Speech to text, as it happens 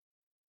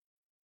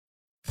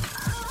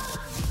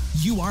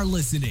You are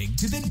listening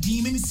to the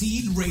Demon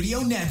Seed Radio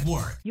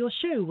Network. Your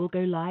show will go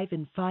live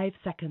in 5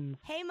 seconds.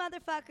 Hey,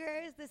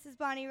 motherfuckers, this is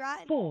Bonnie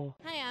Rotten. 4.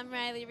 Hi, I'm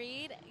Riley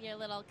Reed, your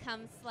little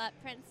cum-slut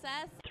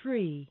princess.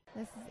 3.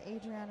 This is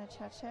Adriana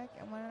Chechik,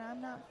 and when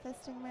I'm not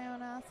fisting my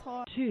own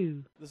asshole.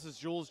 2. This is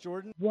Jules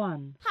Jordan.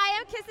 1. Hi,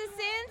 I'm Kisses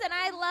Sins, and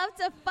I love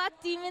to fuck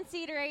Demon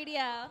Seed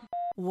Radio.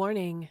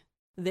 Warning.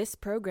 This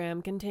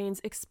program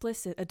contains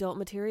explicit adult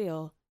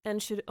material and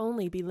should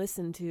only be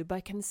listened to by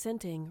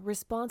consenting,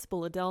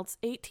 responsible adults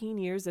 18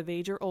 years of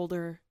age or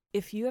older.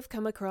 If you have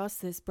come across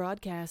this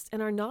broadcast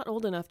and are not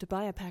old enough to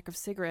buy a pack of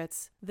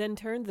cigarettes, then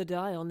turn the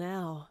dial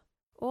now.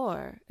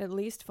 Or at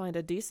least find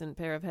a decent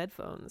pair of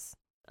headphones.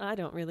 I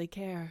don't really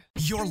care.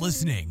 You're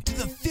listening to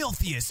the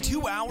filthiest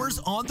 2 hours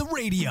on the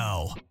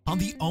radio, on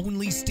the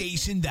only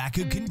station that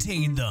could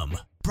contain them.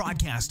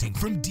 Broadcasting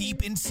from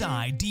deep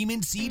inside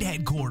Demon Seed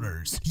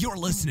headquarters, you're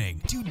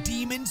listening to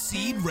Demon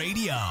Seed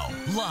Radio,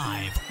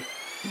 live.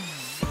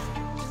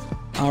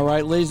 All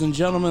right, ladies and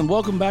gentlemen,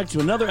 welcome back to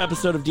another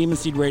episode of Demon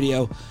Seed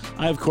Radio.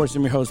 I, of course,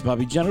 am your host,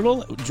 Bobby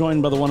Genital,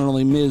 joined by the one and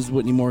only Ms.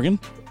 Whitney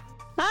Morgan.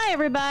 Hi,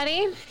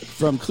 everybody.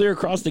 From clear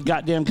across the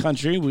goddamn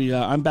country,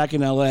 I'm back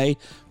in L.A.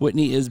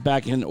 Whitney is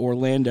back in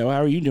Orlando.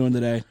 How are you doing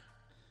today?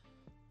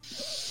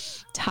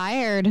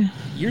 Tired.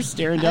 You're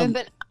staring down...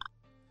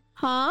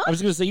 Huh? I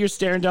was going to say, you're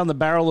staring down the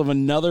barrel of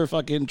another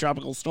fucking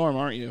tropical storm,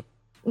 aren't you?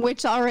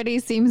 Which already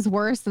seems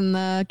worse than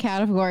the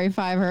Category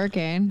 5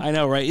 hurricane. I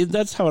know, right?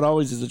 That's how it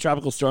always is. The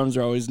tropical storms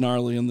are always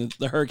gnarly, and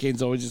the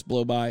hurricanes always just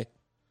blow by.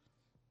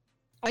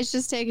 It's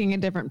just taking a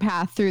different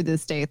path through the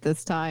state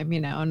this time,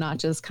 not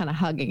just kind of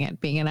hugging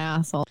it, being an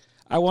asshole.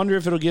 I wonder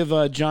if it'll give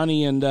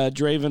Johnny and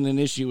Draven an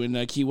issue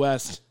in Key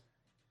West.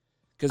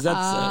 Because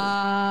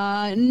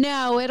that's...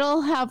 No,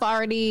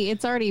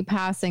 it's already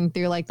passing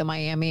through, like, the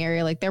Miami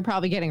area. Like, they're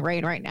probably getting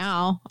rain right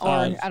now. Or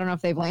I don't know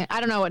if they've landed.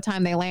 I don't know what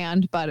time they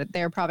land, but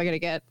they're probably going to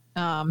get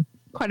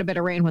quite a bit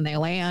of rain when they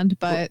land.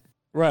 But...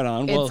 Right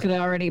on. It's going to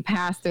already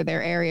pass through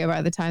their area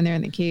by the time they're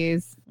in the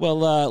Keys. Well,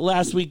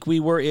 last week we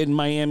were in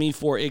Miami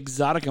for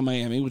Exotica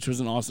Miami, which was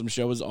an awesome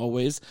show as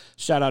always.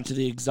 Shout out to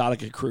the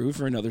Exotica crew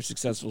for another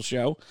successful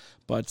show.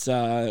 But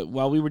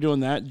while we were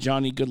doing that,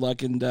 Johnny, Good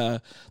Luck, and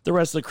the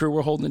rest of the crew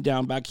were holding it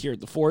down back here at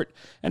the fort.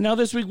 And now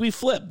this week we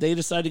flipped. They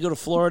decided to go to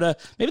Florida.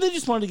 Maybe they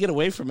just wanted to get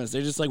away from us.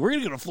 They're just like, we're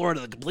going to go to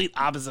Florida the complete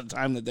opposite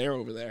time that they're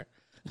over there.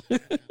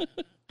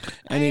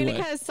 Anyway. I mean,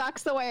 it kind of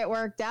sucks the way it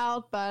worked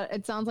out, but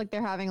it sounds like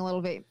they're having a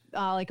little bit,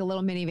 like a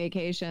little mini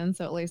vacation,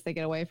 so at least they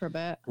get away for a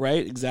bit.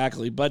 Right,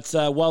 exactly. But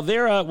while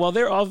they're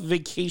off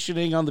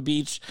vacationing on the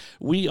beach,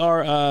 we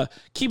are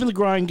keeping the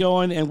grind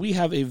going, and we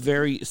have a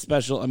very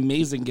special,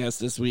 amazing guest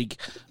this week.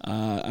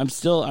 I'm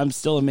still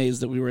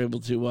amazed that we were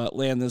able to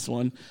land this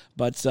one.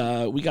 But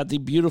we got the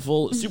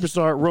beautiful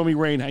superstar Romy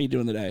Rain. How you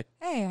doing today?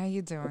 Hey, how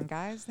you doing,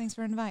 guys? Thanks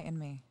for inviting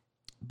me.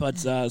 But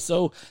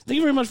so thank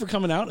you very much for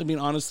coming out. I mean,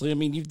 honestly,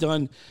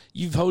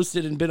 you've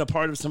hosted and been a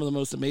part of some of the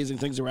most amazing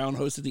things around.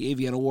 Hosted the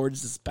AVN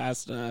Awards this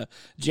past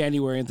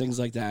January and things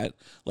like that.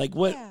 Like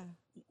what? Yeah.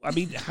 I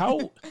mean,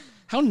 how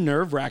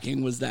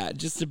nerve-wracking was that?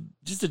 Just to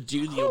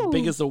do the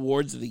biggest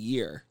awards of the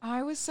year.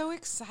 I was so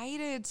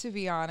excited, to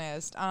be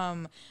honest.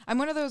 I'm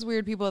one of those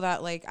weird people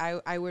that like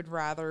I would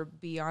rather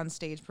be on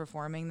stage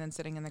performing than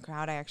sitting in the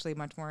crowd. I actually have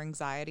much more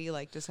anxiety,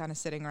 like just kind of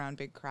sitting around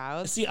big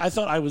crowds. See, I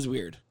thought I was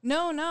weird.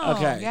 No.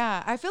 Okay.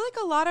 Yeah. I feel like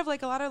a lot of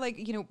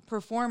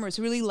performers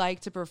who really like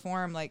to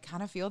perform like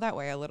kind of feel that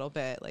way a little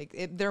bit.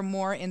 Like they're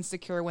more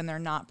insecure when they're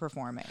not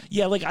performing.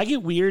 Yeah, like I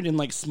get weird in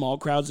like small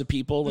crowds of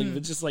people. Like if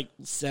it's just like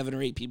 7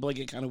 or 8 people, I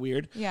get kind of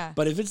weird. Yeah.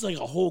 But if it's like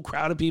a whole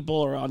crowd of people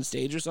or on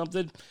stage or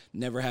something,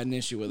 never had an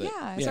issue with it.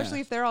 Yeah,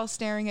 especially if they're all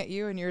staring at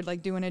you and you're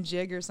like doing a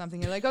jig or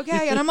something. You're like,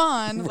 okay, and I'm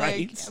on.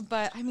 Right.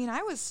 But I mean,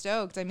 I was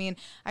stoked. I mean,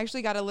 I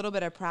actually got a little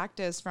bit of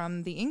practice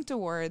from the Inked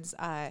Awards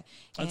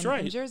in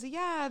Jersey.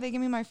 Yeah, they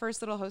gave me my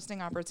first little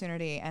hosting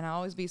opportunity, and I'll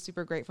always be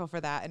super grateful for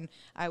that.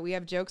 And we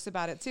have jokes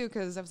about it too,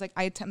 because I was like,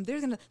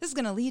 this is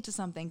gonna lead to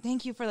something.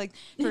 Thank you for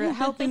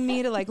helping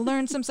me to like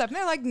learn some stuff. And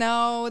they're like,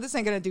 no, this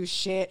ain't gonna do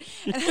shit.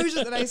 And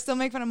I still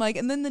make fun. I'm like,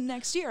 and then the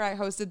next year I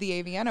hosted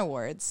the AVN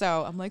Awards.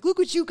 So I'm like, look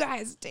what you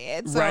guys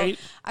did. So right.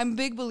 I'm a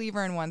big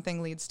believer in one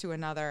thing leads to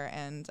another.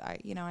 And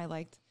I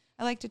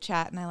like to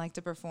chat and I like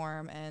to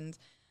perform, and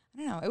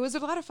I don't know, it was a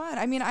lot of fun.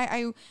 I mean,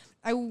 I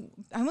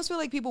almost feel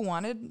like people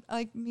wanted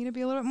like me to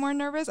be a little bit more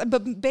nervous,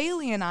 but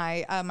Bailey and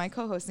I, my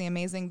co-host, the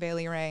amazing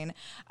Bailey Rain,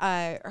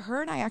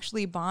 her and I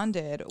actually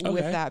bonded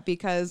with that,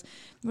 because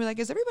we're like,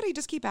 does everybody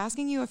just keep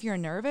asking you if you're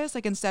nervous,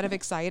 like instead of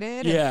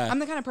excited? Yeah. And I'm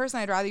the kind of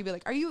person I'd rather you be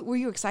like, were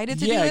you excited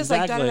to do Yeah, this?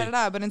 exactly. Like da da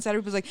da. But instead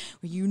everybody's like,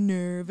 were you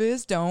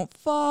nervous? Don't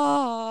fall.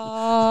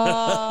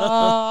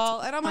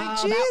 And I'm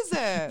like,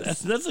 Jesus.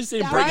 That's like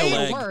saying break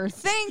a leg.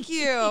 Thank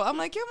you. I'm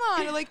like, come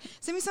on, or like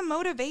send me some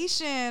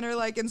motivation, or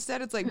like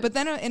instead it's like, but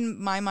then in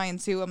in my mind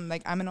too, I'm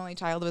like, I'm an only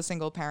child of a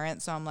single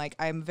parent. So I'm like,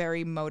 I'm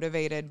very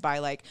motivated by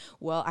like,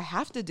 well, I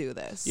have to do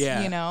this.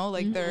 Yeah. You know,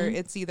 like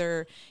it's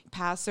either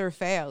pass or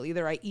fail.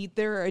 Either I eat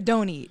there or I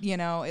don't eat, you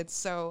know,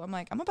 I'm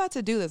like, I'm about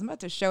to do this. I'm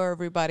about to show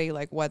everybody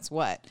like what's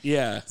what.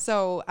 Yeah.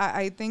 So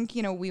I think,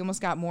 you know, we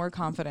almost got more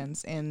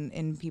confidence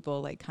in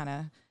people like kind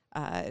of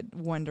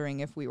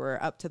wondering if we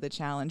were up to the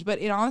challenge. But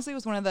it honestly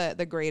was one of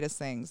the greatest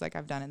things like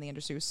I've done in the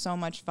industry. It was so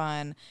much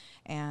fun.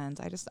 And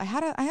I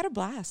had a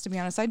blast, to be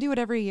honest. I do it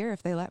every year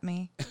if they let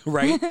me.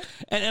 Right.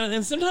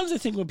 and sometimes I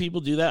think when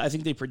people do that, I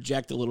think they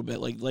project a little bit,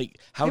 like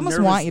how they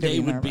nervous they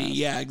would be.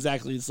 Yeah,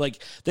 exactly. It's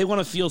like they want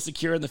to feel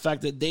secure in the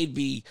fact that they'd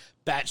be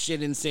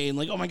batshit insane.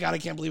 Like, oh my God, I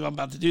can't believe I'm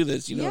about to do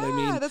this. You know what I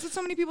mean? Yeah, that's what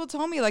so many people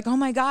told me. Like, oh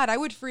my God, I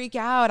would freak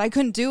out. I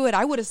couldn't do it.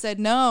 I would have said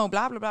no,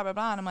 blah, blah, blah, blah,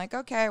 blah. And I'm like,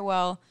 okay,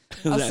 well,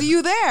 I'll see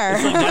you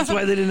there. Like, that's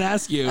why they didn't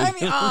ask you. I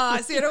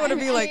mean, see, I don't want to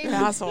be like an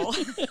asshole.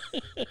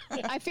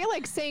 I feel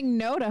like saying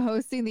no to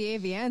hosting the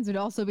AVNs would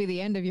also be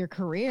the end of your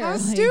career. How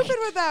stupid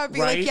would that be?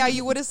 Right? Like, yeah,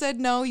 you would have said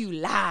no, you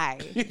lie.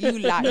 You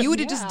lie. You would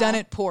have just done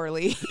it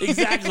poorly.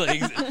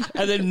 Exactly.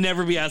 And then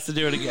never be asked to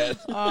do it again.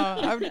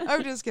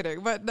 I'm just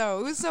kidding. But no,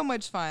 it was so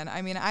much fun.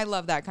 I mean, I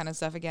love that kind of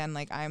stuff. Again,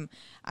 like I'm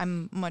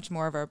much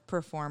more of a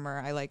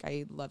performer.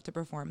 I love to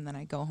perform, and then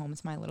I go home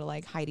to my little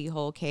like hidey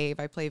hole cave.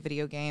 I play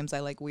video games.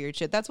 I like weird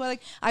shit. That's why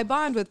like I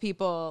bond with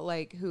people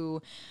like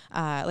who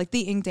like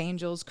the Inked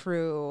Angels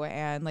crew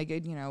and like,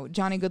 you know,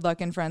 Johnny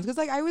Goodluck and Friends, because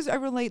like I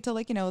relate to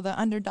like, you know, the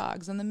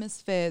underdogs and the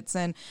misfits,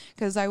 and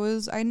because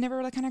I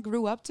never like kind of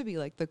grew up to be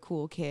like the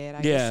cool kid.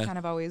 I just kind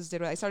of always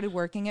did. I started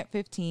working at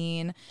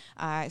 15.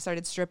 I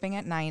started stripping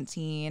at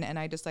 19, and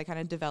I just like kind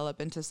of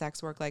developed into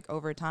sex work like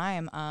over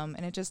time.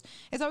 And it's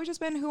always just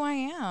been who I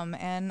am,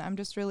 and I'm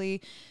just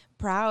really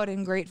proud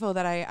and grateful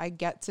that I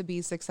get to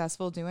be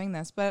successful doing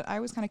this. But I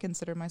always kind of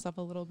consider myself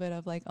a little bit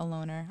of like a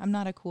loner. I'm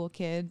not a cool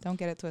kid. Don't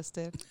get it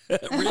twisted.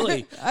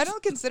 Really? I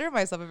don't consider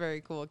myself a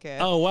very cool kid.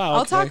 Oh, wow.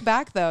 I'll talk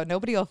back though.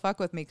 Nobody will fuck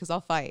with me because I'll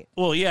fight.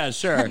 Well, yeah,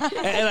 sure. and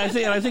I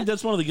think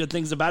that's one of the good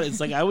things about it. It's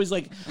like I always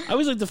like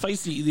the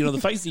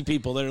feisty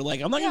people that are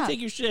like, I'm not gonna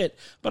take your shit,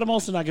 but I'm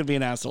also not gonna be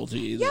an asshole to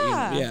you.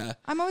 Yeah. You know? Yeah.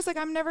 I'm always like,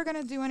 I'm never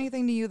gonna do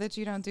anything to you that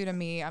you don't do to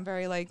me. I'm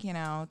very like, you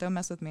know, don't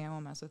mess with me, I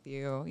won't mess with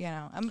you. You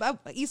know, I'm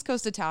East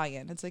Coast Italian.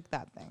 It's like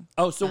that thing.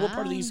 Oh, so what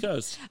part of the East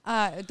Coast?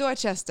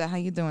 Dorchester, how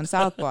you doing?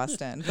 South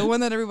Boston. The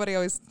one that everybody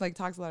always like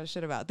talks a lot of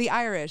shit about. The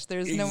Irish.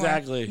 There's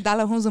exactly. no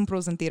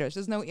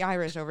There's no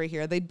Irish over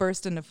here. They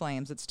burst into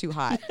flames. It's too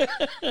hot.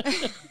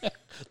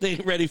 They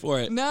ain't ready for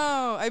it.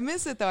 No, I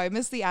miss it though. I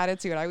miss the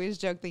attitude. I always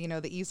joke that, you know,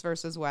 the East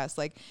versus West.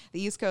 Like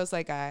the East Coast,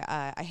 like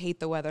I hate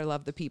the weather,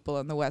 love the people,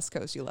 and the West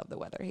Coast, you love the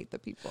weather, hate the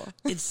people.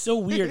 It's so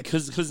weird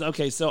because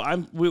okay, so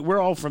we're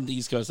all from the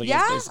East Coast, I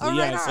guess. Basically. Oh,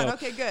 right yeah, on. so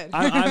okay, good.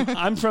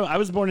 I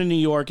was born in New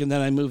York, and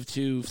then I moved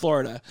to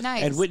Florida.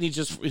 Nice. And Whitney is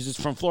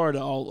just from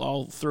Florida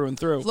all through and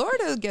through.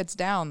 Florida gets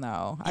down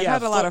though. I've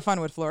had a lot of fun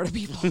with Florida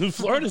people.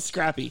 Florida's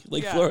scrappy.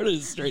 Like Florida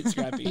is straight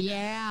scrappy.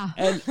 Yeah.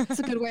 And that's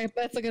a good way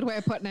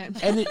of putting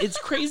it. And it's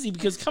crazy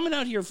because coming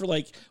out here for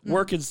like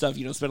work and stuff,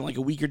 you know, spending like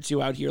a week or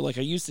two out here like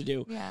I used to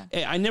do. Yeah.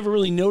 I never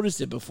really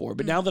noticed it before,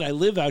 but now that I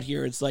live out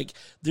here, it's like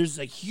there's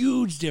a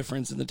huge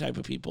difference in the type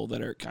of people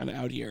that are kind of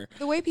out here.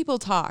 The way people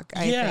talk,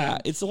 I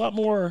think. It's a lot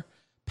more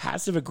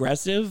passive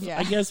aggressive,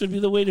 I guess would be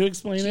the way to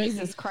explain it.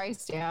 Jesus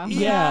Christ, yeah.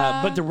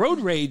 Yeah, but the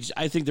road rage,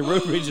 I think the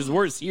road rage is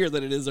worse here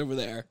than it is over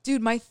there.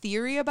 Dude, my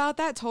theory about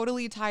that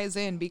totally ties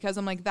in because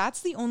I'm like,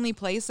 that's the only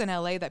place in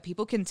LA that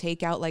people can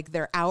take out like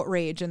their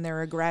outrage and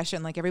their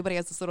aggression. Like everybody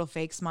has this little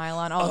fake smile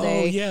on all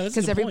day. Yeah,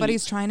 because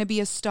everybody's trying to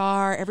be a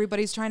star.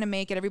 Everybody's trying to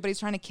make it. Everybody's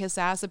trying to kiss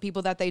ass at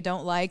people that they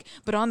don't like.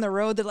 But on the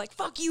road, they're like,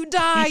 fuck you,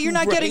 die. You're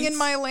not getting in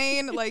my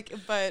lane. Like,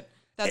 but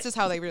that's just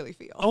how they really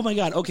feel. Oh my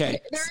God. Okay.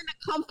 They're in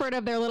the comfort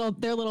of their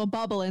little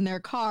bubble in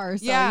their car.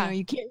 So, you know,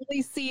 you can't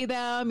really see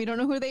them. You don't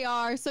know who they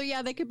are. So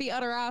yeah, they could be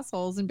utter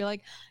assholes and be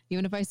like,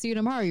 even if I see you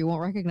tomorrow, you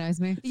won't recognize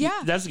me.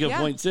 Yeah. That's a good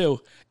point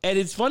too. And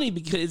it's funny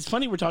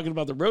we're talking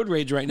about the road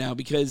rage right now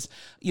because,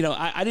 you know,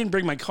 I didn't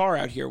bring my car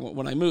out here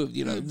when I moved,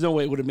 you know, there's no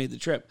way it would have made the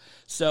trip.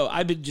 So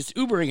I've been just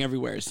Ubering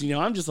everywhere. So, you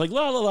know, I'm just like,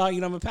 la, la, la, you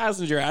know, I'm a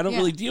passenger. I don't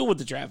really deal with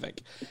the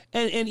traffic.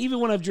 And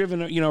even when I've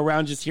driven, you know,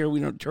 around just here, you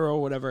know, Turo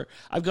or whatever,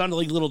 I've gone to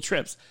like little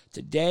trips.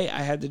 Today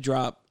I had to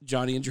drop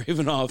Johnny and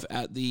Draven off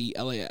at the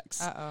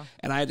LAX.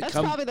 And I had to That's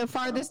probably the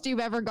farthest you've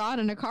ever gone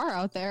in a car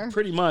out there.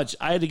 Pretty much.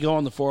 I had to go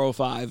on the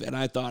 405 and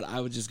I thought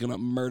I was just going to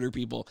murder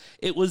people.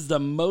 It was the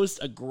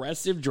most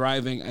aggressive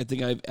driving I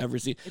think I've ever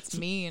seen. It's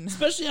mean.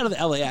 Especially out of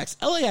the LAX.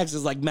 LAX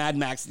is like Mad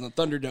Max in the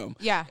Thunderdome.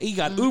 Yeah. You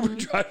got Uber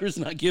drivers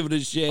not giving a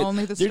shit.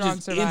 Only the strong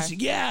survive.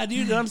 Yeah,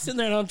 dude. And I'm sitting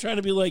there and I'm trying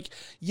to be like,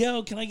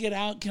 yo, can I get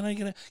out? Can I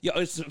get out?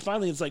 Yo,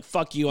 finally it's like,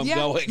 fuck you, I'm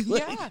going.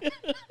 Yeah.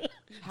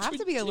 Have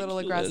to be a little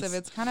aggressive.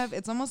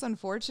 It's almost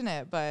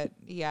unfortunate, but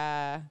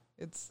yeah,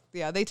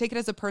 they take it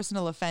as a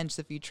personal offense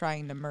if you're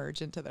trying to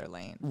merge into their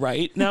lane.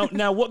 Right.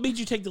 Now, what made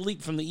you take the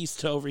leap from the East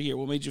to over here?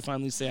 What made you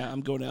finally say,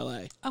 I'm going to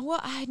LA?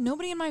 Well,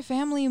 nobody in my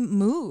family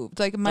moved.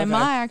 Like, my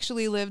mom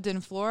actually lived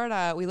in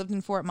Florida. We lived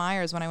in Fort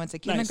Myers when I went to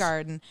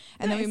kindergarten.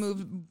 And then we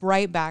moved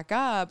right back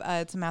up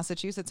to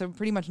Massachusetts. So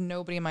pretty much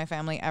nobody in my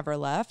family ever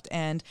left.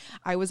 And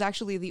I was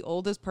actually the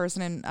oldest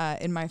person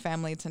in my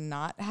family to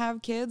not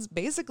have kids,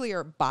 basically,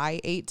 or by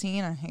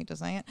 18. I hate to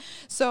say it.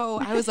 So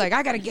I was like,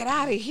 I got to get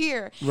out of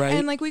here. Right.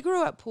 And like, we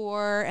grew up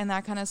poor and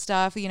that kind of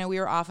stuff. You know, we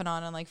were off and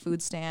on like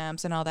food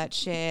stamps and all that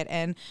shit.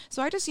 And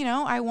so I just,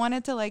 I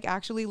wanted to like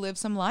actually live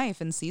some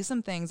life and see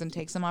some things and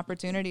take some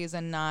opportunities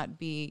and not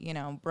be,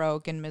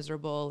 broke and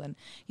miserable and,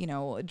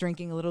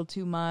 drinking a little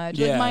too much.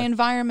 Yeah. Like, my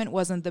environment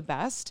wasn't the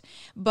best,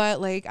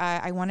 but like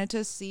I wanted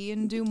to see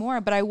and do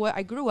more. But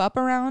I grew up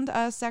around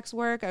sex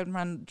work. I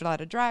run a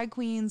lot of drag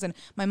queens, and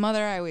my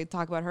mother, I would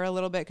talk about her a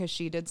little bit because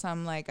she did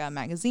some like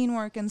magazine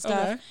work and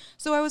stuff. Okay.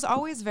 So I was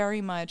always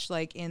very much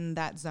like in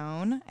that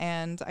zone,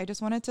 and I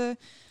just wanted to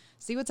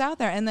see what's out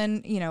there. And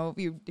then,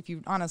 if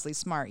you're honestly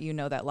smart,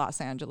 that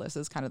Los Angeles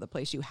is kind of the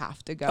place you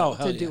have to go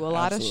to do a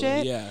lot of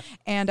shit. Yeah.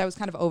 And I was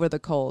kind of over the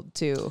cold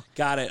too.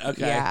 Got it.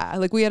 Okay. Yeah.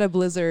 Like, we had a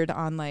blizzard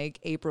on like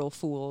April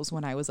Fools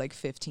when I was like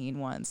 15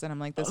 once. And I'm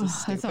like, this is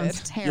stupid. That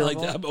sounds terrible.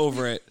 You're like, I'm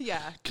over it.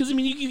 Yeah. Because, I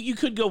mean, you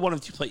could go one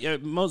of two places.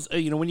 Most,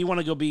 when you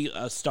want to go be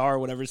a star or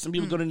whatever, some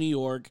people go to New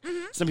York,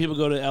 some people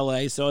go to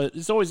LA. So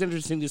it's always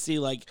interesting to see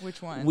like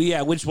which one.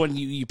 Which one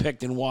you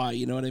picked and why.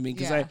 You know what I mean?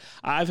 Because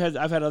I've had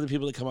other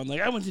people that come on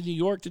like, I went to New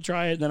York to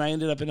try it. Then I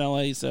ended up in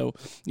LA, so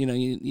you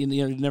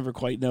never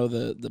quite know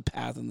the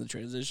path and the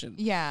transition.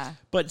 Yeah.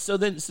 But so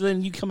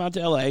then you come out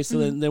to LA. So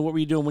then what were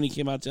you doing when you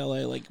came out to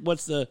LA? Like,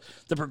 what's the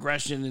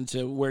progression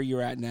into where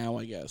you're at now?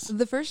 I guess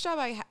the first job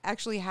I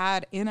actually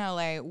had in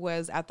LA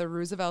was at the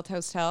Roosevelt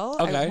Hotel.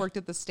 Okay. I worked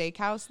at the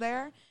steakhouse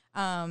there.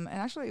 And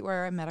actually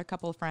where I met a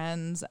couple of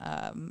friends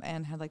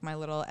and had like my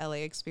little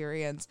LA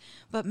experience.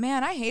 But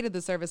man, I hated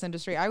the service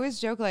industry. I always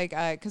joke like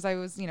because I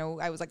was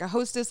like a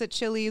hostess at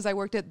Chili's. I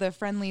worked at the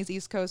Friendly's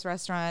East Coast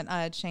restaurant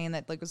chain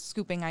that like was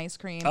scooping ice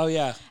cream. Oh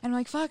yeah. And I'm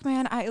like, fuck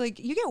man, I like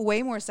you get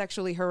way more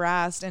sexually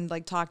harassed and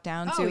like talked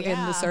down to in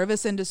the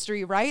service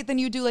industry, right? Than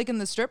you do like in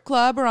the strip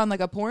club or on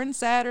like a porn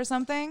set or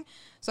something.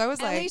 So I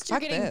was like, at least you're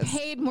getting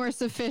paid more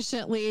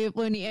sufficiently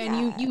when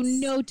you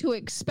know to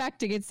expect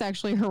to get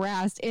sexually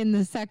harassed in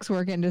the sex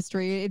work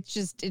industry. It's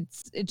just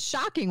it's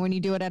shocking when you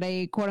do it at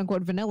a quote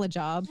unquote vanilla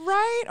job.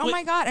 Right. Oh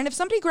my God. And if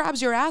somebody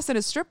grabs your ass at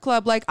a strip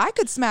club, like I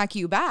could smack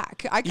you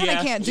back. I kind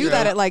of can't do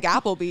that at like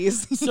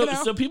Applebee's.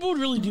 So people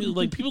would really do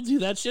like people do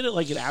that shit at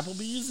like at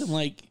Applebee's and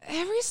like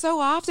every so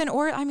often,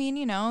 or I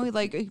mean,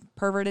 like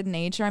perverted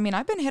nature. I mean,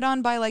 I've been hit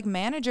on by like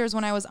managers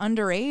when I was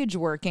underage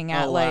working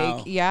at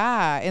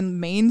in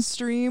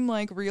mainstream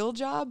like real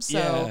jobs.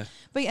 So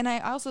and I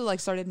also like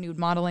started nude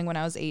modeling when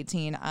I was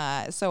 18.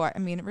 So I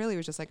mean, it really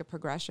was just like a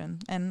progression,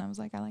 and I was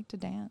like, I like to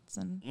dance,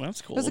 and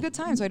that's cool. It was a good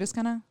time. So I just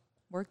kind of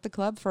worked the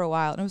club for a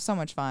while, and it was so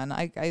much fun.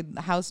 I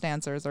house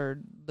dancers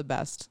are the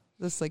best.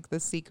 This like the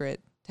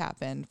secret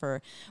tap in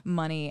for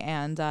money.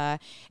 And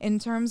in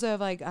terms of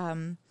like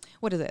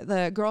what is it,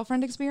 the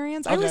girlfriend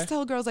experience, I always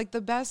tell girls like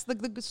the best,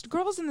 like the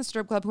girls in the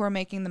strip club who are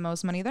making the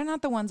most money, they're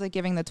not the ones like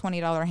giving the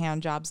 $20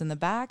 hand jobs in the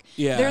back.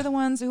 They're the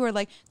ones who are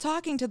like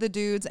talking to the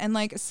dudes and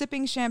like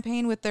sipping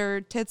champagne with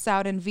their tits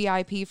out in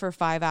VIP for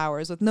 5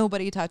 hours with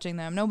nobody touching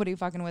them, nobody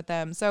fucking with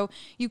them. So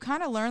you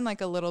kind of learn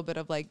like a little bit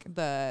of like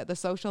the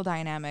social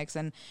dynamics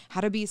and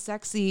how to be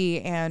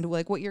sexy and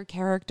like what your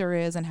character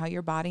is and how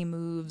your body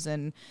moves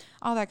and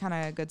all that kind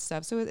of good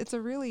stuff. So it's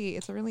a really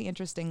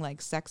interesting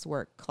like sex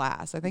work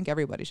class. I think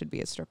everybody should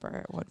be a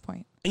stripper at one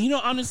point. And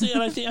honestly,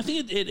 and I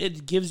think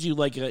it gives you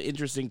like an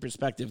interesting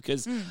perspective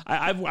because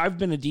I've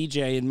been a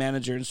DJ and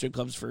manager in strip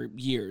clubs for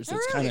years.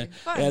 That's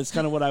it's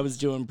kind of what I was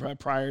doing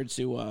prior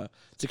to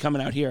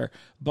coming out here.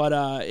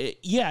 But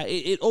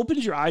it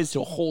opens your eyes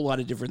to a whole lot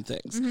of different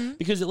things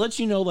because it lets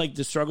you know like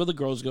the struggle the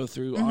girls go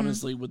through,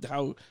 honestly, with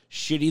how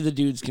shitty the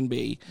dudes can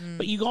be.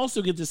 But you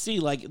also get to see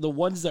like the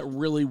ones that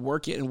really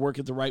work it and work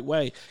it the right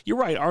way. You're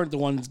right, aren't the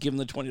ones giving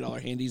the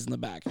 $20 handies in the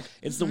back.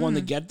 It's the one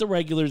that get the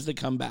regulars that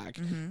come back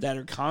that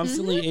are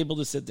constantly able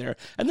to sit there,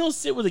 and they'll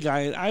sit with a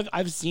guy.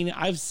 I've seen it.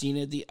 I've seen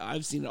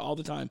it all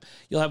the time.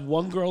 You'll have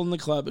one girl in the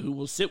club who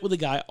will sit with a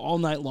guy all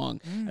night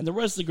long, and the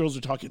rest of the girls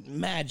are talking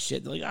mad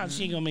shit. They're like,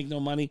 she ain't gonna make no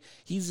money.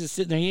 He's just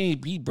sitting there.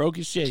 He broke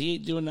his shit. He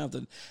ain't doing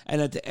nothing.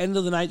 And at the end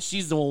of the night,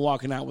 she's the one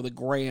walking out with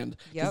 $1,000.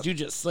 The dude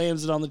just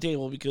slams it on the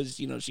table because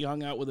she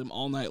hung out with him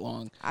all night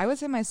long. I would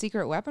say my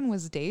secret weapon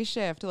was day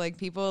shift. Like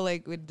people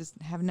like would just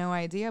have no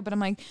idea, but I'm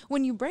like,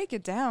 when you break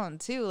it down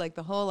too, like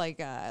the whole like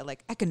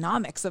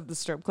economics of the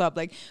strip club,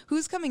 like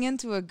who's coming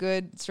into a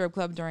good strip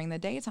club during the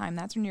daytime?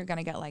 That's when you're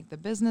gonna get like the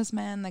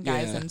businessmen, the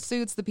guys in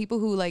suits, the people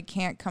who like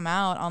can't come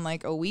out on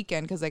like a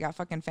weekend because they got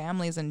fucking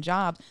families and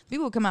jobs. The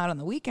people who come out on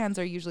the weekends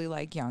are usually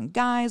like young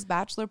guys,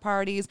 bachelor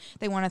parties.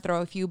 They want to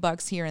throw a few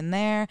bucks here and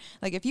there.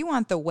 Like if you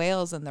want the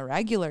whales and the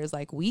regulars,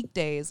 like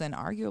weekdays and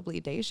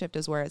arguably day shift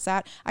is where it's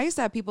at. I used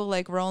to have people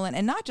like rolling,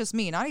 and not just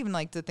me, not even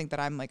like to think that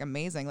I'm like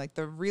amazing. Like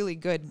the really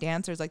good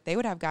dancers, like they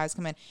would have guys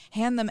come in,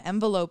 hand them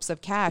envelopes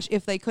of cash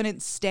if they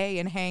couldn't stay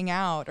and hang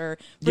out, or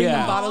bring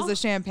them bottles of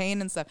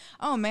champagne and stuff.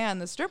 Oh man,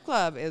 the strip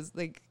club is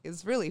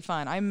really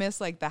fun. I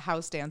miss like the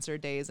house dancer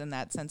days in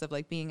that sense of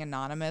like being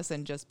anonymous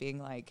and just being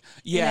like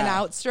in and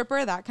out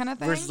stripper, that kind of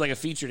thing. Versus like a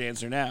feature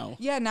dancer now.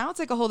 Yeah, now it's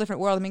like a whole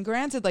different world. I mean,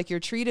 granted, like you're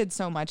treated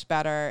so much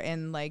better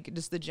in like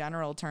just the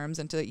general terms,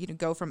 and to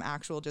go from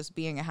actual just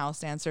being a house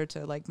dancer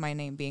to like my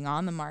name being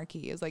on the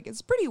marquee is like,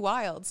 it's pretty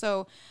wild.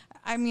 So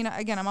I mean,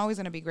 again, I'm always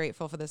going to be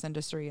grateful for this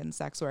industry and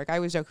sex work. I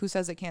always joke, who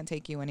says it can't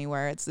take you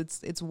anywhere?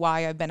 It's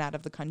why I've been out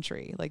of the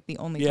country. Like the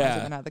only times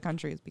I've been out of the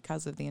country is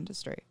because of the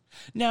industry.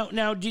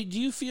 Now, do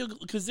you feel,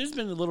 because there's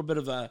been a little bit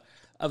of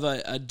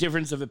a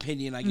difference of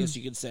opinion, I guess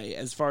you could say,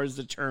 as far as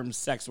the term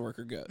sex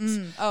worker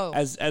goes.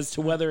 As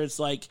to whether it's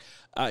like,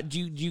 do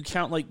you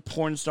count like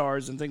porn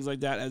stars and things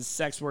like that as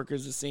sex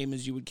workers the same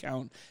as you would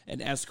count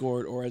an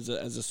escort or as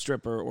a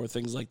stripper or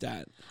things like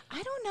that?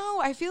 I don't know.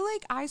 I feel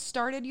like I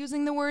started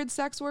using the word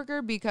sex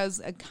worker because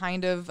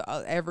kind of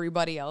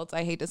everybody else,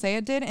 I hate to say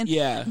it, did. And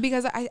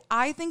because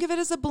I think of it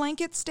as a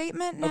blanket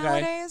statement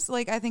nowadays.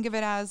 Like I think of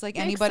it as like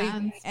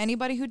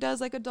anybody who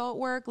does like adult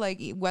work, like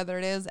whether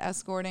it is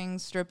escorting,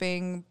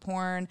 stripping,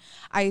 porn.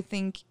 I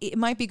think it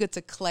might be good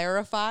to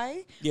clarify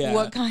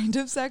what kind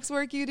of sex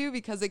work you do,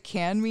 because it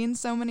can mean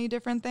so many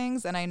different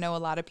things. And I know a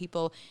lot of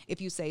people,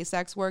 if you say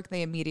sex work,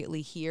 they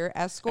immediately hear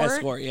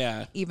escort,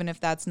 even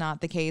if that's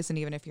not the case, and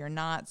even if you're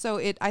not.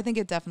 So I think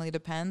it definitely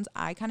depends.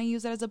 I kind of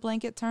use it as a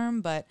blanket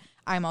term, but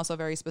I'm also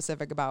very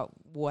specific about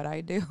what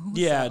I do.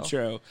 Yeah,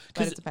 true.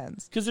 But it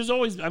depends. Because there's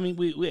always, I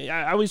mean,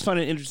 I always find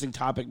it an interesting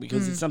topic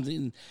because it's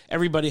something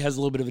everybody has a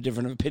little bit of a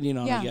different opinion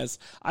on, I guess.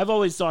 I've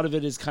always thought of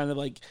it as kind of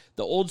like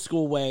the old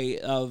school way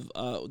of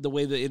the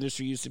way the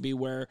industry used to be,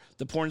 where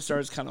the porn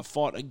stars kind of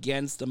fought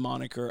against the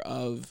moniker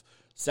of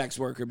sex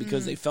worker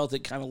because they felt it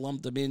kind of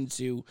lumped them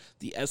into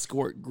the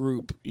escort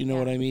group. You know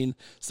what I mean?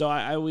 So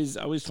I always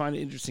find it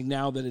interesting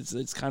now that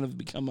it's kind of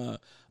become a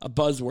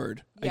buzzword,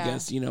 I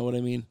guess. You know what I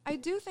mean? I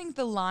do think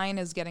the line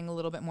is getting a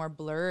little bit more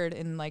blurred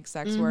in like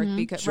sex work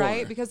because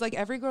because like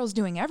every girl's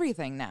doing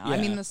everything now. I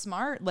mean, the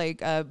smart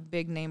like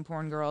big name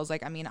porn girls,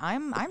 like I mean,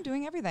 I'm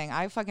doing everything.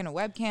 I fucking a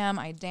webcam,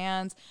 I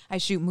dance, I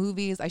shoot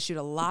movies, I shoot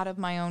a lot of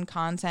my own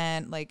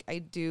content. Like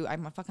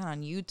I'm fucking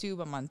on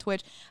YouTube, I'm on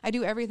Twitch. I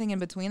do everything in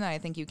between that I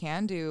think you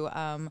can do.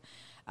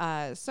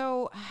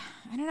 So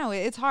I don't know,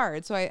 it's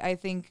hard. So I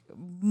think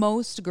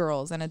most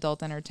girls in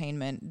adult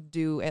entertainment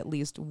do at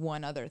least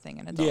one other thing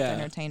in adult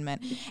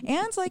entertainment.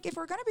 And it's like, if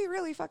we're going to be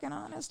really fucking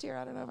honest here,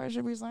 I don't know if I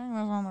should be saying this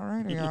on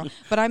the radio,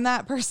 but I'm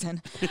that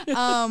person.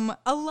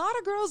 A lot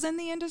of girls in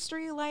the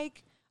industry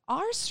like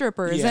are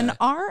strippers and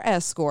are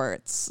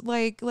escorts.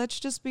 Like, let's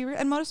just be real.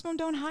 And most of them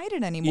don't hide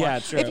it anymore. Yeah,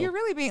 true. If you're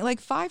really being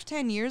like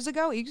 5-10 years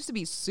ago, it used to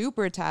be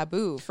super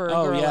taboo for a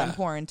girl in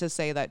porn to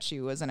say that she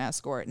was an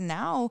escort.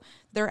 Now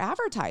they're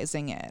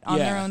advertising it on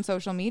their own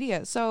social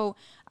media. So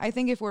I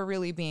think if we're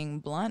really being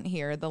blunt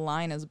here, the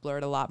line is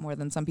blurred a lot more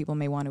than some people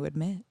may want to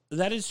admit.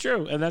 That is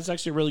true. And that's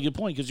actually a really good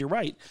point, because you're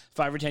right.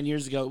 5 or 10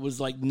 years ago, it was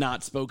like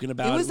not spoken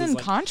about. It was in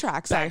like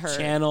contracts, I heard.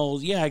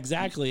 Channels. Yeah,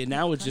 exactly. And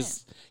now it's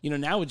just,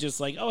 now it's just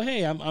like, oh,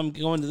 hey, I'm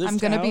going to this town. I'm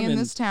going to be in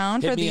this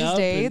town for these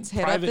dates.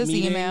 Hit up this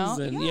email.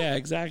 And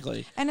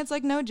exactly. And it's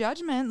like no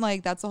judgment.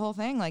 Like that's the whole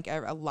thing. Like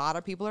a lot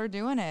of people are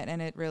doing it,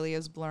 and it really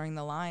is blurring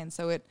the line.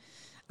 So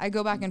I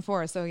go back and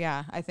forth. So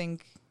yeah, I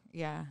think.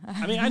 Yeah.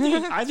 I mean,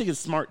 I think it's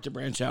smart to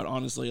branch out,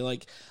 honestly.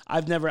 Like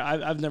I've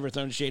never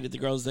thrown shade at the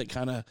girls that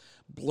kind of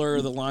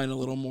blur the line a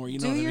little more. You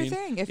know, do what your I mean?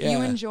 thing. If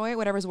you enjoy it,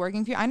 whatever's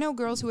working for you. I know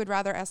girls who would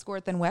rather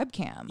escort than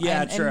webcam.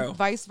 Yeah, true. And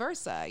vice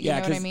versa. You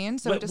know what I mean?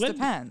 So it just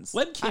depends.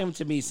 Webcam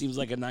to me seems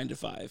like a 9 to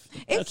 5.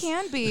 It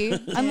can be,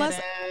 unless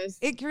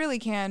it really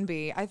can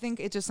be. I think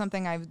it's just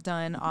something I've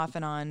done off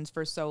and on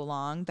for so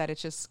long that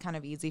it's just kind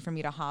of easy for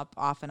me to hop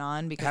off and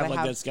on because I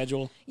have that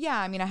schedule. Yeah,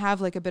 I mean, I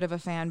have like a bit of a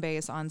fan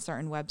base on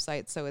certain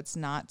websites, so it's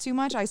not too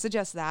much. I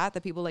suggest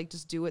that people like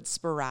just do it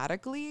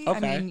sporadically. Okay.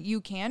 I mean,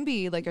 you can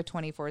be like a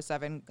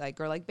 24/7 like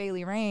girl, like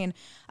Bailey Rain.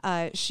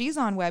 She's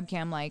on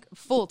webcam like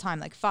full time,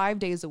 like 5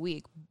 days a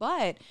week,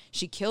 but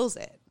she kills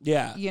it.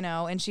 Yeah.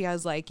 And she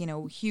has like,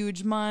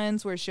 huge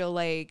months where she'll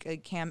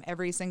like cam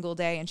every single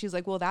day. And she's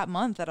like, well, that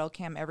month that I'll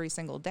cam every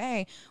single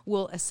day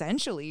will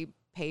essentially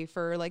pay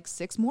for like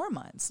 6 more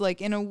months.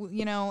 Like it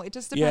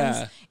just depends.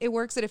 Yeah. It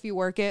works it if you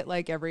work it,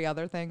 like every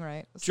other thing,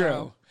 right? True.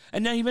 So,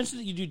 and now you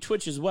mentioned that you do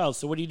Twitch as well.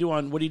 So what do you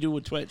do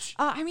with Twitch?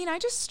 I mean, I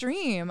just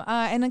stream,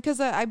 and because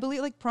I believe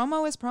like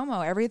promo is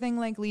promo. Everything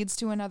like leads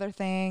to another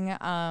thing.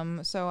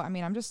 So I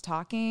mean, I'm just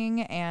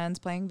talking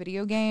and playing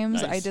video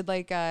games. Nice. I did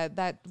like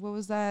what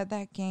was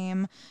that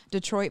game,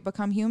 Detroit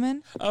Become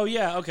Human? Oh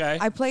yeah, okay.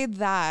 I played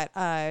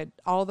that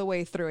all the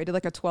way through. I did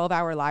like a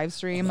 12-hour live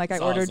stream. Like I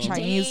ordered awesome.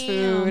 Chinese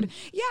food.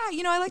 Yeah,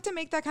 I like to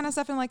make that kind of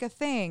stuff in like a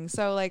thing.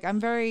 So like I'm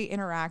very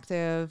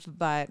interactive,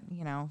 but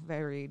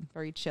very,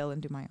 very chill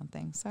and do my own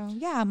thing. So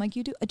yeah, I'm like,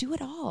 you do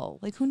it all.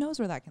 Like, who knows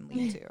where that can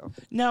lead to?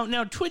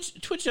 Now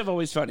Twitch I've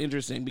always found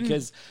interesting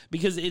because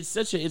it's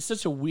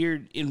such a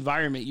weird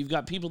environment. You've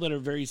got people that are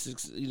very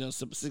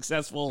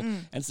successful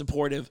and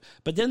supportive,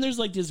 but then there's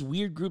like this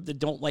weird group that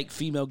don't like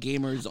female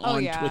gamers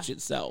on Twitch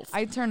itself.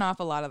 I turn off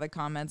a lot of the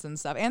comments and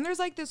stuff. And there's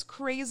like this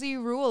crazy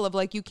rule of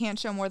like you can't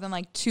show more than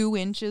like 2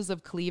 inches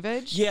of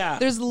cleavage. Yeah.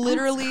 There's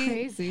literally That's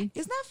crazy.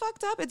 Isn't that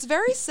fucked up? It's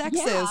very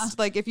sexist,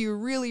 like if you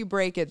really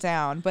break it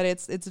down. But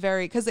it's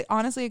very, because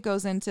honestly it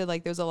goes into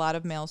like there's a lot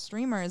of male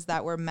streamers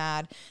that were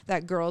mad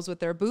that girls with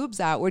their boobs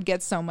out would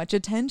get so much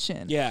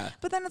attention. Yeah.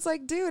 But then it's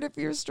like, dude, if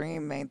your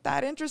stream ain't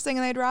that interesting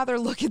and they'd rather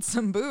look at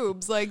some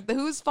boobs, like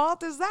whose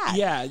fault is that?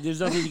 Yeah,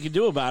 there's nothing you can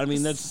do about it. I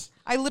mean,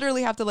 I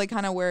literally have to like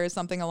kind of wear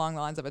something along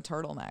the lines of a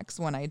turtleneck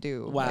when I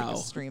do Wow. like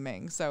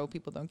streaming, so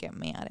people don't get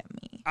mad at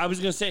me. I was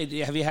gonna say,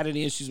 have you had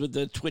any issues with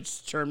the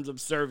Twitch terms of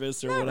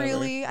service or Not whatever?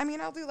 really. I mean,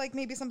 I'll do like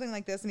maybe something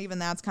like this, and even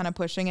that's kind of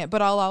pushing it.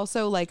 But I'll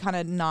also like kind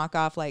of knock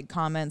off like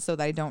comments so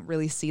that I don't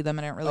really see them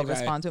and I don't really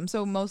respond to them.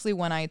 So mostly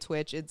when I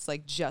Twitch, it's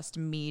like just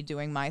me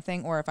doing my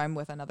thing, or if I'm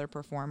with another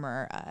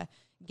performer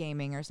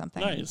gaming or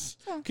something. Nice.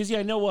 Because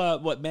I know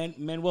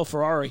Manuel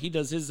Ferrara, he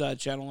does his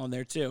channel on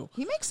there too.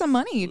 He makes some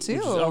money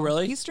too. Oh,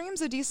 really? He streams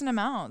a decent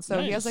amount,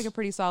 so he has like a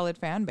pretty solid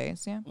fan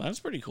base. Yeah. Well,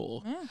 that's pretty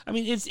cool. Yeah. I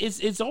mean,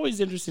 it's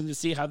always interesting to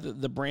see how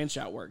the branch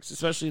out works,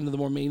 especially into the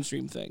more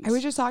mainstream things. I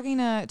was just talking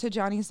to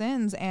Johnny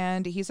Sins,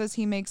 and he says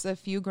he makes a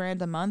few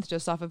grand a month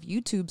just off of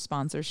YouTube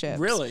sponsorships.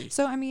 Really?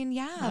 So I mean,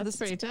 yeah, That's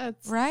pretty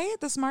tits. right?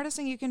 The smartest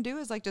thing you can do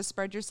is like just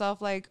spread yourself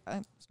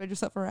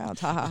around.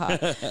 Ha ha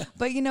ha.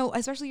 But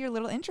especially your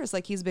little interests.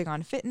 Like he's big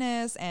on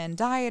fitness and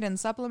diet and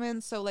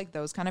supplements. So like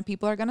those kind of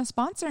people are gonna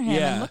sponsor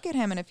him and look at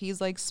him. And if he's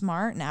like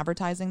smart and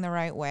advertising the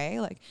right way,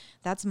 like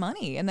that's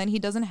money. And then he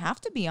doesn't have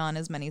to be on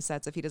as many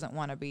sets if he doesn't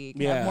want to be. He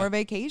can have more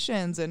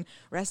vacations and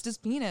rest his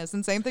penis.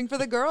 And same thing for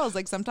the girls.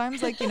 Like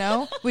sometimes like,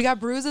 we got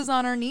bruises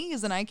on our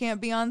knees and I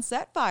can't be on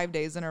set 5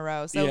 days in a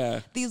row.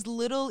 So these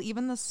little,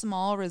 even the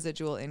small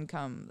residual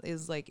income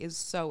is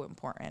so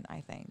important,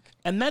 I think.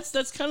 And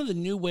that's kind of the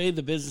new way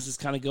the business is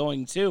kind of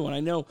going too. And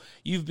I know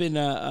you've been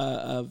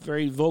a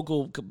very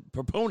vocal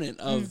proponent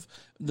of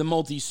the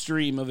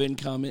multi-stream of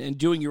income and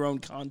doing your own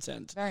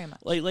content. Very much.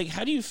 Like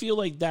how do you feel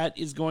like that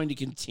is going to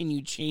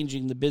continue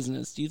changing the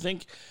business? Do you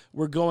think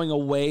we're going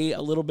away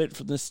a little bit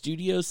from the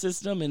studio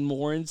system and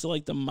more into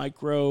like the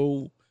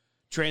micro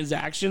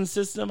transaction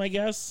system, I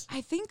guess?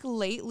 I think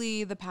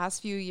lately, the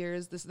past few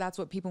years, that's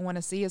what people want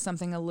to see, is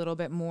something a little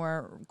bit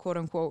more quote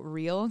unquote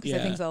real. Because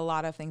I think a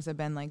lot of things have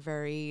been like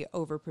very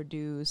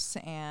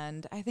overproduced,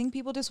 and I think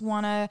people just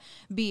want to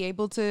be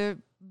able to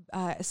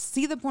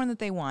see the porn that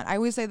they want. I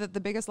always say that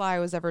the biggest lie I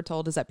was ever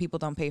told is that people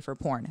don't pay for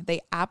porn.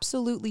 They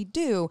absolutely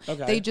do.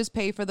 Okay. They just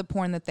pay for the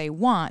porn that they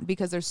want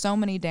because there's so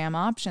many damn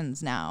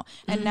options now.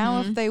 And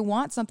now if they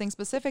want something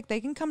specific,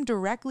 they can come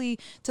directly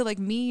to like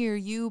me or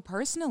you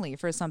personally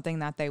for something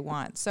that they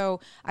want. So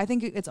I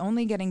think it's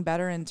only getting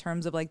better in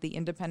terms of like the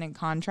independent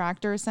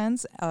contractor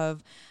sense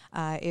of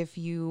if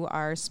you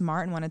are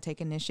smart and want to take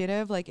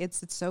initiative, like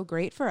it's so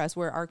great for us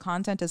where our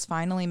content is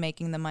finally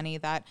making the money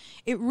that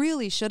it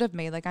really should have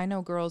made. Like I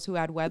know girls who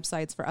had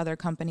websites for other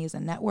companies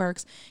and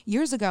networks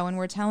years ago and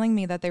were telling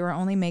me that they were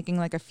only making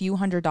like a few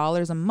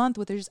 $100s a month,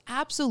 which is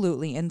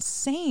absolutely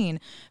insane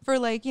for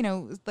like,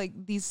 like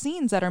these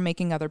scenes that are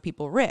making other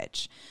people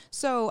rich.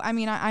 So, I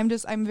mean, I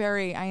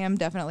am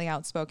definitely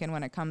outspoken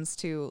when it comes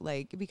to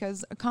like,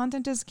 because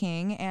content is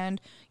king and,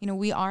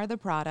 we are the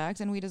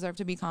product and we deserve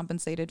to be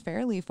compensated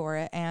fairly for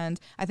it. And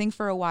I think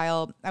for a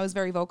while I was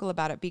very vocal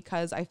about it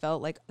because I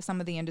felt like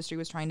some of the industry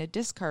was trying to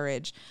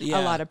discourage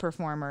a lot of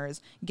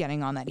performers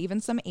getting on that,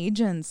 even some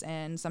agents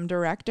and some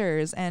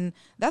directors, and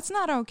that's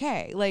not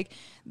okay. Like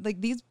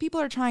these people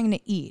are trying to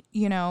eat,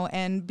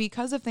 and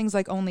because of things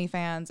like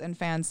OnlyFans and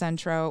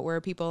FanCentro, where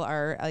people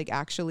are like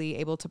actually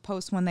able to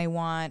post when they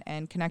want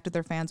and connect with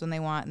their fans when they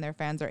want, and their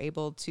fans are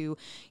able to,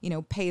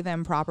 pay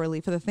them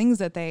properly for the things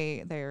that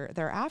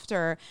they're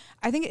after.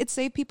 I think it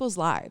saved people's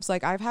lives.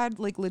 Like I've had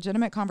like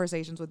legitimate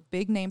conversations with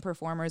big name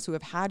performers who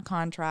have had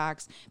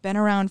contracts, been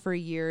around for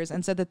years,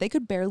 and said that they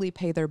could barely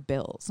pay their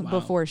bills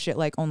before shit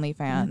like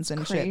OnlyFans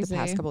and shit the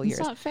past couple of years.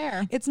 It's not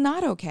fair. It's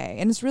not okay,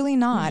 and it's really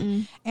not.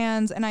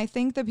 And I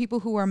think the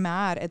people who are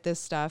mad at this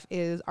stuff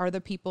are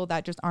the people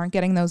that just aren't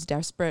getting those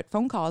desperate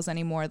phone calls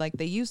anymore like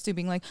they used to,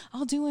 being like,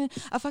 I'll do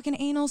a fucking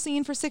anal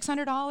scene for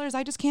 $600.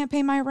 I just can't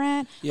pay my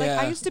rent. Yeah.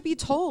 Like I used to be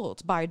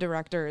told by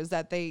directors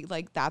that they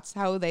like that's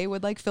how they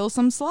would like fill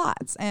some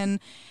slots, and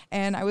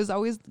I was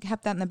always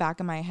kept that in the back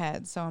of my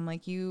head. So I'm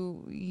like,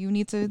 you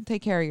need to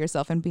take care of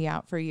yourself and be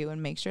out for you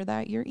and make sure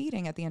that you're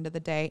eating at the end of the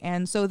day.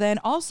 And so then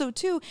also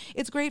too,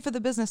 it's great for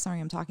the business. Sorry,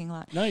 I'm talking a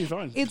lot. No, you're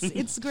fine.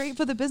 It's great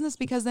for the business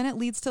because then it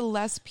leads to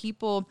less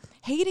people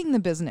hating the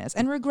business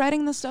and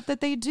regretting the stuff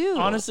that they do.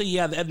 Honestly,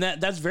 yeah, and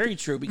that's very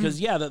true because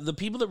the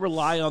people that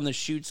rely on the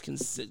shoots can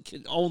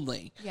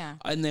only. Yeah.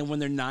 And then when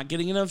they're not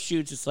getting enough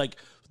shoots, it's like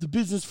the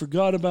business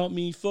forgot about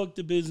me. Fuck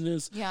the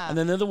business. Yeah. And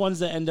then they're the ones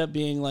that end up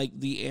being like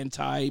the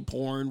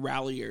anti-porn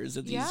ralliers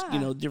at these,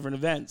 different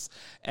events.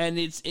 And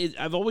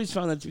I've always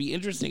found that to be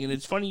interesting. And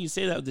it's funny you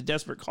say that with the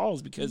desperate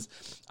calls, because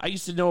I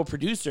used to know a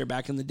producer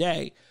back in the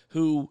day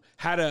who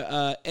had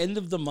a end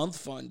of the month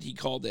fund, he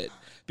called it,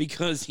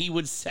 because he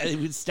would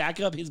stack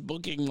up his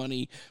booking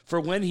money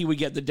for when he would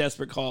get the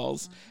desperate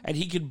calls, and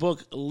he could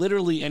book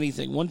literally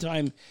anything. One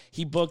time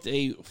he booked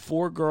a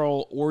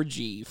 4-girl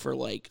orgy for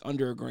like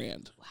under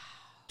 $1,000. Wow.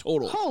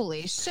 Total.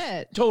 Holy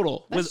shit.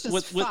 Total. That's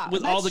with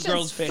all the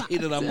girls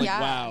paid, and I'm like,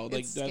 wow,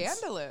 like it's that's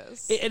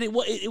scandalous.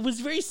 It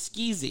was very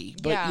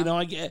skeezy, but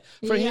I get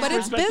for his but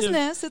it's perspective,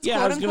 business. It's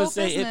I was gonna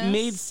say business. it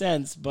made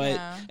sense, but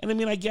and I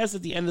mean, I guess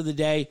at the end of the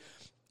day,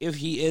 if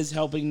he is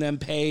helping them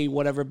pay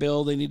whatever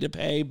bill they need to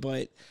pay,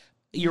 but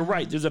you're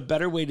right, there's a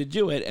better way to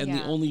do it, and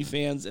the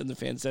OnlyFans and the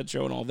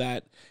FanCentro and all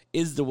that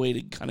is the way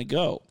to kind of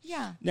go.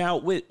 Yeah. Now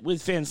with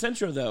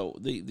FanCentro though,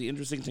 the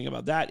interesting thing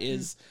about that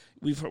is.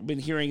 We've been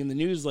hearing in the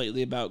news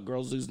lately about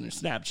girls losing their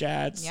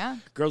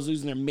Snapchats, girls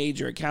losing their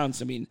major accounts.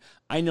 I mean,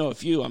 I know a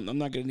few. I'm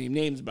not going to name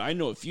names, but I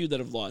know a few that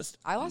have lost.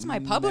 I lost my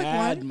public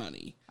one.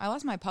 Money. I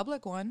lost my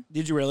public one.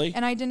 Did you really?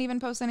 And I didn't even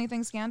post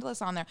anything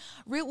scandalous on there.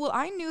 Well,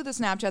 I knew the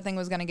Snapchat thing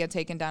was going to get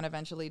taken down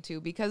eventually too,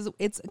 because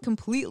it's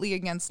completely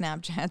against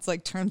Snapchat's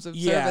like terms of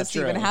service to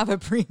even have a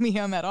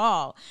premium at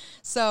all.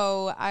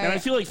 So I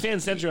feel like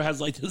FanCentro has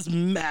like this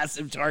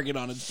massive target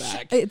on its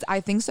back.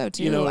 I think so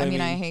too. You know I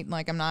mean, I hate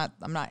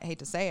hate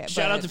to say it.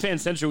 Shout out to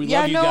FanCentro. We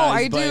yeah, love you no,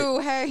 guys. I do.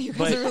 Hey, you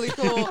guys are really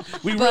cool.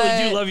 We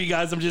really do love you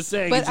guys. I'm just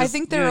saying. But I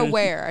think they're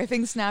aware. I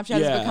think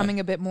Snapchat is becoming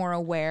a bit more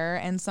aware,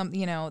 and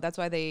that's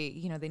why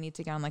they need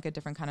to get on like a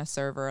different kind of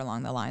server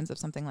along the lines of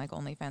something like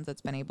OnlyFans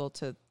that's been able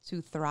to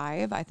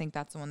thrive. I think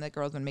that's the one that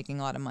girls been making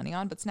a lot of money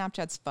on. But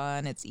Snapchat's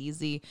fun. It's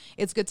easy.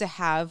 It's good to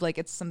have. Like,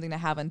 it's something to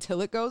have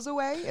until it goes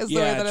away. Is the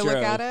way that I look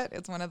at it.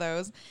 It's one of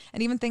those.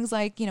 And even things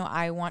like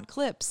I Want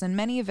Clips and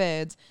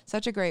ManyVids.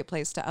 Such a great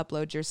place to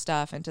upload your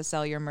stuff and to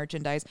sell your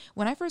merchandise.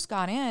 When I first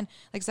got in,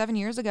 like 7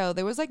 years ago,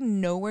 there was like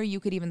nowhere you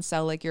could even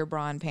sell like your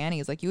bra and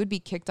panties. Like, you would be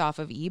kicked off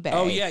of eBay.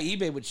 Oh yeah,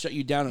 eBay would shut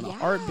you down in a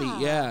heartbeat.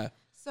 Yeah.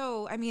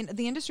 So, I mean,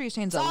 the industry has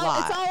changed a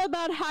lot. It's all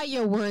about how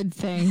you word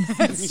things.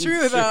 It's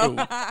true, though.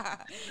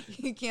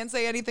 You can't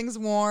say anything's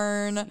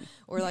worn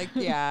or like,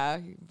 but yeah.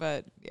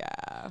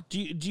 Do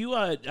you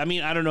I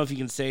mean, I don't know if you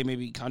can say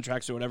maybe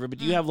contracts or whatever, but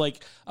do you have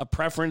like a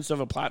preference of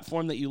a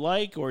platform that you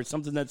like or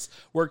something that's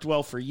worked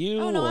well for you?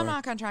 Oh, no, I'm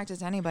not contracted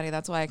to anybody.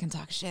 That's why I can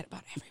talk shit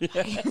about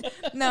everybody.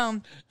 No.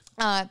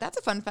 That's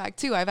a fun fact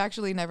too. I've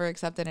actually never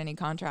accepted any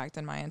contract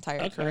in my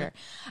entire career,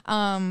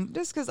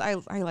 just because I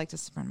like to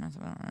spread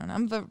myself around.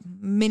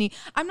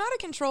 I'm not a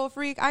control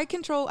freak. I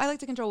like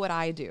to control what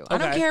I do. I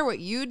don't care what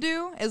you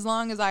do as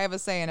long as I have a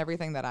say in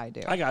everything that I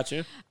do. I got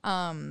you.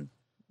 Yeah.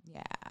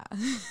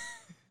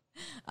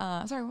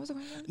 Sorry, what was the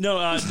question?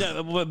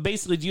 No, but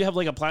basically, do you have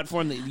like a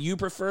platform that you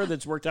prefer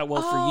that's worked out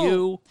well for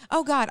you?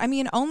 Oh God, I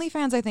mean,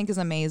 OnlyFans I think is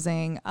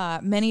amazing.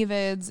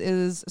 ManyVids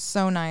is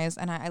so nice,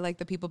 and I like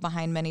the people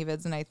behind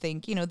ManyVids, and I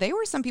think they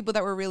were some people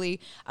that were really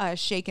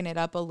shaking it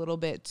up a little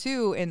bit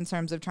too in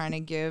terms of trying to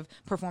give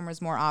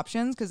performers more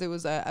options, because it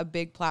was a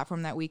big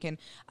platform that we can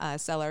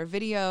sell our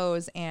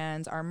videos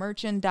and our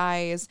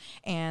merchandise,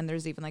 and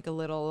there's even like a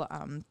little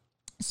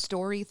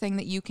story thing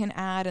that you can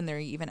add, and they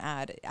even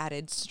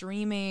added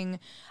streaming,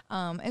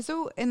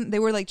 and they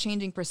were like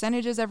changing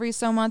percentages every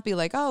so month, be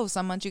like, oh,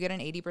 some months you get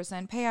an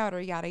 80% payout or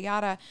yada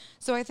yada.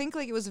 So I think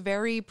like it was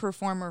very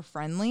performer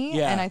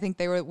friendly, and I think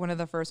they were one of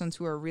the first ones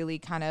who were really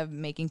kind of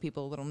making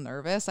people a little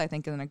nervous, I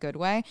think in a good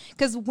way,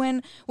 because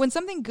when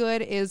something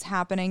good is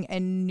happening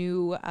and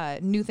new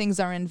things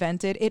are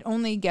invented, it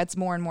only gets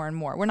more and more and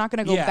more. We're not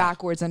going to go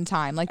backwards in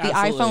time. Like the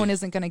iPhone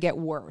isn't going to get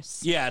worse.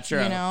 Yeah,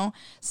 true.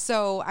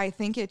 So I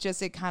think it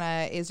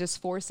kind of is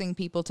just forcing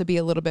people to be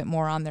a little bit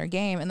more on their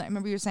game. And I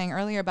remember you were saying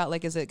earlier about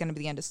like, is it going to be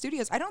the end of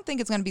studios? I don't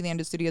think it's going to be the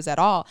end of studios at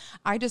all.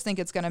 I just think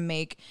it's going to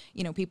make,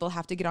 people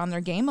have to get on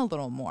their game a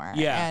little more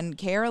and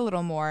care a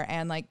little more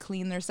and like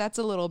clean their sets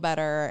a little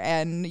better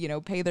and,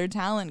 pay their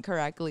talent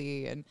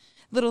correctly and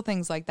little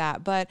things like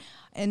that. But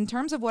in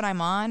terms of what I'm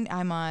on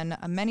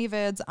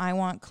ManyVids, I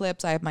Want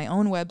Clips. I have my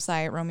own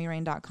website,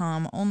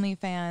 RomiRain.com,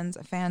 OnlyFans,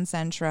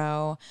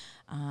 FanCentro,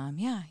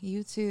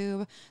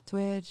 YouTube,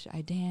 Twitch,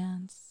 I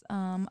dance.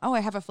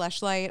 I have a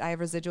Fleshlight. I have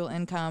residual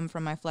income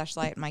from my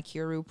Fleshlight and my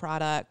Kuru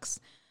products.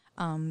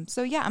 I'm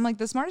like,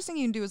 the smartest thing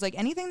you can do is like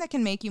anything that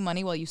can make you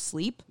money while you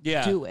sleep,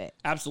 do it.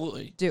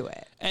 Absolutely. Do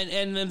it.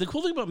 And the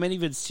cool thing about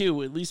ManyVids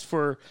too, at least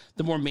for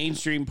the more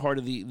mainstream part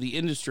of the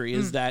industry,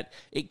 is that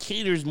it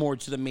caters more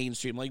to the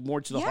mainstream, like more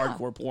to the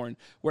hardcore porn,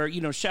 where,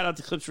 shout out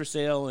to Clips for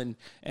Sale and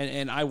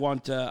I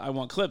want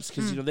Clips,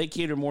 because, they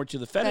cater more to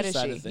the fetish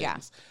side of things. Yeah.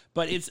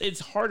 But it's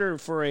harder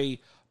for a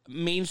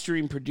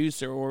mainstream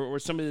producer or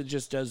somebody that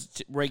just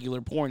does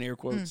regular porn, air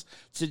quotes,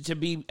 to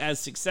be as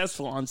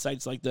successful on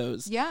sites like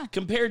those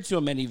compared to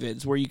a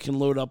ManyVids, where you can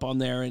load up on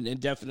there and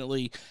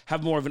definitely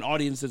have more of an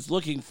audience that's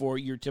looking for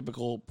your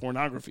typical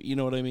pornography. You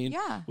know what I mean?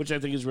 Yeah. Which I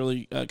think is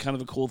really kind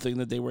of a cool thing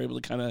that they were able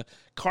to kind of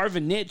carve a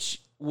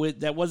niche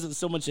that wasn't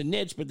so much a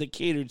niche, but that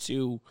catered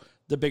to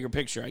the bigger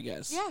picture, I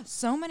guess. Yeah,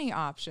 so many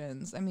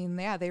options. I mean,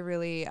 yeah, they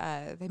really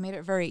they made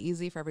it very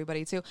easy for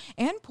everybody too.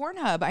 And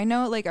Pornhub, I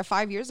know like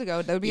 5 years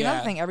ago, that would be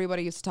another thing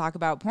everybody used to talk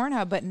about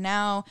Pornhub, but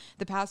now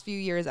the past few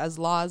years as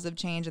laws have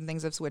changed and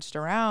things have switched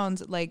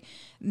around, like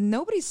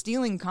nobody's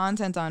stealing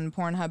content on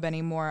Pornhub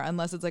anymore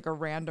unless it's like a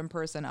random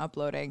person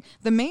uploading.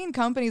 The main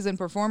companies and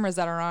performers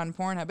that are on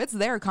Pornhub, it's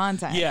their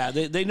content. Yeah,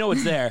 they know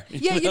it's there.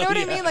 Yeah, you know what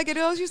I mean? Like it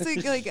always used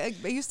to like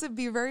I used to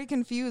be very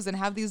confused and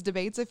have these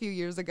debates a few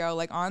years ago,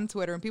 like on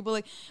Twitter, and people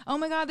like, oh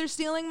my God, they're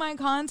stealing my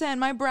content.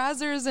 My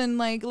Brazzers and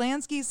like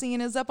Lansky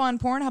scene is up on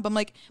Pornhub. I'm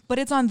like, but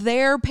it's on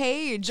their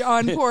page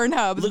on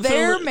Pornhub.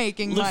 They're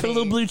making money. Look for a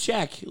little blue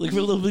check. Look for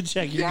a little blue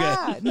check. You're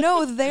good.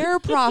 No, they're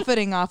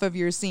profiting off of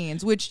your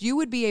scenes, which you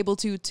would be able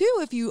to too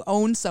if you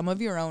own some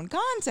of your own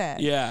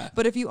content. Yeah.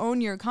 But if you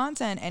own your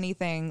content,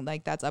 anything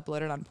like that's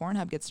uploaded on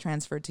Pornhub gets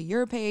transferred to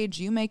your page.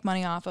 You make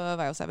money off of.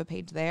 I also have a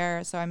page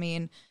there. So I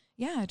mean,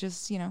 yeah,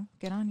 just,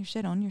 get on your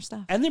shit, own your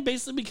stuff. And they're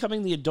basically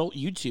becoming the adult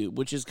YouTube,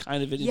 which is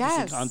kind of an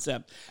interesting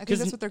concept. I think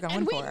that's what they're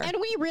going for. And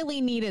we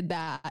really needed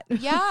that.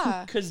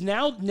 Yeah. Because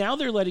now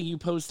they're letting you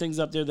post things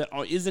up there that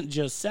isn't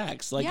just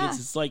sex. Like,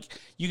 it's like,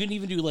 you can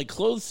even do, like,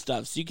 clothes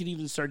stuff. So you can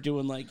even start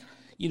doing, like,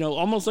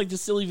 almost like the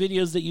silly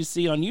videos that you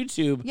see on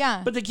YouTube.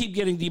 Yeah. But they keep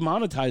getting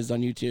demonetized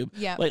on YouTube.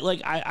 Yeah.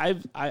 Like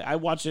I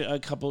watch a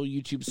couple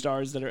YouTube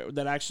stars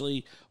that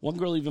actually, one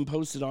girl even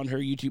posted on her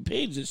YouTube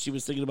page that she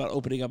was thinking about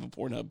opening up a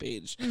Pornhub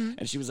page. Mm-hmm.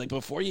 And she was like,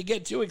 before you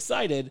get too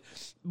excited.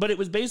 But it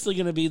was basically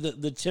going to be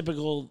the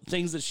typical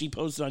things that she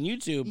posted on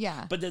YouTube.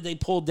 Yeah. But that they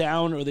pulled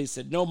down or they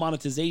said no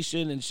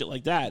monetization and shit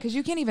like that. Because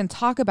you can't even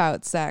talk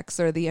about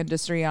sex or the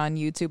industry on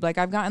YouTube. Like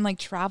I've gotten like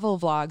travel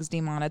vlogs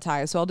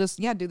demonetized. So I'll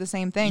just, do the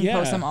same thing. Yeah.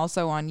 Post them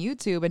also on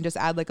YouTube and just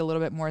add like a little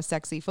bit more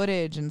sexy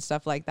footage and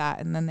stuff like that,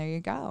 and then there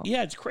you go.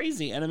 Yeah, it's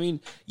crazy. And I mean,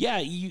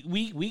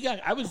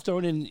 I was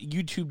thrown in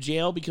YouTube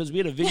jail because we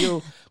had a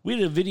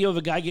video of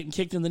a guy getting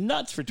kicked in the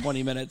nuts for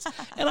 20 minutes,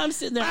 and I'm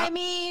sitting there. I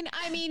mean,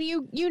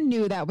 you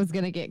knew that was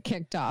gonna get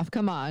kicked off.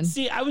 Come on.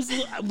 See, I was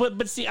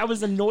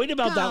annoyed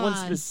about that one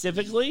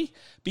specifically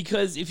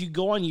because if you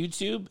go on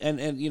YouTube and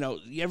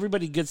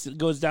everybody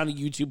goes down a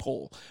YouTube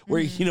hole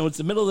where it's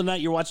the middle of the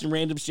night, you're watching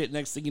random shit.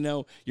 Next thing you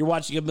know, you're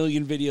watching a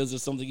million videos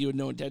of something you had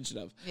no intention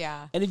of.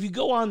 Yeah. And if you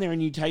go on there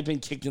and you type in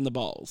kicked in the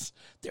balls,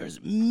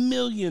 there's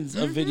millions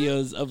of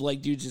videos of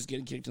like dudes just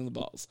getting kicked in the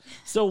balls.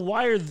 So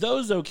why are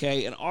those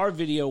okay and our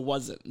video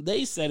wasn't?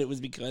 They said it was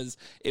because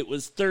it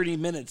was 30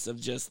 minutes of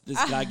just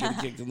this guy getting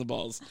kicked in the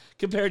balls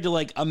compared to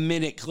like a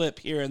minute clip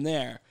here and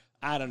there.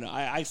 I don't know.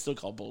 I still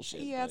call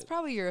bullshit. Yeah, it's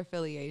probably your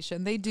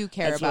affiliation. They do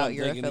care about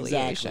your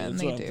affiliation.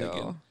 Exactly. They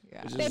do.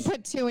 Yeah. They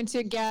put two and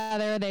two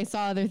together. They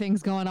saw other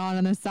things going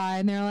on the side,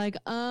 and they're like,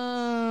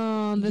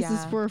 "Oh, this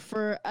is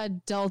for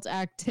adult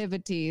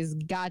activities.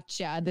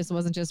 Gotcha. This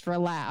wasn't just for a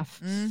laugh."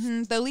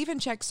 Mm-hmm. They'll even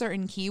check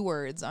certain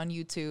keywords on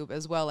YouTube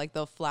as well. Like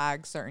they'll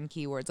flag certain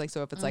keywords. Like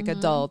so, if it's like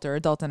adult or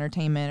adult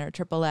entertainment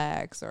or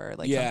XXX or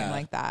like something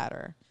like that,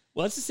 or.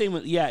 Well, that's the same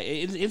with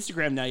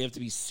Instagram now. You have to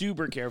be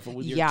super careful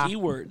with your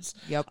keywords.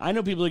 Yep. I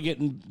know people are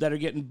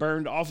getting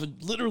burned off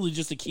of literally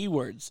just the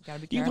keywords.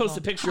 Gotta be you can post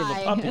a picture of a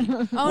puppy.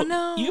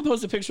 No! You can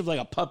post a picture of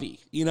like a puppy,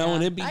 and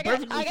it'd be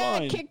perfectly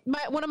fine.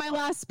 One of my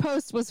last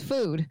posts was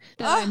food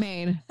that I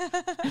made.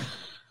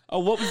 Oh,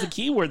 what was the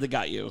keyword that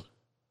got you?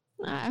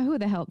 Who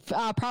the hell?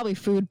 Probably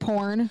food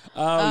porn.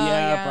 Oh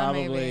yeah,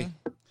 probably. Maybe.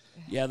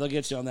 Yeah, they'll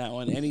get you on that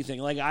one. Anything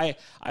like I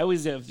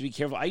always have to be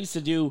careful. I used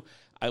to do.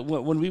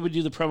 When we would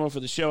do the promo for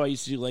the show, I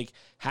used to do like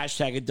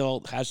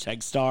 #adult,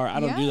 #star.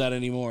 I don't do that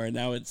anymore. And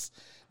now it's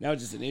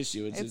just an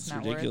issue. It's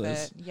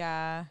ridiculous. Worth it.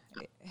 Yeah.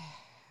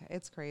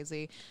 It's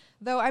crazy.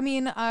 Though, I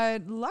mean,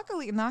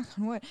 luckily, knock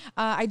on wood,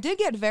 I did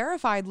get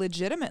verified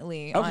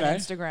legitimately on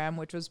Instagram,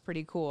 which was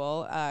pretty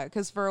cool.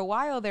 Because for a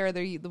while there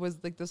was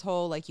like this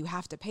whole, like, you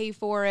have to pay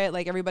for it.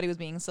 Like, everybody was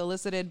being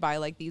solicited by,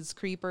 like, these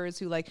creepers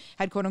who, like,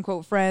 had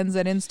quote-unquote friends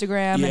at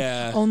Instagram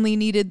and only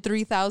needed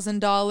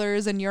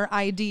 $3,000 and your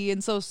ID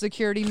and social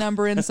security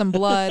number and some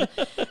blood.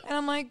 And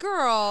I'm like,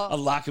 girl. A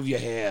lock of your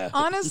hair.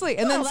 Honestly.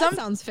 And then that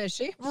sounds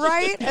fishy.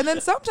 Right? And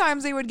then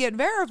sometimes they would get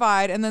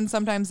verified, and then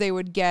sometimes they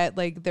would get,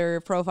 like, their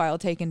profile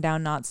taken down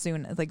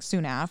soon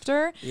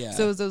after. Yeah.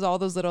 So there's all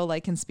those little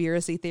like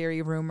conspiracy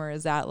theory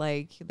rumors that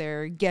like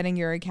they're getting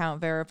your account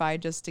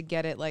verified just to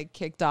get it like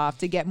kicked off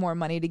to get more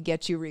money to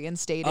get you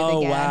reinstated again.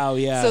 Oh wow,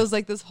 yeah. So it was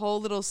like this whole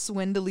little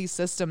swindly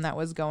system that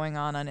was going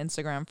on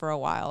Instagram for a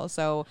while.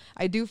 So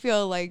I do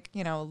feel like,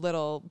 a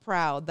little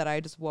proud that I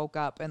just woke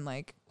up and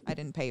like I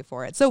didn't pay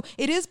for it. So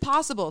it is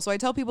possible. So I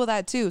tell people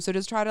that too. So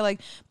just try to like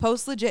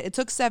post legit. It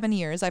took 7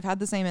 years. I've had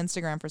the same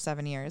Instagram for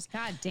 7 years.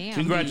 God damn.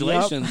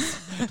 Congratulations.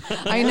 Yep.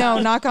 I know.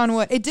 Knock on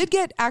wood. It did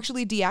get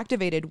actually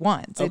deactivated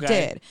once. It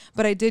did.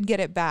 But I did get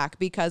it back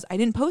because I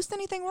didn't post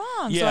anything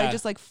wrong. So I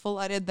just like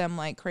flooded them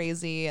like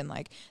crazy and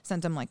like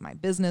sent them like my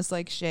business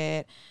like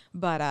shit.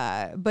 But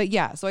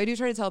yeah. So I do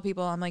try to tell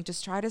people, I'm like,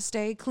 just try to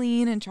stay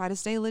clean and try to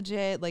stay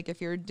legit. Like if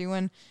you're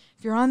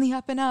if you're on the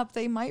up and up,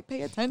 they might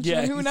pay attention.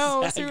 Yeah, Who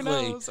knows? exactly.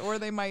 Who knows? Or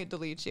they might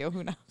delete you.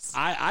 Who knows?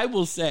 I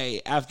will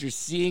say, after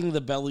seeing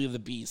the belly of the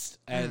beast,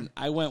 and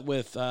I went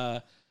with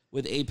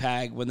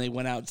APAG when they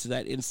went out to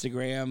that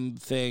Instagram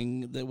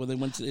thing, when they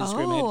went to the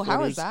Instagram headquarters. How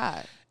was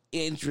that?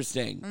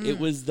 Interesting. It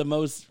was the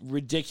most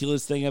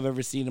ridiculous thing I've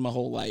ever seen in my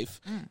whole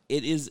life.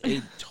 It is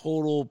a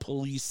total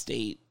police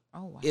state.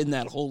 Oh, wow. In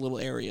that whole little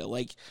area.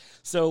 Like,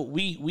 so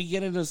we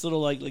get in this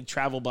little like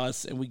travel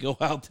bus and we go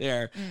out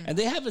there and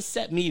they have a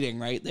set meeting,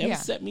 right? They have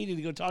a set meeting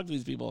to go talk to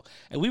these people.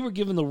 And we were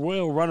given the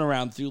royal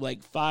runaround through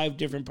like 5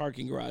 different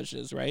parking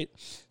garages, right?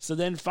 So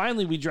then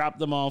finally we dropped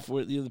them off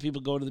with the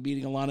people going to the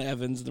meeting, Alana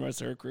Evans and the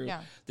rest of her crew.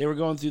 Yeah. They were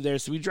going through there.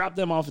 So we dropped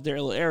them off at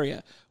their little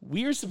area.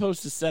 We are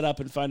supposed to set up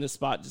and find a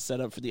spot to set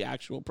up for the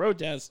actual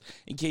protest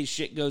in case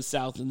shit goes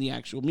south in the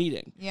actual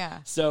meeting.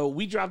 Yeah. So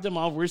we dropped them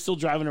off. We're still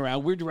driving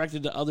around. We're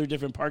directed to other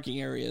different parking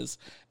areas,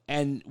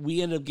 and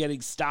we end up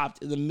getting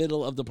stopped in the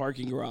middle of the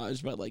parking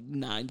garage by like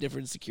 9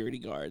 different security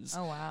guards.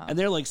 Oh, wow. And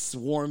they're like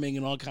swarming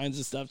and all kinds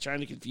of stuff,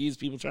 trying to confuse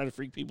people, trying to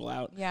freak people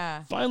out.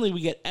 Yeah. Finally,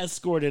 we get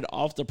escorted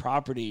off the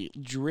property,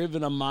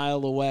 driven a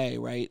mile away,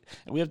 right?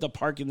 And we have to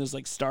park in this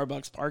like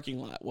Starbucks parking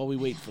lot while we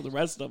wait for the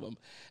rest of them.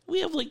 We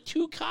have like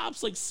 2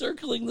 cops like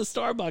circling the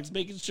Starbucks,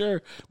 making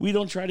sure we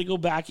don't try to go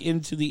back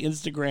into the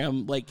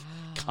Instagram like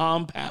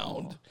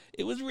compound.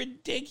 It was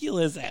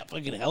ridiculous. That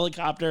fucking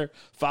helicopter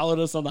followed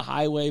us on the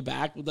highway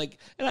back with like,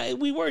 and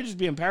we weren't just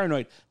being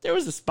paranoid. There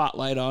was a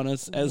spotlight on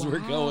us as we're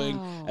going.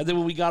 And then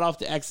when we got off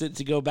the exit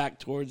to go back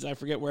towards, I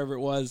forget wherever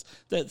it was,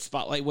 that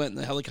spotlight went and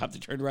the helicopter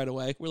turned right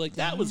away. We're like,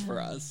 that was for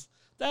us.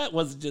 That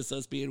wasn't just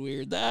us being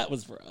weird. That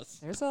was for us.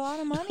 There's a lot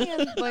of money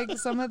in like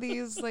some of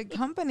these like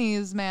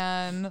companies,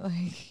 man.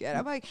 Like, and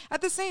I'm like,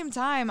 at the same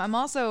time, I'm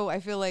also, I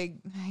feel like,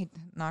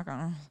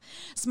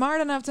 smart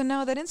enough to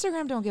know that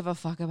Instagram don't give a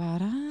fuck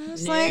about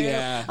us. Like,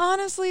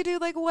 honestly, dude,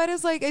 like, what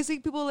is like, I see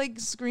people like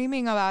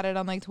screaming about it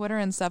on like Twitter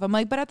and stuff. I'm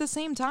like, but at the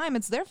same time,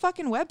 it's their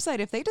fucking website.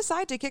 If they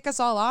decide to kick us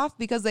all off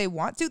because they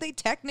want to, they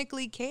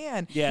technically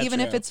can. Yeah, even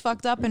if it's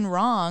fucked up and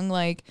wrong,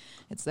 like,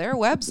 it's their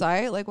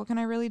website. Like, what can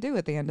I really do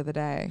at the end of the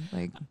day?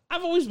 Like,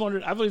 I've always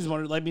wondered. I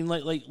mean,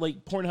 like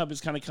Pornhub is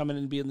kind of coming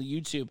and being the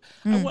YouTube.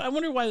 I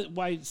wonder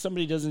why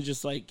somebody doesn't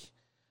just like.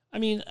 I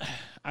mean,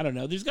 I don't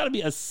know. There's got to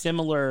be a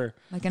similar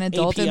like an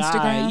adult API.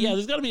 Instagram. Yeah,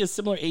 there's got to be a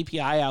similar API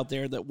out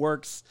there that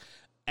works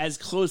as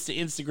close to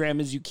Instagram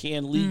as you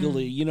can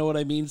legally. You know what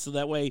I mean? So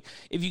that way,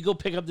 if you go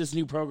pick up this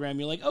new program,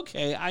 you're like,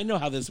 okay, I know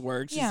how this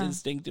works just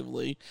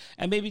instinctively.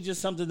 And maybe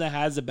just something that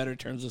has a better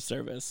terms of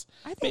service.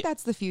 I think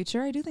that's the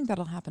future. I do think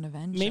that'll happen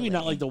eventually. Maybe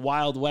not like the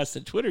Wild West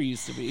that Twitter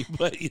used to be,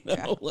 but, you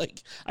know,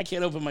 like, I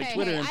can't open my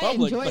Twitter in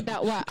public.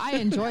 I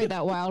enjoyed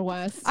that Wild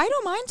West. I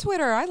don't mind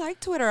Twitter. I like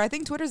Twitter. I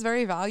think Twitter's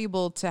very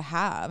valuable to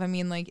have. I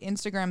mean, like,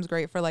 Instagram's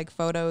great for, like,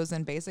 photos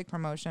and basic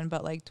promotion,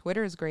 but, like,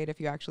 Twitter is great if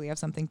you actually have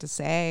something to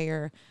say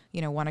or, you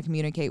know, want to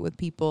communicate with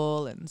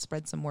people and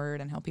spread some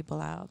word and help people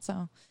out.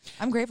 So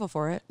I'm grateful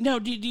for it. No,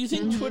 do you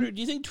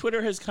think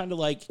Twitter has kind of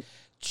like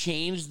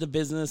changed the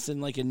business in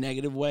like a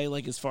negative way,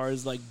 like as far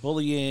as like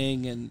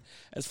bullying and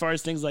as far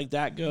as things like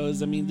that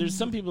goes? I mean, there's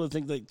some people that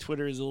think like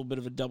Twitter is a little bit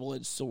of a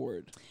double-edged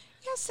sword.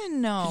 Yes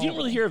and no. You don't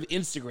really hear of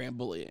Instagram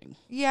bullying.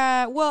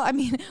 Yeah, well, I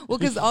mean,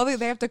 because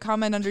they have to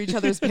comment under each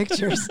other's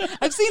pictures.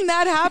 I've seen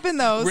that happen,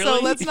 though, really?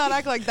 So let's not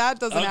act like that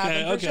doesn't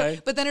happen. For okay.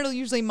 Sure. But then it'll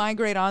usually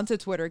migrate onto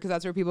Twitter because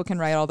that's where people can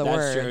write all the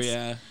words. That's true,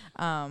 yeah.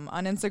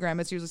 On Instagram,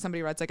 it's usually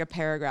somebody writes like a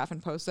paragraph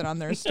and posts it on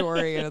their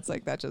story, and it's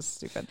like, that's just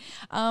stupid.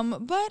 But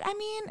I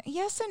mean,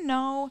 yes and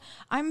no.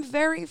 I'm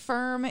very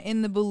firm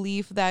in the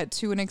belief that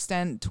to an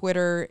extent,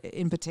 Twitter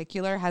in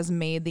particular has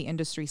made the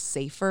industry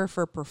safer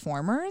for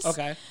performers.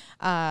 Okay.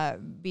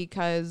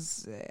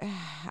 Because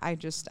I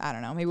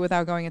don't know, maybe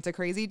without going into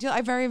crazy detail, I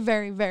very,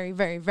 very, very,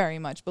 very, very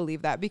much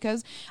believe that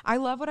because I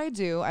love what I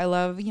do. I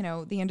love, you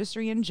know, the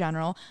industry in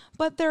general,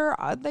 but there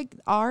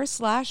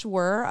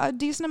were a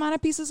decent amount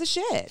of pieces of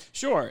shit.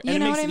 Sure. And it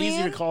makes it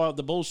easier to call out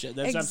the bullshit.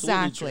 That's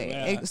absolutely true.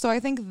 Yeah. So I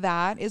think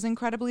that is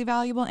incredibly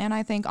valuable. And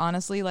I think,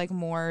 honestly, like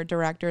more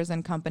directors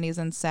and companies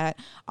and set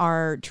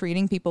are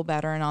treating people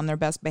better and on their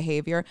best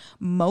behavior,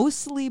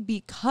 mostly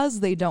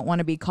because they don't want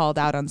to be called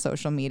out on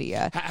social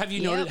media. Have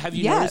you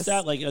noticed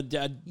that? Like a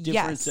difference?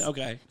 Yes.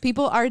 Okay.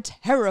 People are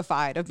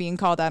terrified of being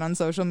called out on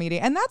social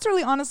media. And that's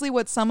really honestly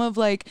what some of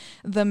like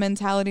the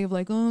mentality of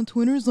like, oh,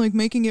 Twitter's like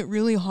making it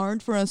really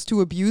hard for us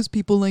to abuse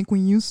people like we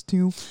used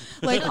to.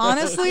 Like,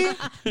 honestly,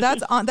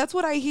 that's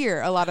what I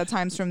hear a lot of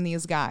times from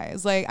these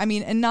guys. Like, I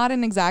mean, and not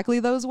in exactly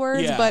those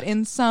words, but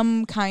in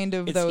some kind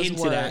of those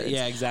words. That.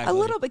 Yeah, exactly. A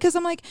little bit, because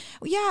I'm like,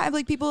 yeah, I'm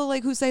like people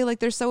like who say like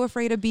they're so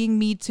afraid of being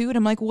Me Too, and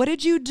I'm like, what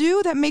did you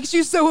do that makes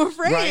you so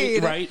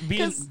afraid? Right.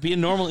 Be a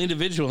normal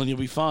individual and you'll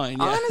be fine.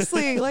 Yeah.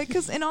 Honestly, like,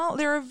 because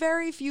there are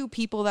very few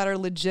people that are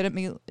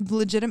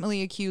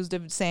legitimately accused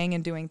of saying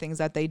and doing things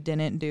that they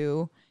didn't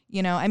do.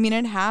 You know, I mean,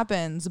 it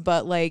happens,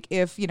 but like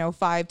if,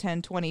 5,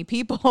 10, 20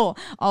 people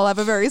all have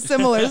a very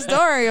similar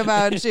story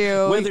about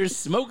you. Where there's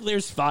smoke,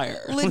 there's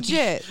fire.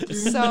 Legit.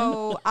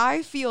 So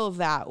I feel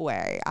that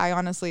way. I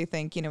honestly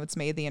think, it's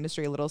made the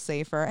industry a little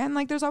safer. And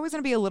like there's always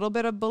going to be a little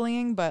bit of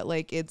bullying, but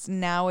like it's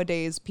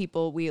nowadays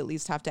we at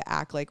least have to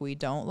act like we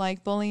don't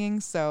like bullying.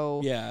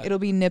 So it'll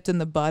be nipped in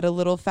the bud a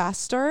little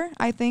faster,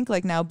 I think.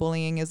 Like now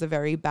bullying is a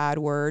very bad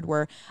word,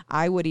 where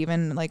I would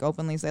even like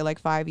openly say like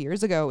 5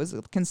 years ago it was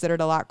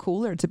considered a lot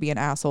cooler to be an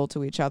asshole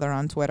to each other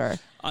on Twitter.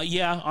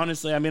 Yeah,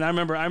 honestly, I mean, I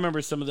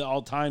remember some of the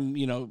all-time,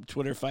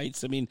 Twitter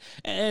fights. I mean,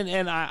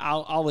 and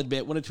I'll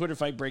admit, when a Twitter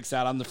fight breaks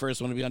out, I'm the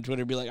first one to be on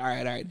Twitter and be like, all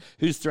right,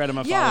 whose thread am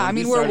I following? Yeah, I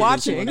mean, we're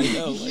watching.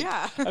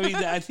 Yeah. I mean,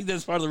 I think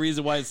that's part of the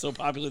reason why it's so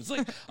popular. It's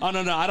like, oh,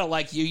 no, I don't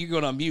like you. You're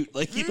going on mute.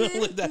 Like,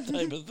 like that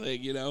type of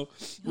thing,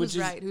 Who's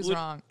right, who's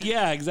wrong?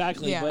 Yeah,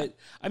 exactly. Yeah. But,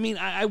 I mean,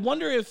 I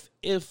wonder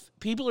if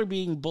people are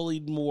being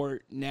bullied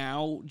more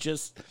now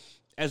just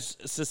as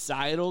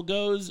societal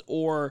goes,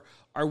 or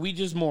are we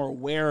just more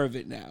aware of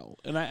it now?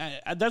 And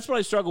I that's what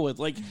I struggle with.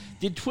 Like,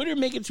 did Twitter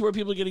make it to where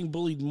people are getting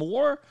bullied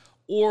more,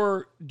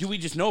 or do we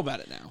just know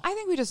about it now? I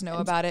think we just know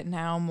about it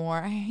now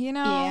more.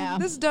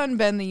 This done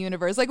been the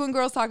universe. Like when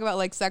girls talk about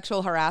like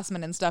sexual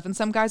harassment and stuff, and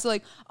some guys are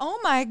like, oh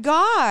my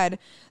God,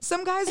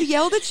 some guys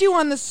yelled at you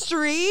on the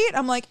street.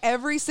 I'm like,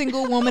 every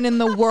single woman in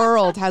the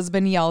world has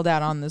been yelled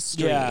at on the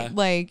street,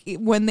 like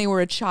when they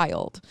were a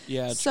child.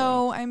 Yeah.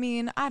 So, I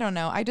mean, I don't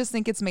know. I just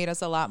think it's made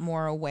us a lot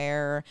more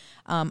aware.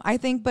 I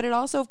think, but it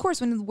also, of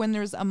course, when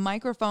there's a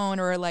microphone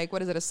or like,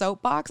 what is it, a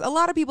soapbox? A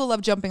lot of people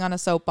love jumping on a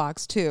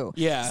soapbox too.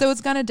 Yeah. So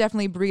it's going to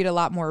definitely breed a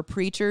lot more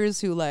preachers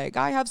who like,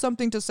 I have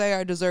something to say,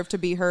 I deserve to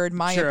be heard,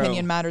 my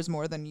opinion matters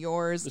more than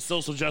yours. The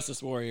social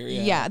justice warrior.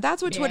 Yeah,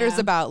 that's what Twitter's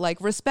about.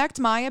 Like, respect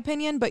my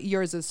opinion, but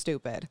yours is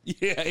stupid.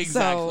 Yeah,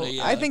 exactly.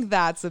 So I think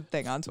that's a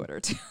thing on Twitter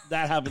too.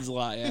 That happens a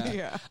lot.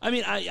 Yeah. I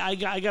mean, I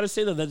got to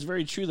say though, that's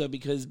very true though,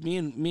 because me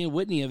and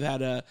Whitney have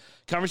had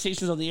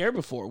conversations on the air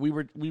before. We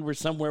were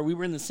somewhere, we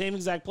were in the same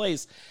exact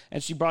place,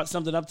 and she brought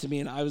something up to me,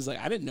 and I was like,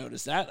 I didn't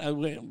notice that. I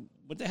went,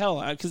 what the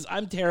hell? Because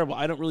I'm terrible.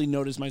 I don't really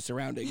notice my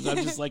surroundings. I'm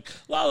just like,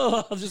 la, la,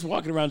 la, I'm just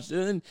walking around.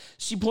 And then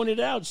she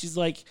pointed out, she's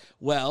like,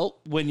 well,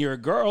 when you're a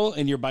girl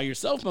and you're by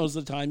yourself most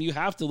of the time, you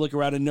have to look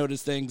around and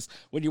notice things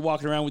when you're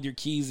walking around with your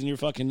keys and your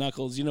fucking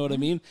knuckles. You know what I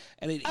mean?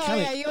 And it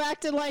you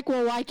acted like,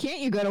 well, why can't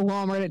you go to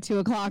Walmart at 2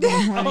 o'clock in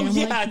the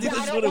morning?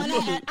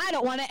 I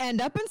don't want to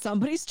end up in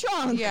somebody's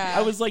trunk. Yeah.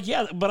 I was like,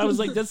 but I was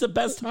like, that's the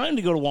best time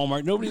to go to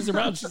Walmart. Nobody's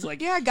around. She's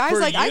like, yeah, guys,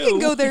 like, I can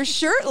go there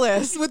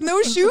shirtless with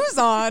no shoes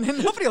on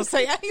and nobody will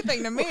say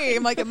anything to me.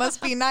 I'm like, it must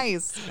be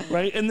nice.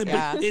 Right? And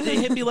but it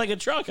hit me like a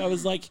truck. I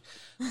was like,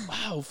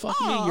 wow, fuck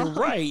me, you're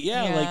right.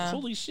 Yeah, like,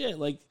 holy shit.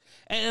 Like,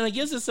 and I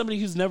guess as somebody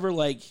who's never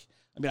like,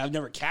 I mean, I've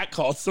never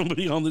catcalled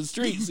somebody on the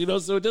streets,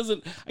 so it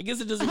doesn't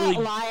really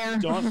liar.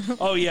 dawn.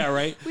 Oh yeah,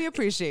 right. We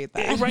appreciate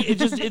that. Right.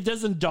 It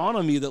doesn't dawn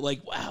on me that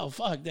like, wow,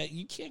 fuck that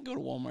you can't go to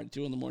Walmart at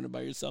 2 a.m.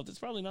 by yourself. That's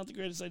probably not the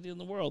greatest idea in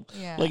the world.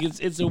 Yeah. Like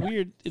it's a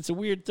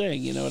weird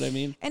thing, you know what I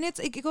mean? And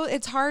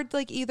it's hard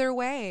like either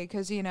way,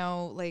 because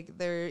like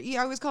I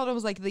always call it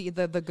was like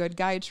the good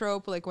guy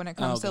trope, like when it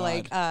comes to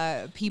like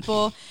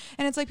people,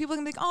 and it's like people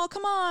can be like, oh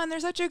come on, they're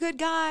such a good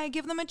guy,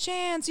 give them a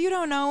chance. You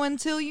don't know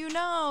until you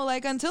know,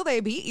 like until they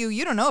beat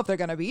you. You don't know if they're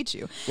gonna beat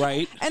you,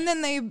 right? And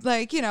then they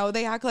like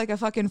they act like a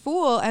fucking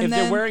fool. And if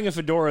then they're wearing a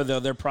fedora,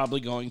 though, they're probably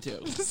going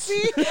to.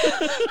 See,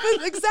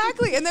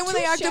 exactly. And then when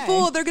they act a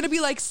fool, they're gonna be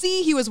like,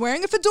 "See, he was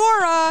wearing a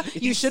fedora.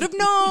 You should have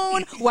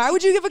known. Why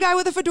would you give a guy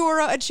with a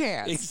fedora a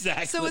chance?"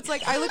 Exactly. So it's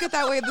like I look at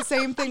that way. The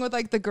same thing with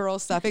like the girl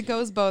stuff. It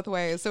goes both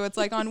ways. So it's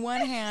like on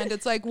one hand,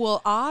 it's like,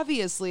 well,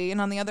 obviously,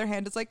 and on the other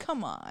hand, it's like,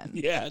 come on.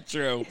 Yeah,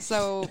 true.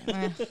 So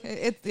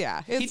it's he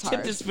hard.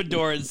 tipped his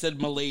fedora and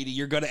said, "Milady,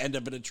 you're gonna end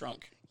up in a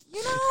trunk."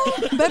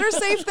 Better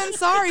safe than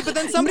sorry. But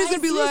then somebody's gonna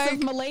be like,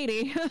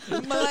 "Milady,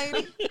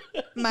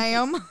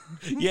 ma'am."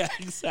 Yeah,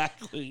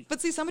 exactly.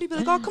 But see, somebody be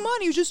like, "Oh, come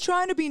on, you're just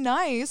trying to be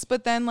nice."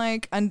 But then,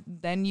 and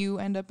then you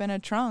end up in a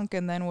trunk,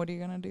 and then what are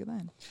you gonna do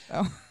then?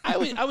 So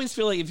I always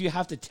feel like if you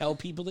have to tell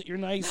people that you're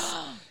nice,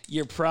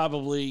 you're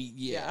probably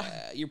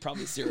you're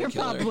probably serial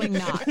killer. Probably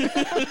not.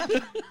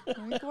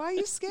 Like, why are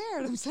you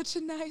scared? I'm such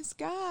a nice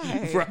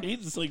guy. Right?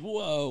 It's like,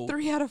 whoa.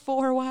 3 out of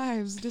 4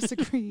 wives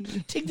disagree.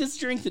 Take this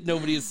drink that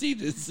nobody has seen.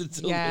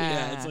 It's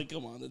like,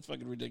 come on, that's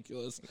fucking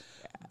ridiculous.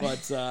 But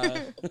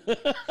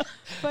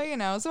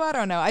but so I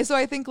don't know. So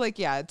I think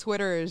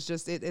Twitter is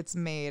just it's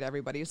made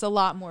everybody. It's a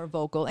lot more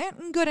vocal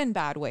and good and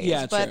bad ways.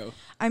 Yeah, but true.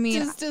 I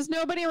mean, does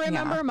nobody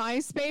remember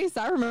MySpace?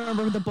 I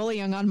remember the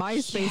bullying on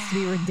MySpace to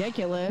be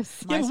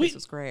ridiculous. MySpace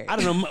was great. I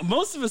don't know.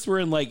 Most of us were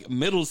in like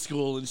middle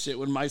school and shit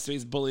when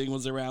MySpace bullying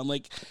was around.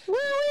 Like, were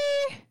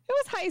we? It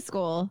was high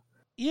school.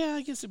 Yeah,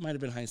 I guess it might have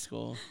been high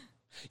school.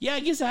 Yeah, I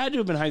guess it had to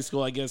have been high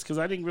school, I guess, because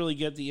I didn't really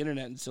get the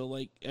internet until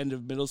like end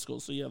of middle school.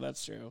 So yeah,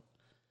 that's true.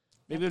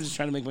 Maybe I'm just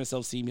trying to make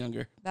myself seem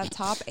younger. That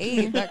top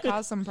 8 that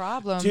caused some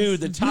problems.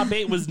 Dude, the top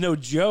 8 was no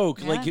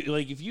joke. Yeah.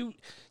 Like if you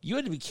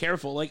had to be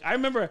careful. Like I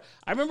remember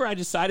I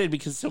decided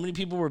because so many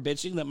people were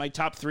bitching that my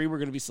top 3 were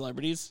going to be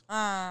celebrities.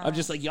 I'm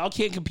just like, y'all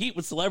can't compete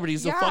with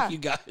celebrities, so fuck you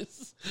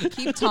guys.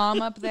 Keep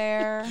Tom up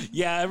there.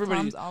 Yeah,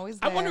 everybody. Tom's always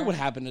there. I wonder what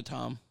happened to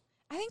Tom.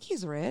 I think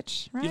he's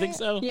rich, right? You think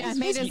so? Yeah,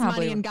 made his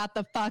money and got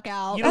the fuck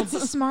out. That's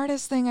the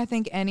smartest thing I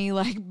think any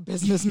like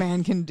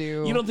businessman can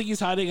do. You don't think he's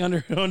hiding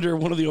under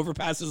one of the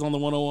overpasses on the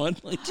 101?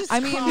 Like, I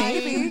mean,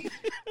 maybe.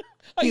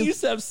 I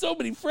used to have so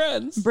many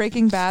friends.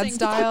 Breaking Bad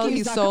style, he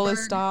Zuckerberg. sold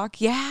his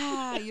stock.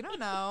 Yeah, you don't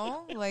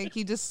know. Like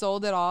he just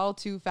sold it all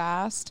too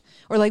fast.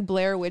 Or like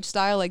Blair Witch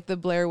style, like the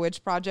Blair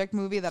Witch Project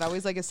movie that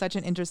always like is such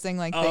an interesting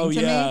like thing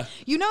to me.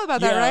 You know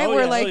about that,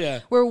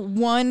 right? Where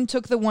one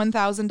took the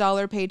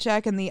 $1,000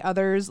 paycheck and the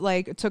others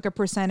like took a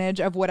percentage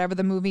of whatever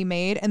the movie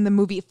made, and the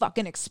movie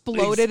fucking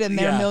exploded and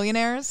they're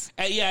millionaires.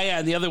 Yeah.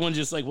 And the other one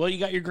just like, well, you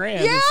got your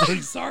grand. Yeah. It's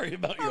like, sorry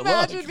about your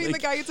luck. Imagine being the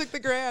guy who took the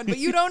grand, but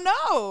you don't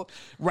know.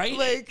 Right?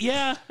 Like,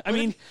 yeah. I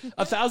mean,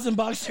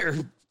 $1,000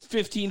 or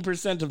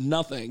 15% of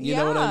nothing. You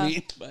know what I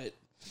mean?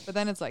 But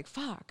then it's like,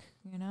 fuck.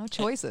 You know,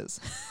 choices.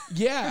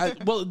 Yeah.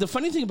 Well, the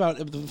funny thing about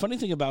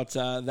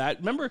that,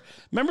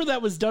 remember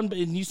that was done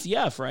in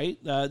UCF, right?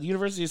 The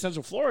University of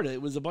Central Florida.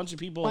 It was a bunch of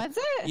people. Was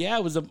it? Yeah,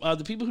 it was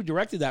the people who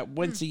directed that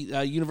went to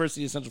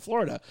University of Central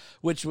Florida,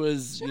 which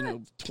was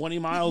 20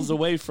 miles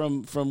away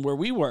from where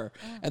we were,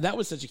 and that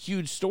was such a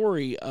huge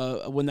story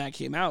when that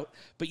came out.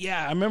 But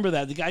yeah, I remember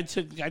that the guy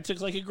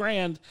took like $1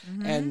 grand,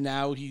 and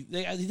now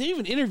they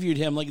even interviewed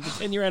him like at the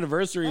 10-year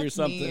anniversary or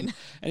something,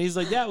 and he's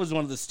like, that was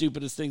one of the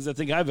stupidest things I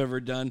think I've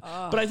ever done.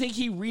 But I think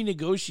he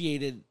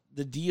renegotiated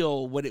the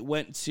deal when it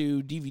went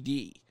to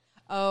DVD.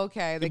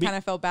 Okay, they kind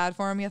of felt bad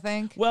for him, you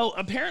think? Well,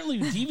 apparently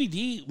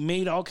DVD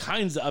made all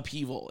kinds of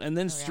upheaval, and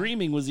then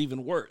streaming was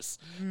even worse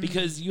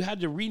because you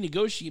had to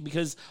renegotiate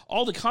because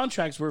all the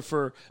contracts were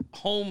for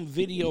home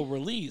video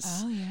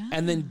release,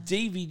 and then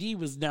DVD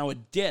was now a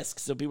disc,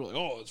 so people were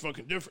like, oh, it's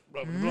fucking different,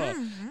 blah, blah,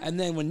 blah. And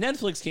then when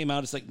Netflix came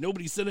out, it's like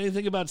nobody said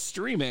anything about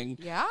streaming,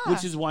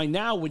 which is why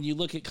now when you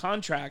look at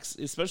contracts,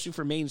 especially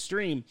for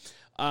mainstream,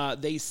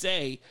 they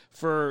say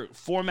for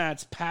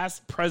formats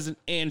past, present,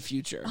 and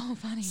future. Oh,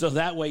 funny. So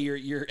that way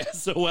your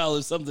SOL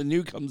if something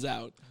new comes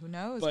out. Who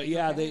knows? But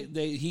yeah,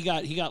 he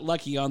got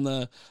lucky on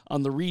the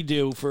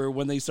redo for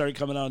when they started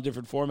coming out in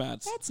different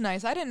formats. That's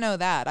nice. I didn't know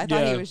that. I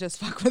thought he was just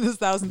fuck with his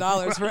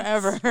 $1,000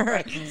 forever.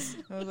 Right.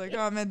 I was like,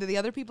 oh man, did the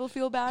other people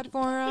feel bad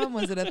for him?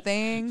 Was it a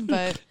thing?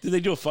 But did they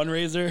do a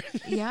fundraiser?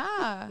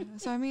 Yeah.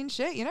 So I mean,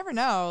 shit, you never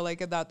know like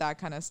about that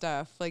kind of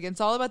stuff. Like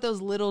it's all about those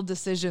little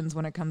decisions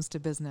when it comes to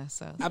business.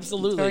 So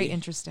absolutely. It's very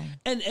interesting.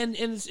 And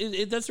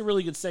that's a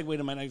really good segue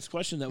to my next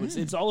question, though.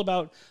 It's all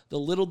about the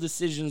little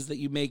decisions that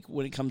you make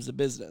when it comes to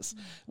business.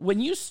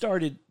 When you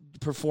started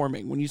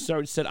performing, when you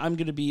said, I'm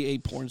going to be a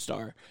porn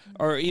star,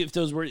 or if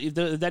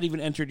that even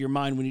entered your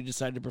mind when you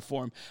decided to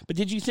perform, but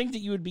did you think that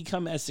you would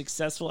become as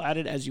successful at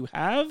it as you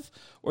have,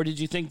 or did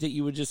you think that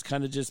you would just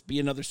kind of just be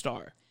another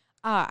star?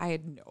 I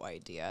had no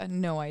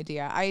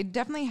idea. I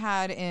definitely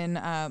had in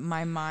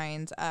my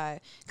mind,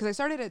 because I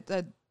started at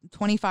the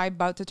 25,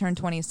 about to turn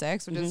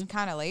 26, which is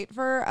kind of late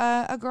for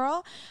a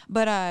girl.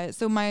 But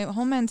so my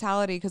whole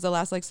mentality, because the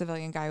last like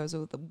civilian guy I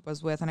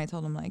was with, and I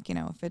told him like, you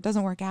know, if it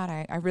doesn't work out,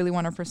 I really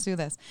want to pursue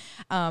this.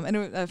 And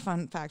a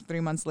fun fact,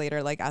 3 months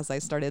later, like as I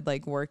started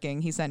like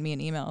working, he sent me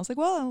an email. I was like,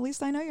 well, at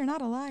least I know you're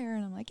not a liar.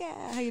 And I'm like,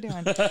 yeah, how you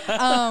doing?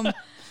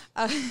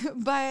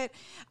 But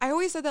I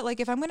always said that like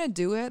if I'm gonna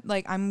do it,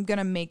 like I'm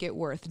gonna make it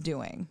worth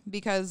doing,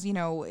 because you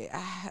know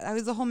I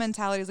was the whole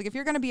mentality is like if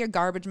you're gonna be a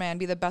garbage man,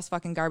 be the best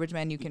fucking garbage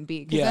man you can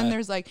be, because then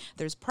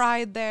there's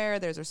pride there,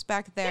 there's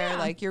respect there,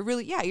 like you're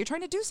really you're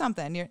trying to do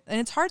something, and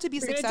it's hard to be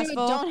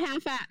successful.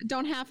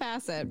 Don't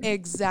half-ass it.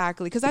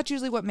 Exactly, because that's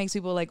usually what makes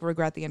people like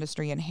regret the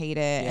industry and hate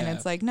it. And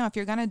it's like, no, if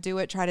you're gonna do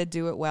it, try to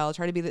do it well,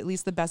 try to be at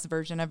least the best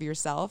version of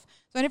yourself.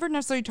 So I never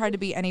necessarily tried to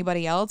be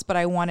anybody else, but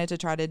I wanted to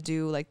try to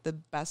do like the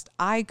best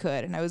I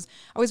could. And I was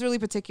really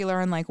particular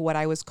on like what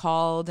I was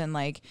called and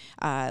like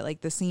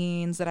the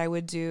scenes that I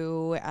would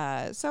do.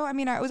 So I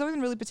mean, I was always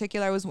really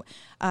particular. I was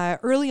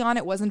early on,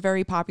 it wasn't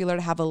very popular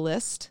to have a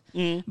list,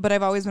 but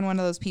I've always been one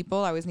of those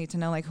people. I always need to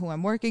know like who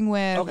I'm working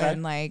with,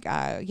 and like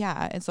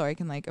and so I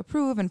can like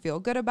approve and feel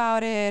good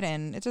about it.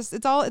 And it's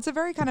a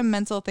very kind of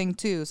mental thing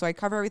too. So I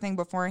cover everything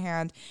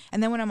beforehand,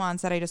 and then when I'm on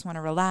set, I just want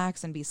to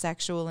relax and be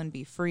sexual and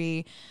be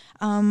free.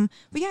 But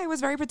yeah, I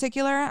was very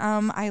particular.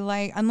 I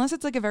like, unless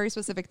it's like a very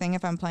specific thing,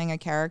 if I'm playing a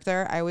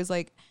character, I always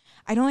like,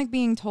 I don't like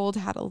being told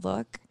how to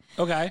look.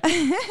 Okay.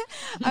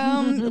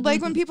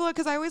 Like when people,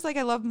 because I always like,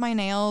 I love my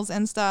nails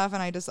and stuff,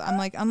 and I'm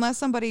like, unless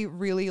somebody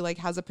really like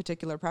has a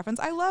particular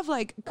preference, I love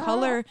like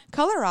color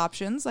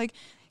options. Like,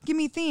 give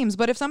me themes.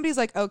 But if somebody's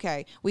like,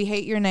 okay, we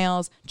hate your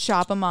nails,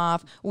 chop them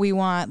off. We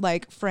want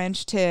like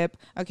French tip.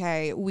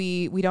 Okay,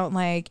 we don't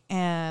like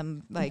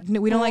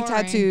we don't like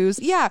tattoos.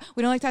 Yeah,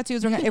 we don't like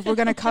tattoos. If we're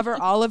gonna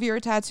cover all of your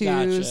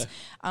tattoos,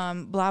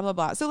 blah blah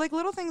blah. So like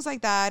little things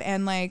like that,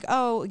 and like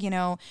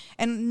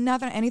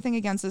and anything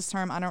against this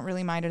term. I don't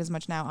really mind it as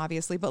much now,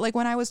 obviously. But like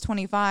when I was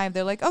 25,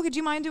 they're like, oh, could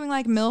you mind doing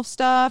like MILF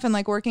stuff and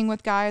like working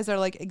with guys that are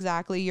like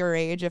exactly your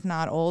age, if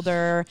not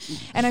older?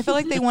 And I feel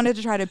like they wanted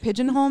to try to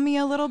pigeonhole me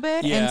a little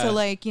bit into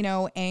like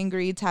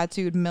angry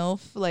tattooed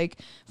MILF, like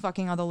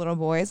fucking all the little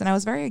boys. And I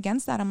was very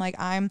against that. I'm like,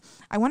 I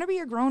want to be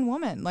a grown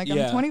woman. Like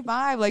I'm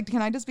 25. Like,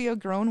 can I just be a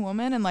grown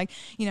woman and like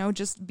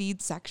just be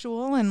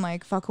sexual and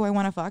like fuck who I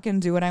want to fuck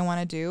and do what I want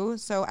to do?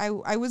 So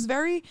I was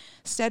very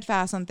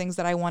steadfast on things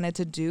that I wanted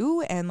to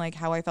do and like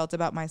how I felt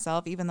about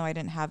myself, even though I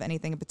didn't have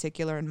anything in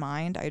particular in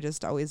mind. I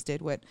just always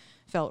did what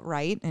felt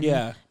right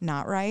and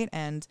not right.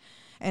 And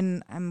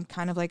I'm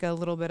kind of like a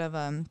little bit of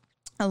a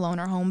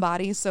loner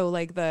homebody, so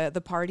like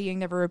the partying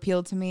never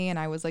appealed to me, and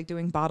I was like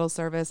doing bottle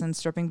service and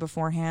stripping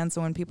beforehand.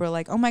 So when people are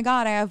like, oh my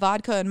god, I have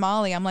vodka and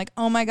Molly, I'm like,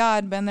 oh my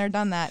god, been there,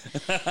 done that.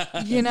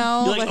 You're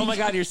like, oh my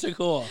god, you're so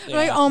cool.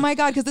 Like, oh my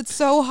god, because it's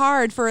so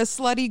hard for a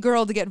slutty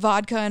girl to get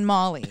vodka and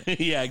Molly.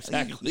 Yeah,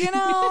 exactly. Get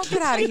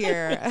out of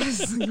here.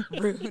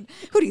 Rude.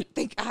 Who do you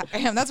think I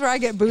am? That's where I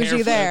get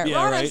bougie there. Yeah,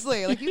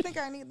 honestly, like you think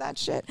I need that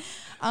shit?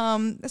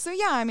 So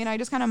yeah, I mean, I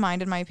just kind of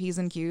minded my P's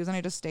and Q's, and I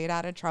just stayed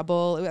out of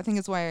trouble. I think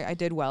it's why I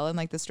did well in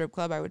like the strip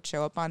club. I would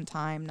show up on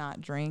time,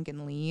 not drink,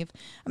 and leave.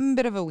 I'm a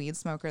bit of a weed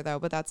smoker though,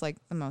 but that's like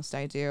the most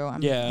I do.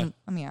 I'm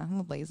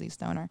a lazy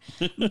stoner.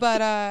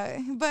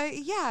 but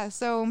yeah,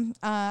 so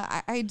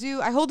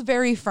I hold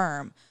very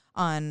firm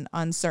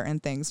on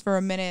certain things. For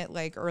a minute,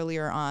 like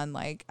earlier on,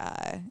 like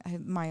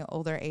my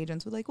older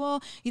agents were like,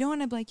 well, you don't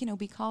want to like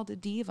be called a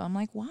diva. I'm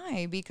like,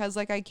 why? Because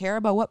like I care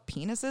about what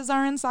penises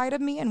are inside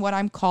of me and what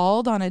I'm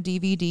called on a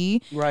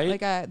DVD. Right.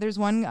 Like there's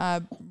one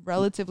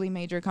relatively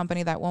major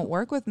company that won't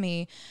work with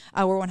me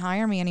or won't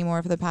hire me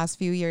anymore for the past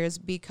few years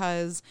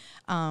because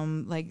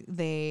like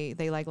they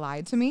like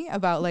lied to me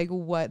about like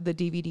what the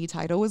DVD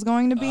title was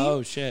going to be.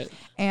 Oh shit.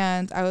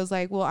 And I was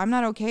like, well, I'm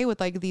not okay with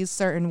like these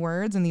certain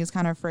words and these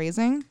kind of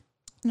phrasing.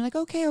 And they're like,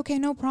 okay,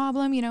 no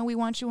problem. We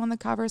want you on the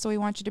cover, so we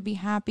want you to be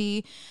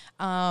happy.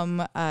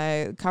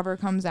 Cover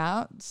comes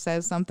out,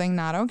 says something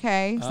not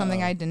okay,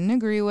 something I didn't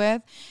agree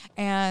with.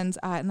 And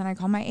then I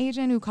called my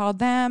agent who called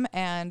them.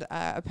 And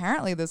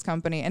apparently this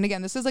company, and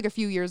again, this is like a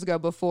few years ago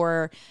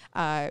before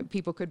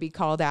people could be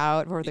called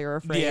out or they were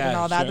afraid and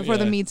all that, before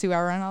the Me Too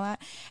era and all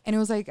that. And it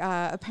was like,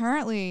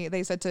 apparently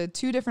they said to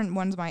two different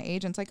ones of my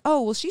agents, like,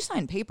 oh, well, she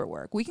signed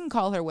paperwork. We can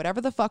call her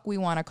whatever the fuck we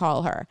want to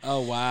call her.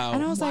 Oh, wow.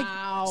 And I was like,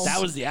 that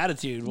was the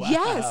attitude. Wow.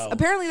 Yes,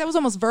 apparently that was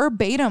almost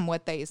verbatim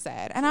what they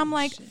said. And I'm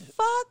like,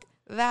 fuck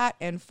that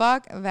and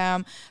fuck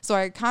them. So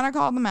I kind of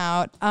called them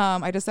out.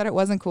 I just said it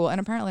wasn't cool.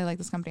 And apparently like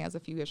this company has a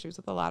few issues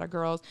with a lot of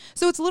girls.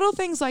 So it's little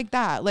things like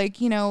that. Like,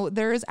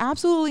 there is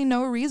absolutely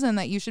no reason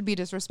that you should be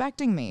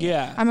disrespecting me.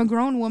 Yeah. I'm a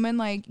grown woman,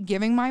 like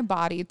giving my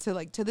body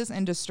to this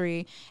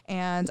industry.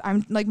 And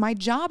I'm like, my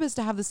job is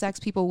to have the sex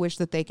people wish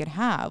that they could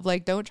have.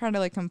 Like, don't try to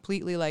like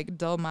completely like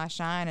dull my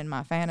shine and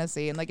my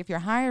fantasy. And like, if you're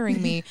hiring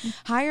me,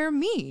 hire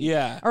me.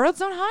 Yeah. Or else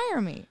don't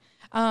hire me.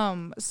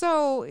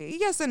 So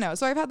yes and no.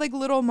 So I've had like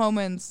little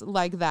moments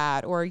like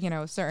that, or,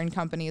 certain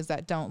companies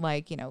that don't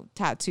like,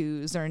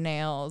 tattoos or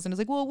nails. And it's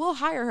like, well, we'll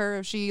hire her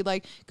if she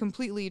like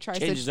completely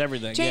changes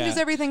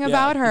everything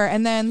about her.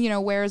 And then,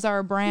 where's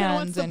our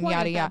brand and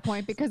yada, yada. At that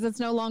point, because it's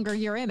no longer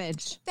your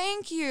image.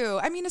 Thank you.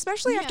 I mean,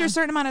 especially after a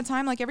certain amount of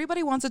time, like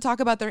everybody wants to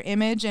talk about their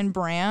image and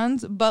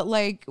brand, but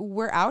like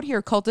we're out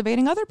here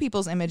cultivating other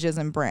people's images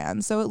and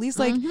brands. So at least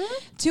like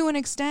to an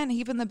extent,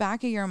 keep in the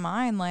back of your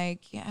mind,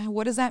 like,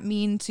 what does that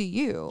mean to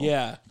you?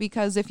 Yeah.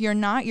 Because if you're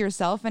not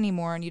yourself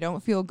anymore and you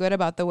don't feel good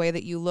about the way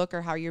that you look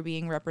or how you're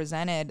being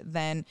represented,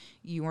 then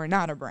you are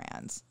not a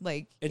brand.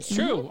 Like, it's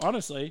true,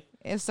 honestly.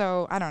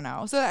 So I don't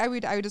know. So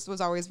I just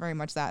was always very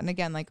much that. And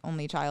again, like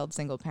only child,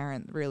 single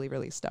parent, really,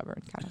 really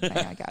stubborn kind of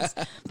thing, I guess.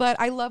 But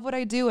I love what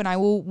I do and I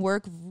will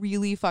work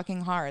really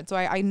fucking hard. So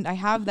I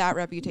have that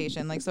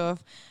reputation. Like, so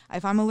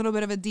if I'm a little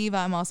bit of a diva,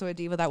 I'm also a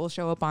diva that will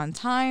show up on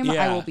time.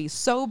 Yeah. I will be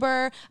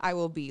sober. I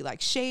will be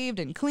like shaved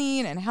and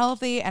clean and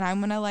healthy. And I'm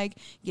going to like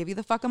give you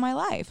the fuck of my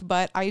life.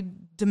 But I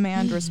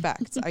demand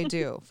respect. I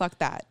do. Fuck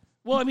that.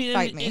 Well, I mean,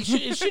 it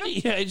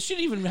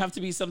shouldn't even have to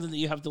be something that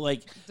you have to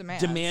like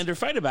demand or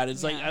fight about.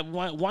 It's like,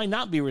 why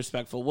not be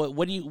respectful?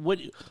 What do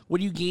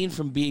you gain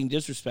from being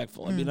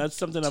disrespectful? I mean, that's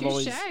something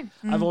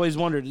I've always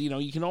wondered.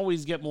 You can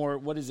always get more.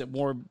 What is it?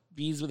 More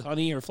bees with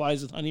honey or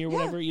flies with honey or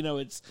whatever.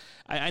 It's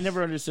I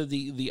never understood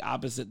the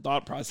opposite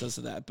thought process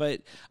of that.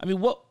 But I mean,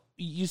 what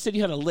you said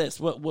you had a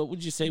list. What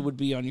would you say would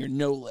be on your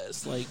no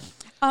list? Like,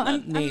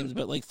 Not names,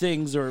 but like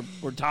things or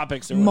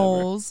topics or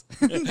moles.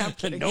 No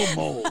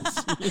moles.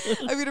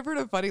 I mean, I've heard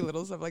of funny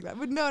little stuff like that,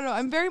 but no,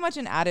 I'm very much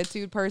an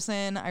attitude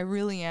person. I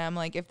really am.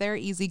 Like, if they're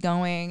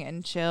easygoing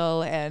and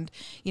chill and,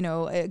 you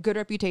know, a good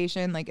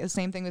reputation, like the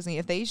same thing with me.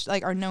 If they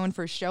like are known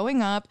for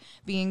showing up,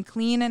 being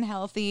clean and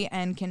healthy,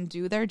 and can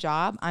do their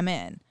job, I'm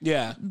in.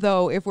 Yeah.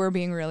 Though, if we're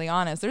being really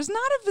honest, there's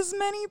not as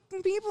many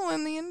people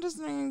in the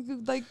industry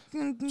who like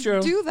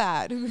do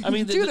that. Who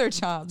do their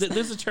jobs.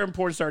 This is a term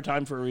porn star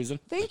time for a reason.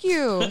 Thank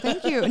you.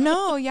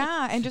 No,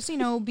 yeah. And just, you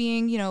know,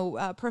 being, you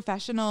know,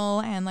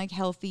 professional and like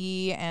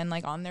healthy and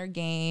like on their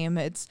game.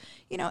 It's,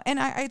 you know, and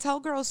I tell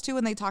girls too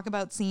when they talk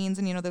about scenes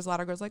and, you know, there's a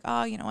lot of girls like,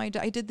 oh, you know, I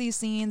did these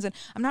scenes and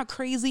I'm not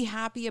crazy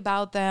happy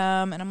about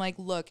them. And I'm like,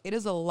 look, it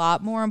is a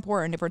lot more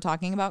important if we're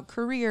talking about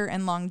career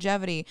and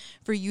longevity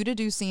for you to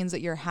do scenes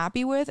that you're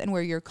happy with and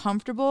where you're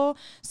comfortable.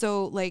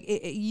 So like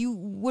you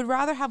would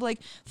rather have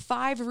like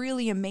 5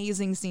 really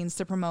amazing scenes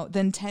to promote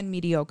than 10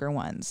 mediocre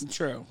ones.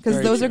 True.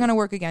 Because those are going to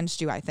work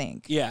against you, I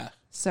think. Yeah.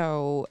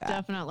 So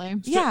definitely.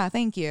 Yeah,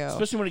 thank you.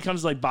 Especially when it comes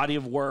to like body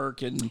of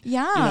work and you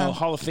know,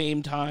 Hall of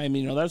Fame time,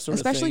 you know, that sort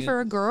of thing. Especially for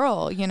a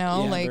girl, you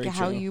know, like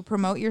how you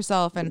promote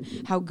yourself and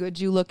how good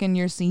you look in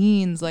your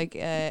scenes, like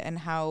and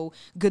how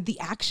good the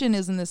action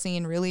is in the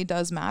scene really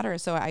does matter.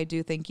 So I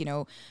do think, you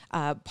know,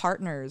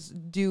 partners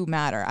do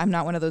matter. I'm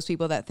not one of those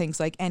people that thinks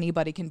like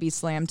anybody can be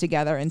slammed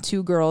together and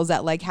 2 girls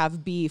that like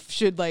have beef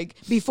should like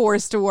be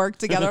forced to work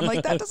together. I'm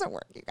like, that doesn't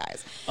work, you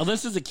guys.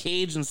 Unless there's a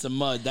cage and some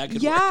mud, that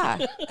could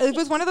work. If it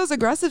was one of those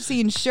aggressive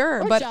scenes,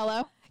 sure, but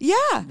Jello. Yeah.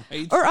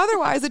 Right. Or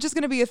otherwise, it's just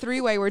going to be a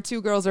 3-way where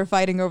 2 girls are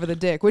fighting over the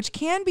dick, which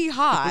can be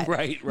hot.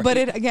 Right. But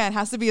it, again,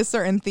 has to be a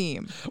certain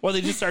theme. Or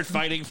they just start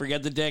fighting,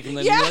 forget the dick, and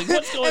then you're like,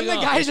 what's going on?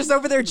 And the guy's just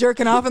over there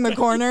jerking off in the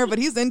corner, but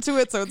he's into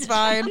it, so it's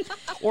fine.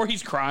 Or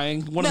he's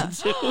crying. One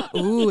of the 2.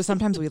 Ooh,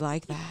 sometimes we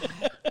like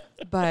that.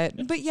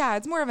 But yeah,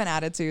 it's more of an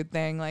attitude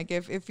thing. Like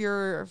if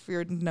you're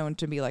known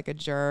to be like a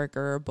jerk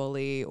or a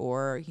bully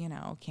or, you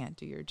know, can't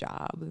do your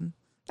job, and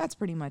that's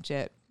pretty much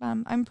it.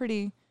 I'm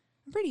pretty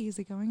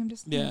easygoing. I'm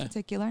just in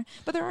particular.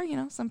 But there are, you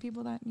know, some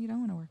people that you don't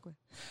want to work with.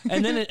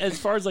 And then as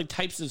far as like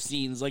types of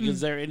scenes, like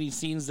is there any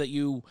scenes that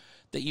you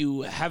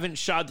haven't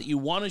shot that you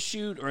want to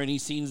shoot, or any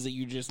scenes that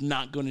you're just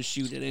not going to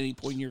shoot at any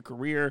point in your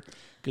career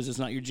because it's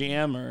not your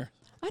jam? Or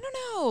I don't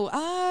know.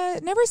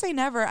 Never say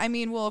never. I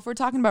mean, well, if we're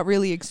talking about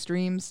really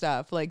extreme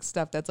stuff, like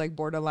stuff that's like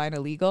borderline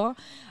illegal,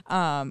 you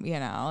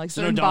know, like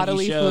certain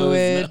bodily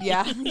fluid.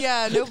 No.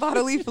 Yeah, no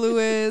bodily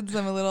fluids.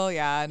 I'm a little,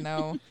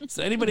 no.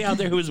 So anybody out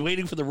there who is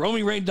waiting for the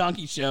Roaming Rain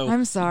Donkey Show,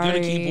 I'm sorry. You're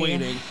gonna keep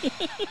waiting.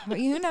 But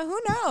you know, who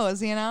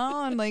knows, you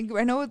know? And like,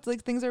 I know it's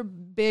like things are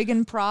big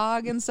in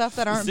Prague and stuff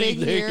that aren't big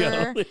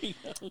here.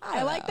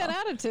 I like that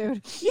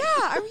attitude. Yeah,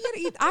 I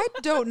mean, I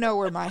don't know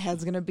where my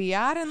head's gonna be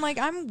at, and like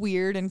I'm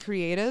weird and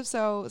creative,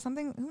 so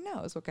something, who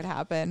knows what could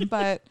happen,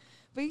 but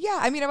yeah,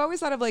 I mean, I've always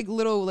thought of like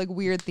little like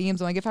weird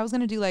themes. Like if I was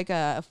gonna do like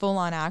a full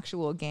on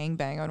actual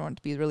gangbang, I would want it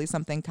to be really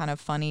something kind of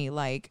funny,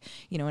 like,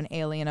 you know, an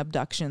alien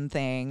abduction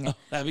thing. Oh,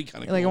 that'd be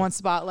kind of like cool. I want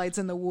spotlights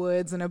in the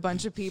woods and a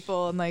bunch of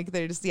people, and like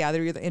they're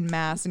either in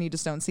mass and you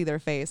just don't see their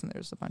face, and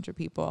there's a bunch of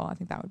people. I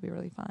think that would be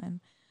really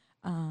fun.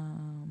 But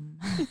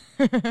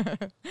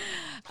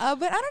I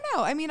don't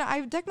know. I mean,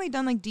 I've definitely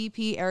done like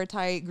DP,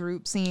 airtight,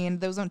 group scene.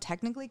 Those don't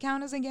technically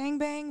count as a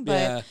gangbang,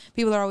 but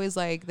people are always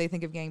like, they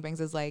think of gangbangs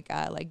as like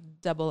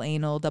double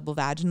anal, double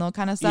vaginal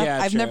kind of stuff.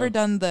 Yeah, I've true. never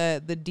done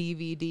the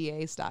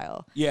DVDA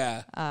style.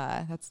 Yeah.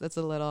 That's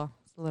a little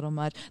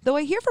much. Though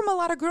I hear from a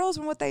lot of girls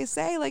from what they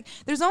say, like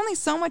there's only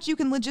so much you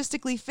can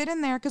logistically fit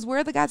in there, because where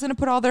are the guys going to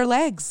put all their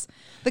legs?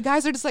 The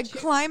guys are just like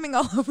climbing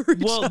all over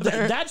each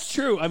other. That's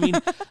true. I mean,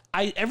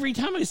 every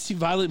time I see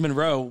Violet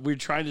Monroe, we're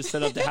trying to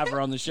set up to have her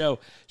on the show.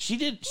 She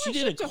did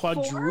a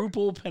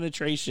quadruple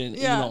penetration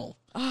anal.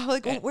 Oh,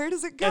 like where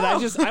does it go? And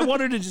I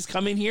want her to just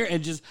come in here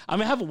and I'm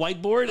gonna have a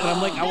whiteboard, and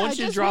I'm like, I want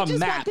you to draw a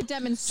map. Want the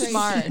demonstration.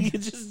 Smart.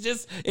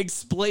 just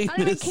explain. I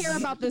don't even care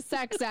about the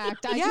sex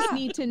act. I just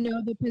need to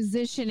know the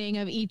positioning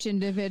of each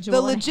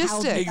individual. The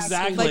logistics,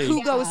 exactly. Like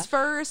who goes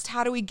first?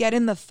 How do we get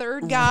in the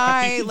third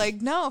guy? Right.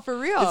 Like no, for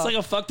real. It's like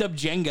a fucked up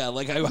Jenga.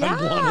 Like I want to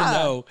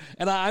know,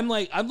 and I'm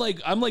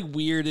like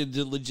weird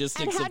into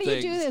logistics. And how do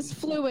you do this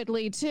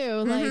fluidly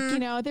too? Like, you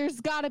know, there's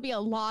got to be a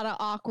lot of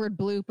awkward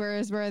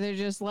bloopers where they're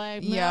just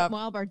like,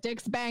 well, our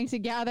dicks bang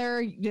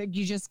together.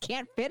 You just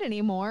can't fit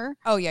anymore.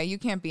 Oh yeah, you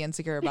can't be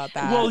insecure about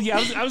that. Well,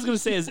 yeah, I was going to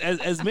say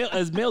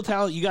as male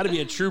talent, you got to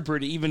be a trooper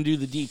to even do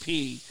the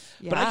DP.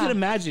 Yeah. But I can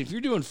imagine if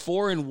you're doing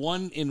 4 in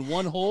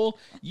one hole,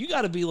 you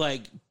got to be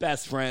like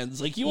best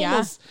friends. Like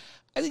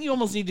I think you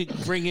almost need to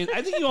bring in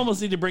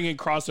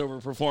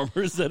crossover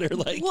performers that are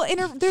like. Well,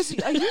 there's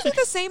usually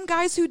the same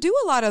guys who do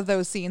a lot of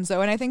those scenes,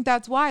 though, and I think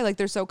that's why, like,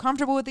 they're so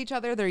comfortable with each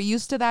other. They're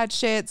used to that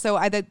shit. So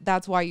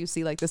that's why you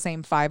see like the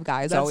same 5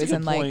 guys always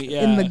in like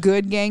in the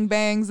good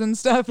gangbangs and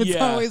stuff. It's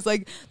always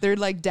like they're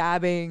like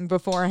dabbing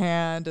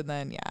beforehand, and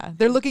then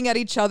they're looking at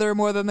each other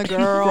more than the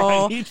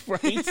girl.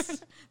 right.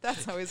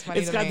 That's always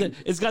funny. It's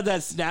got that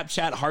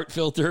Snapchat heart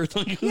filter.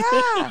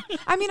 Yeah,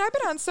 I mean, I've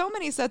been on so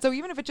many sets, so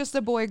even if it's just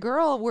a boy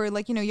girl, where like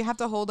like, you know, you have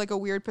to hold like a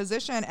weird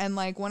position, and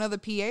like one of the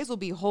PAs will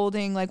be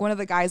holding like one of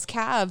the guy's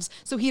calves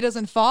so he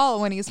doesn't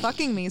fall when he's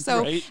fucking me.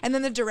 So, and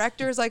then the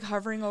director is like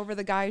hovering over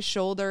the guy's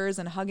shoulders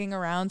and hugging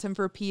around him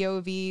for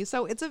POV.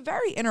 So it's a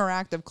very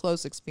interactive,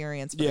 close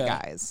experience for the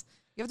guys.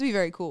 You have to be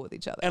very cool with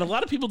each other. And a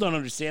lot of people don't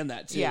understand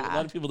that, too. Yeah. A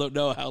lot of people don't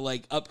know how,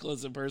 like, up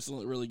close and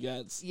personal it really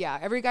gets. Yeah,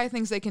 every guy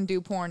thinks they can do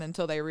porn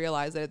until they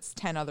realize that it's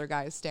 10 other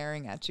guys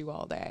staring at you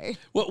all day.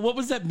 What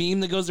was that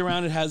meme that goes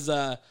around? It has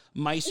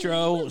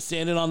Maestro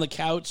standing on the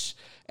couch,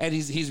 and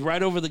he's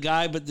right over the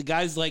guy, but the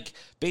guy's, like,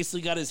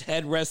 basically got his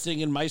head resting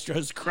in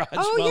Maestro's crotch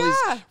while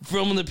he's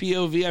filming the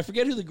POV. I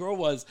forget who the girl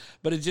was,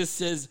 but it just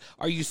says,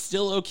 "Are you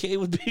still okay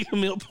with being a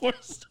male porn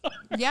star?"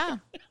 Yeah.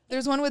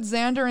 There's one with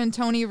Xander and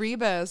Tony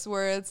Rebus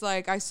where it's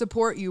like, "I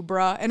support you,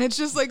 bruh." And it's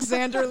just like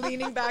Xander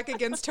leaning back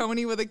against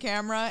Tony with a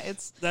camera.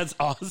 That's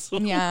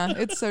awesome. Yeah,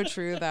 it's so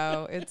true,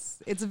 though.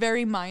 It's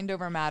very mind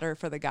over matter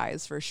for the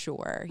guys, for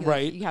sure.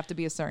 Right. You have to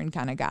be a certain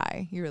kind of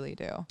guy. You really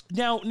do.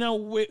 Now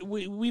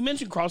we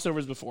mentioned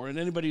crossovers before, and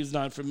anybody who's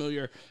not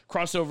familiar,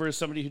 crossover is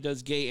somebody who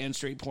does gay and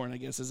straight porn, I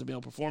guess, as a male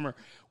performer.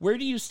 Where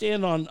do you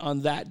stand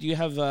on that? Do you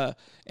have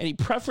any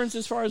preference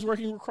as far as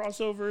working with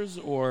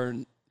crossovers, or...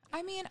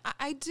 I mean,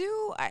 I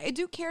do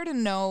care to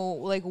know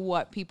like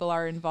what people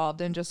are involved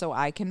in, just so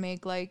I can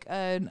make like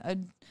a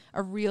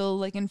real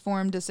like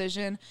informed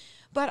decision.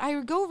 But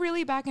I go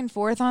really back and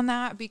forth on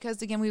that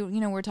because, again,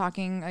 we're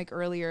talking like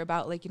earlier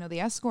about like, the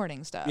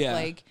escorting stuff. Yeah.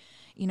 Like,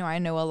 I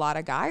know a lot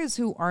of guys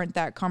who aren't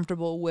that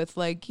comfortable with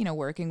like,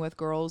 working with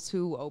girls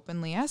who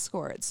openly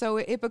escort. So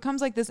it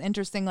becomes like this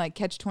interesting like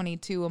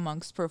catch-22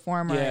 amongst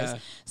performers. Yeah.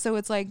 So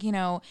it's like,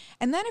 and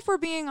then if we're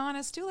being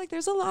honest too, like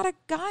there's a lot of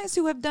guys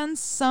who have done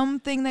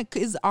something that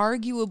is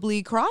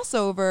arguably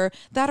crossover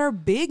that are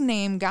big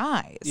name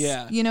guys.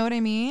 Yeah. You know what I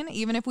mean?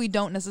 Even if we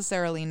don't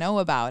necessarily know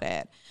about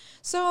it.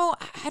 So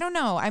I don't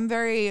know.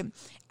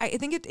 I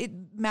think it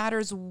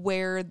matters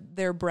where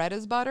their bread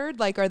is buttered.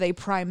 Like, are they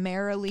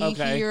primarily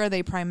here? Are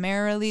they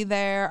primarily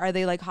there? Are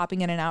they like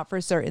hopping in and out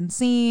for certain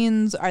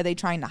scenes? Are they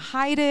trying to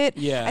hide it?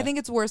 Yeah. I think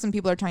it's worse when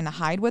people are trying to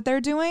hide what they're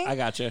doing. I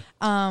gotcha.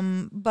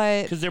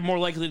 But because they're more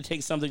likely to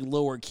take something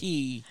lower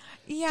key.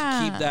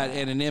 Yeah. To keep that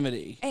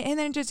anonymity. And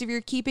then just if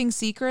you're keeping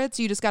secrets,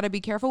 you just got to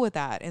be careful with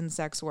that in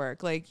sex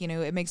work. Like,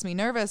 it makes me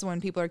nervous when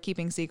people are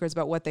keeping secrets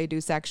about what they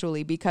do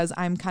sexually because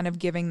I'm kind of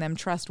giving them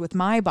trust with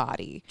my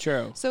body.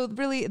 True. So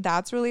really,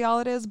 that's really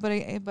all it is. But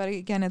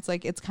again, it's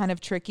like, it's kind of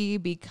tricky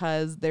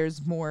because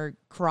there's more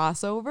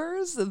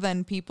crossovers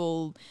than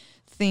people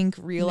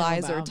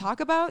realize or talk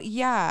about.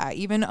 Yeah,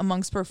 even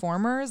amongst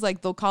performers,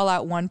 like they'll call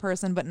out one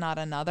person but not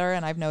another,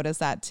 and I've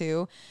noticed that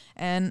too.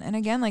 And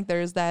again, like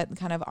there's that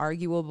kind of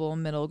arguable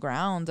middle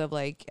ground of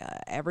like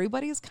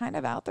everybody's kind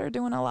of out there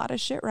doing a lot of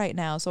shit right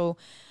now. So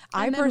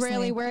I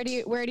personally, where do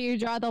you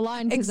draw the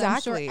line?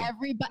 Exactly. I'm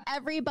sure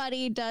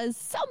everybody does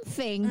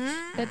something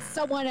that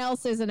someone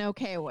else isn't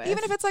okay with.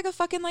 Even if it's like a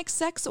fucking like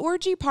sex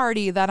orgy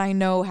party that I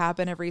know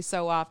happen every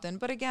so often.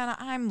 But again,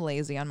 I'm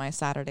lazy on my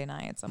Saturday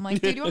nights. I'm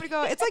like, dude, you want me to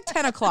go? It's like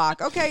 10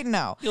 o'clock. Okay,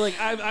 no. You're like,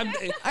 I'm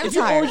if tired.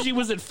 Your orgy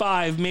was at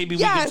 5, maybe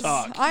we could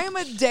talk. I am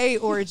a day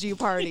orgy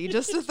party,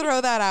 just to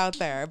throw that out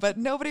there. But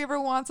nobody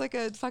ever wants like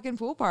a fucking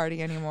pool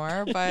party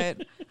anymore.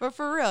 But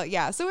for real,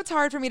 yeah. So it's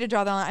hard for me to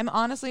draw that line. I'm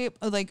honestly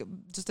like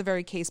just a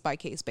very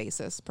case-by-case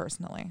basis,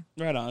 personally.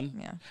 Right on.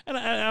 Yeah. And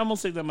I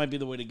almost think that might be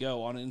the way to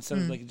go on it instead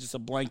of like just a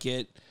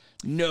blanket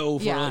no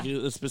for like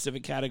a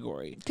specific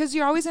category. Because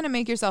you're always going to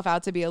make yourself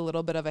out to be a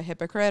little bit of a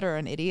hypocrite or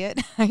an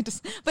idiot.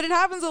 But it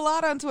happens a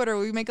lot on Twitter.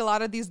 We make a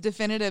lot of these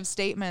definitive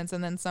statements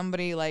and then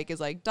somebody like is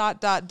like ...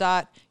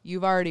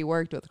 you've already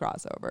worked with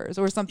crossovers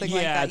or something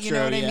like that. You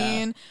know what I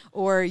mean?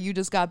 Or you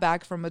just got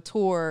back from a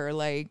tour,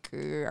 like,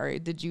 or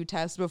did you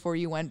test before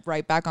you went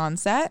right back on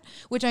set?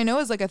 Which I know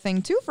is like a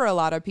thing too for a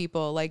lot of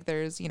people. Like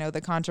there's,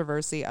 the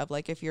controversy of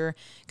like if you're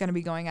going to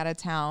be going out of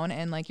town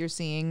and like you're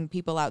seeing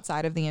people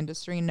outside of the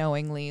industry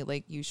knowingly,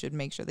 like you should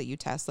make sure that you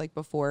test like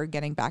before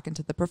getting back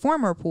into the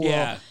performer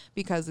pool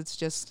because it's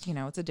just,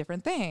 it's a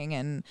different thing.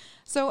 And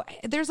so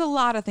there's a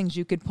lot of things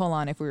you could pull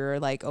on if we were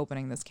like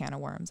opening this can of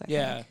worms. I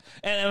think.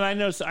 And I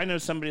know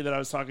somebody that I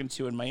was talking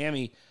to in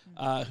Miami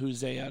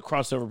who's a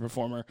crossover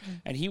performer,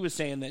 and he was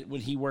saying that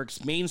when he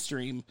works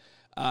mainstream,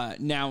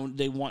 now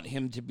they want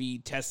him to be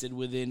tested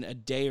within a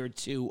day or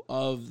two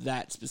of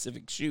that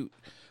specific shoot.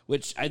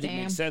 Which I think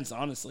makes sense,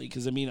 honestly,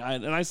 because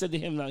I said to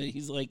him that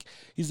he's like,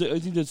 I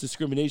think that's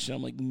discrimination.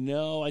 I'm like,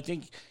 no, I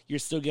think you're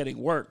still getting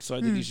work, so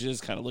I think you should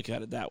just kind of look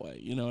at it that way.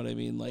 You know what I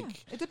mean?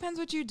 Like, it depends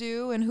what you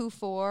do and who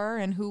for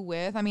and who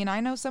with. I mean,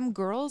 I know some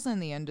girls in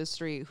the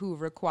industry who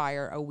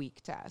require a week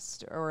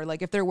test, or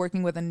like if they're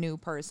working with a new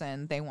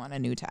person, they want a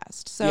new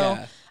test. So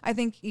I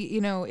think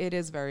it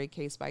is very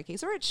case by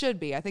case, or it should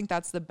be. I think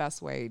that's the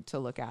best way to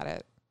look at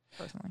it.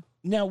 personally.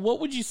 Now, what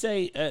would you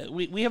say?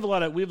 We have a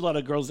lot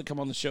of girls that come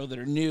on the show that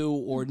are new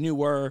or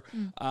newer.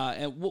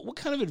 And what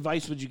kind of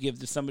advice would you give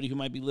to somebody who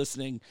might be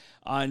listening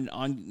on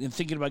and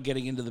thinking about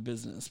getting into the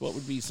business? What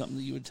would be something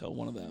that you would tell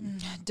one of them?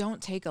 Don't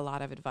take a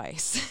lot of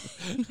advice,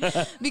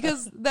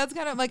 because that's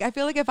kind of like, I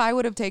feel like if I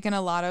would have taken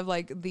a lot of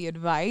like the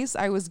advice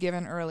I was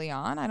given early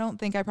on, I don't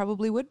think I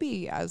probably would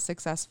be as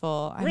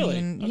successful. I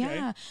mean, Okay.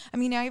 yeah. I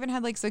mean, I even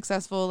had like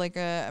successful, like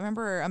I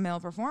remember a male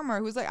performer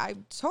who was like, I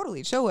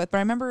totally chill with, but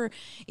I remember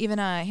even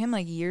him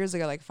like years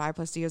ago, like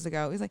 5+ years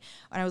ago, he's like,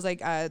 when I was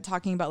like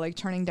talking about like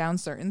turning down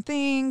certain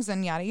things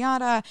and yada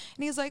yada,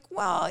 and he's like,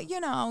 well,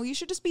 you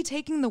should just be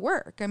taking the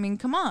work. I mean,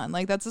 come on,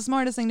 like that's the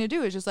smartest thing to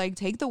do, is just like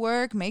take the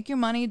work, make your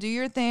money, do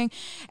your thing.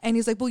 And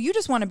he's like, well, you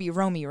just want to be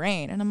Romy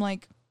Rain. And I'm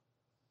like,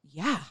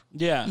 yeah,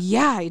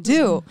 I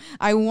do.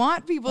 I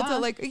want people to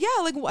like,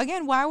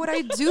 again, why would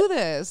I do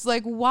this?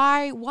 Like,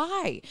 why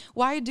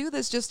do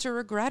this just to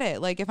regret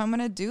it? Like, if I'm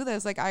going to do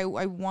this, like I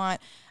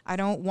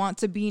don't want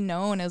to be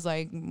known as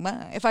like,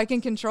 if I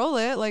can control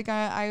it, like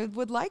I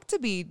would like to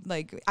be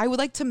like, I would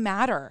like to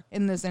matter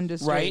in this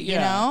industry, right? You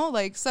know,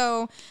 like,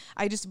 so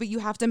but you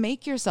have to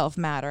make yourself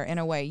matter in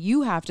a way.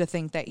 You have to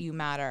think that you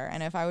matter.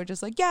 And if I were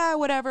just like, yeah,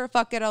 whatever,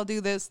 fuck it, I'll do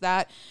this,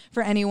 that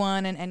for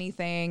anyone and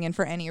anything and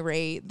for any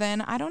rate,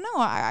 then I don't know.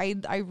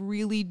 I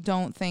really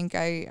don't think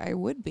I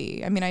would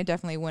be. I mean, I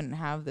definitely wouldn't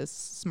have this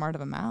smart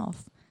of a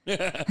mouth.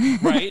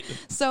 Right.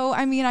 So,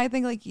 I mean, I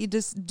think like you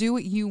just do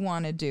what you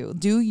want to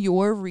do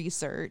your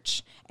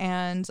research,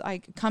 and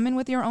like come in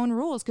with your own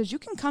rules, because you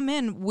can come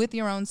in with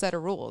your own set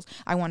of rules.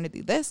 I want to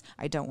do this.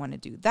 I don't want to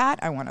do that.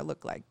 I want to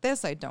look like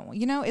this. I don't,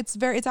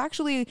 it's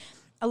actually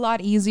a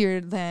lot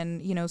easier than,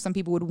 some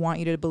people would want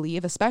you to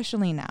believe,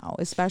 especially now,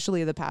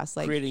 especially the past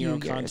like creating few your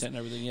own years. content and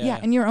everything. Yeah,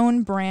 and your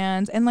own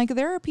brand. And like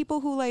there are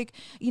people who like,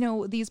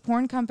 these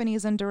porn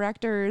companies and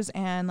directors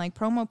and like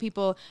promo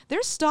people,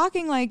 they're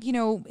stalking like,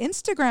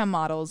 Instagram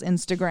models,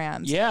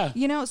 Instagrams.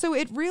 Yeah. So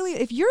it really,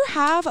 if you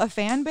have a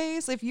fan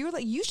base, if you're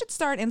like, you should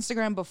start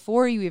Instagram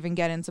before you even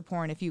get into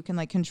porn, if you can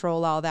like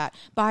control all that.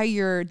 Buy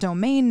your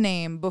domain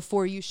name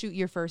before you shoot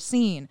your first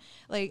scene.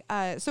 Like,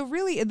 so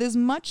really there's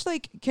much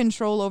like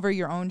control over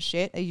your own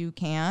shit as you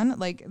can,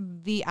 like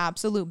the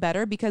absolute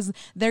better, because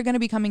they're going to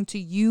be coming to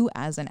you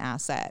as an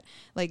asset,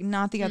 like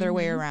not the other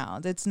way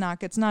around. It's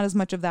not as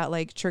much of that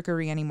like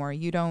trickery anymore.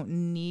 You don't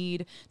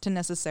need to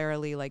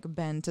necessarily like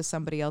bend to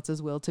somebody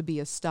else's will to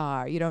be a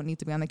star. You don't need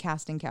to be on the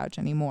casting couch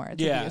anymore to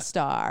be a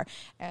star.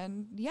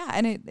 And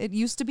it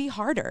used to be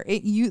harder.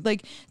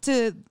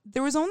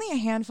 There was only a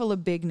handful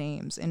of big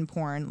names in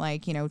porn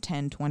like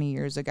 10, 20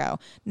 years ago.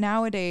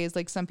 Nowadays,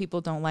 like some people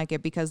don't like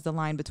it because the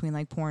line between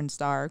like porn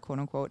star, quote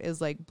unquote,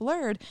 is like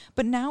blurred,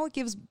 but now it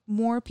gives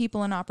more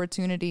people an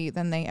opportunity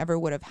than they ever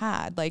would have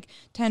had. Like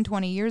 10,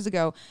 20 years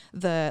ago,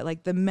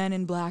 the Men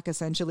in Black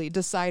essentially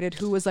decided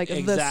who was like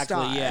the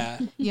star. Yeah.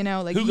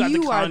 Like who got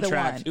you the are the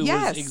contract, one.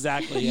 Yes,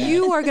 exactly. Yeah.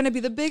 You are going to be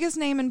the biggest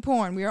name in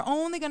porn. We are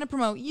only going to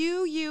promote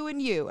you,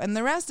 and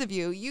the rest of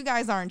you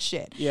guys aren't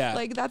shit. Yeah.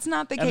 Like that's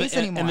not the case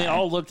anymore. And they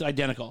all looked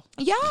identical.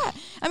 Yeah.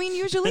 I mean,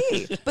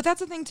 usually. But that's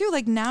the thing too.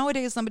 Like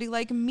nowadays, somebody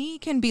like me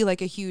can be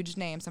like a huge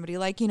name. Somebody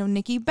like,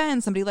 Nikki Benn,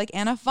 somebody like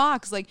Anna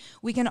Fox. Like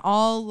we can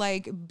all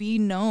like be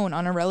known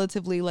on a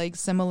relatively like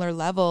similar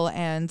level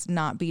and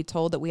not be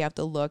told that we have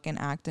to look and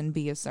act and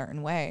be a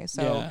certain way.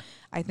 So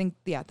I think,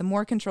 the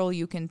more control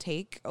you can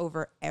take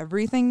over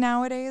everything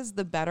nowadays,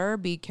 the better.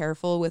 Be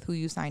careful with who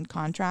you sign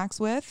contracts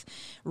with.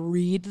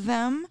 Read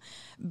them.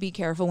 Be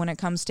careful when it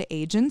comes to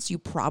agents. You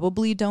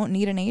probably don't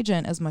need an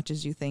agent as much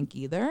as you think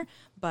either.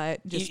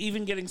 But just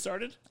even getting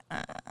started?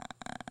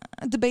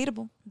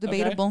 Debatable.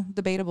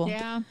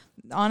 Yeah.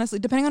 Honestly,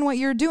 depending on what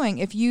you're doing.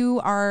 If you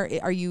are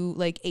you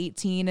like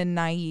 18 and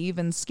naive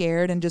and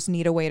scared and just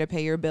need a way to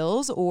pay your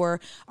bills,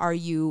 or are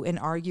you an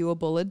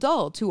arguable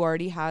adult who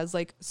already has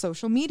like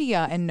social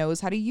media and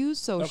knows how to use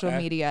social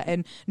media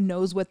and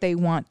knows what they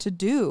want to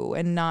do,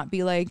 and not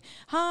be like,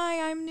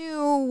 hi, I'm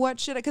new, what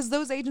should I, because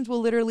those agents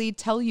will literally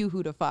tell you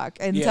who to fuck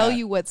and tell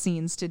you what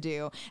scenes to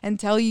do and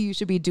tell you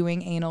should be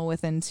doing anal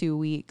within 2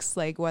 weeks,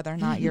 like whether or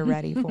not you're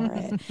ready for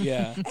it.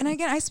 Yeah. And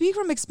again, I speak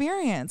from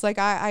experience. Like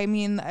I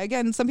mean,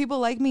 again, some people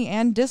like me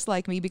and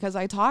dislike me because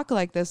I talk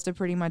like this to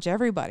pretty much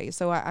everybody.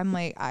 So I'm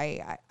like,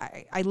 I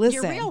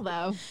listen. You're real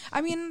though.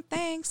 I mean,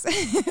 thanks.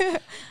 I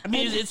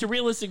mean, it's a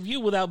realistic view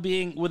without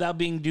being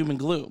doom and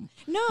gloom.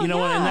 No, and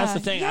that's the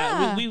thing.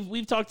 Yeah.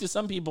 We've talked to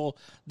some people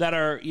that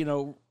are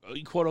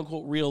quote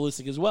unquote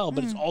realistic as well,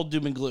 but it's all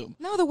doom and gloom.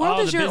 No, the world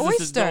is your business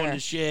oyster. Is going to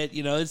shit.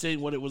 This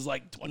ain't what it was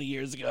like 20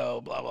 years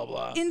ago. Blah blah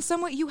blah. In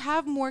some way, you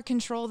have more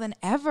control than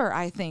ever.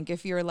 I think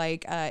if you're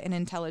like an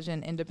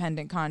intelligent,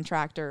 independent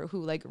contractor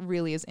who like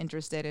really is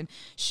interested in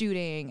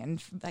shooting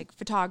and like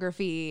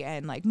photography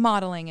and like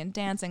modeling and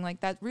dancing,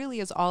 like that really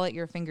is all at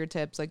your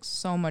fingertips, like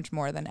so much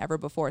more than ever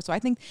before. So I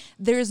think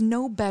there's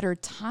no better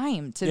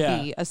time to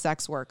be a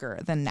sex worker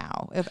than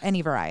now, of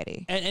any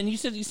variety. And you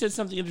said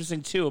something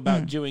interesting too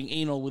about doing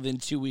anal within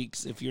 2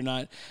 weeks if you're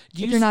not.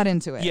 If you're not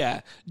into it.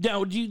 Yeah.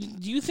 Now, do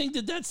you think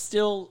that that's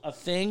still a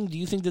thing? Do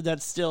you think that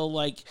that's still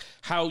like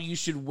how you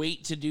should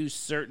wait to do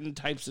certain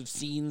types of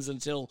scenes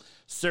until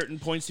certain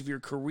points of your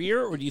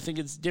career, or do you think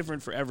it's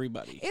different for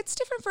everybody? It's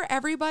different for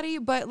everybody,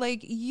 but like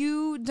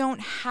you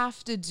don't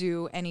have to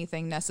do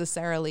anything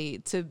necessarily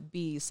to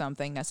be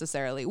something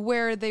necessarily,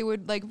 where they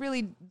would like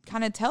really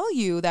kind of tell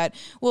you that,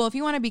 well, if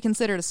you want to be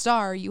considered a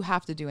star, you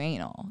have to do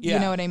anal. Yeah. You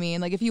know what I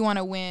mean? Like if you want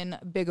to win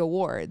big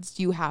awards,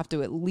 you have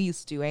to at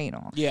least do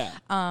anal. Yeah.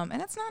 And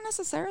that's not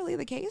necessarily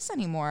the case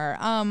anymore.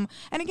 And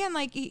again,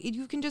 like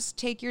you can just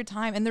take your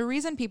time. And the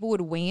reason people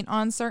would wait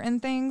on certain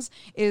things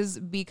is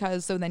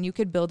because so then you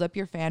could build up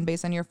your fan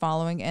base and your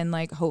following and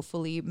like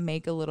hopefully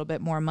make a little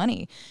bit more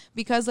money.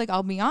 Because like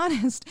I'll be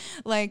honest,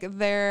 like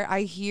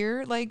I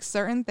hear like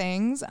certain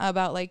things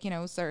about like, you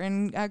know,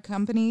 certain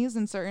companies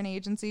and certain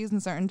agencies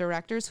and certain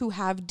directors who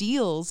have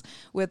deals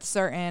with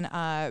certain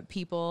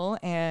people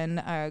and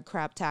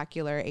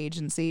craptacular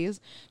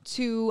agencies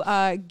to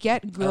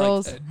get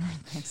girls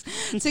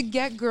to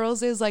get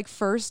girls is like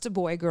first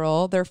boy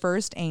girl, their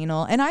first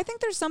anal. And I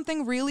think there's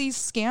something really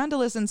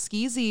scandalous and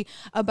skeezy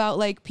about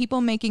like people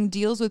making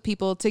deals with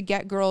people to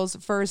get girls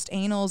first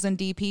anals and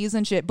DPs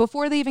and shit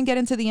before they even get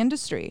into the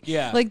industry.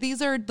 Yeah. Like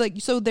these are like,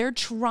 so they're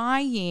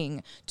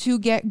trying to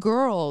get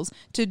girls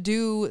to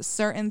do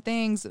certain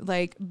things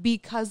like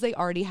because they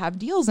already have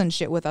deals and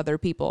shit with other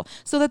people.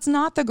 So that's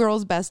not the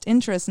girl's best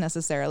interest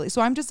necessarily.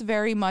 So I'm just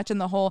very much in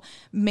the whole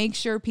make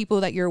sure people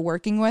that you're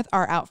working with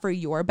are out for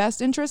your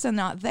best interest and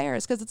not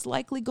theirs, because it's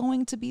likely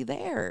going to be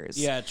theirs.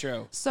 Yeah,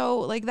 true. So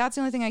like that's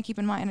the only thing I keep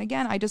in mind. And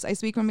again, I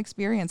speak from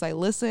experience. I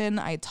listen,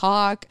 I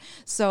talk.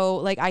 So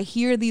like I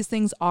hear these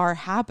things are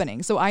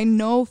happening. So I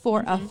know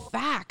for a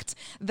fact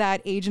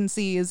that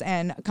agencies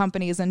and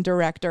companies and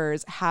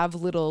directors have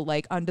little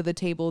like under the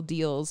table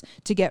deals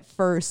to get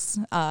firsts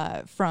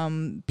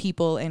from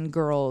people and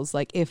girls,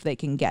 like if they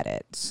can get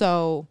it.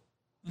 So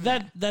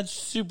that's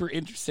super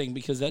interesting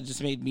because that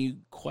just made me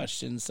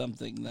question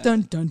something. That,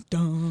 dun dun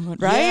dun.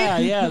 Right?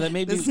 Yeah. That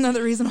made me. This is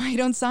another reason why you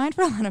don't sign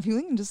for a lot of people.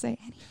 You can just say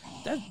anything.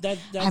 That's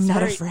I'm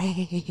not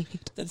afraid.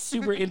 That's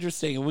super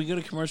interesting. When we go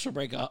to commercial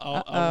break,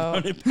 I'll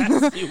run it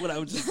past you what I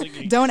was just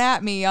thinking. Don't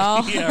at me,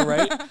 y'all. Yeah,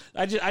 right.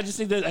 I just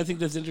think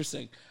that's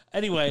interesting.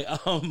 Anyway,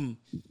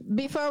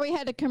 before we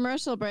head to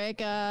commercial break,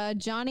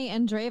 Johnny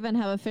and Draven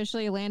have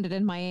officially landed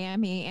in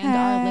Miami and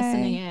are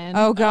listening in.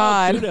 Oh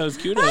God! Oh,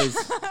 kudos.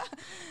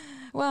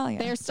 Well, yeah,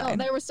 they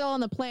were still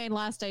on the plane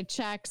last I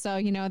checked, so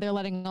you know they're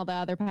letting all the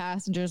other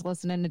passengers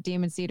listening to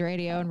Demon Seed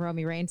Radio and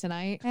Romy Rain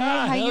tonight. Hey,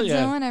 how you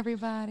doing,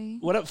 everybody?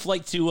 What up,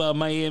 flight to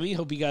Miami?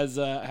 Hope you guys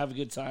have a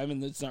good time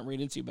and it's not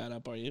raining too bad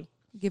up, are you?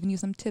 Giving you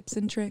some tips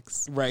and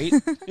tricks, right?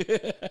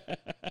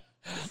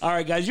 All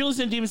right, guys, you're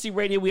listening to Demon Seed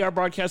Radio. We are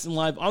broadcasting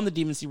live on the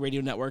Demon Seed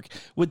Radio Network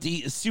with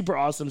the super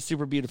awesome,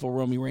 super beautiful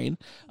Romy Rain.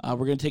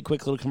 We're going to take a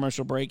quick little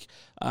commercial break.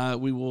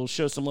 We will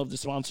show some love to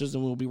sponsors,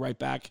 and we'll be right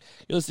back.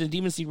 You're listening to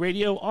Demon Seed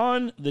Radio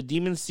on the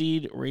Demon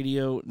Seed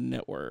Radio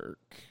Network.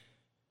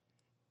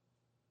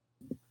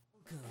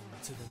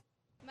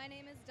 My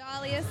name is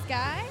Dahlia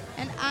Sky.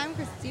 And I'm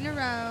Christina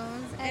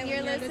Rose. And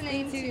you're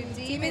listening to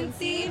Demon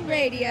Seed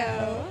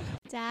Radio.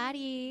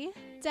 Daddy,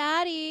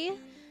 Daddy,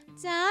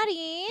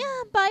 Daddy,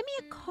 buy me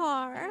a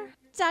car.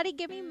 Daddy,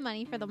 give me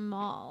money for the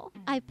mall.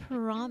 I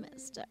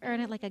promise to earn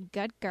it like a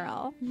good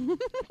girl.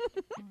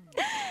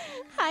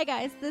 Hi,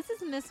 guys. This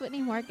is Miss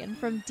Whitney Morgan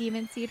from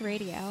Demon Seed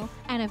Radio.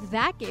 And if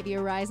that gave you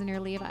a rise in your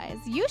Levi's,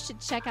 you should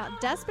check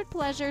out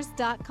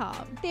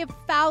DesperatePleasures.com. They have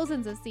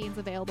thousands of scenes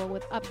available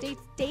with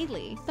updates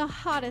daily. The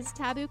hottest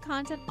taboo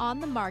content on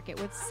the market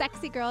with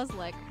sexy girls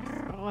like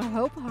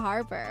Hope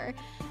Harbor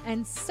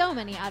and so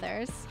many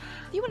others.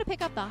 If you want to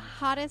pick up the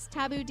hottest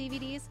taboo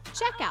DVDs,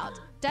 check out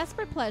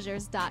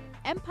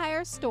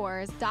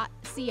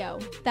DesperatePleasures.EmpireStores.co.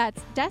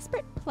 That's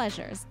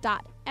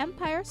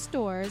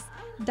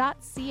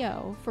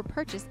DesperatePleasures.EmpireStores.co for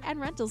purchase and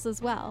rentals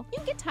as well. You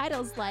can get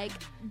titles like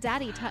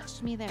Daddy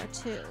Touched Me There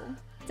Too,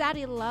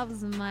 Daddy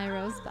Loves My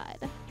Rosebud,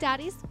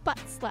 Daddy's Butt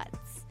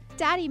Sluts,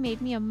 Daddy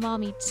Made Me a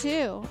Mommy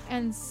Too,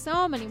 and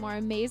so many more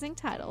amazing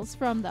titles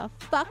from the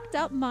fucked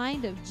up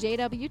mind of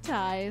JW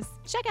Ties.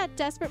 Check out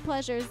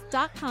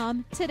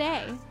DesperatePleasures.com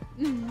today.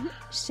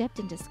 Shipped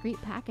in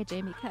discreet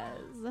packaging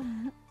because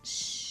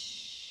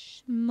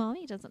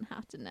Mommy doesn't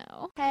have to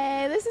know.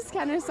 Hey, this is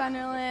Kendra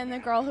Sunderland, the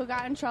girl who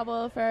got in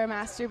trouble for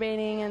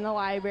masturbating in the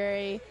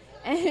library,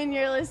 and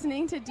you're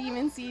listening to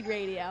Demon Seed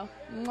Radio.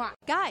 Mwah.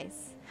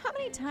 Guys, how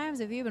many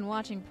times have you been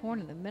watching porn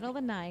in the middle of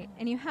the night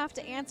and you have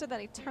to answer that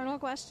eternal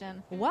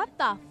question, what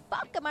the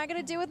fuck am I going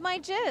to do with my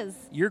jizz?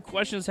 Your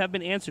questions have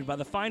been answered by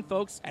the fine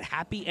folks at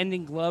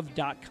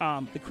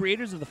HappyEndingGlove.com, the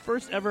creators of the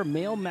first ever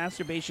male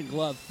masturbation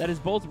glove that is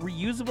both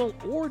reusable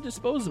or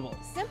disposable.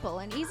 Simple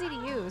and easy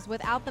to use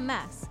without the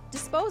mess.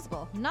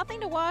 Disposable, nothing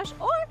to wash,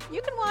 or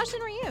you can wash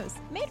and reuse.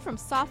 Made from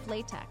soft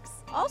latex.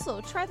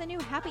 Also, try the new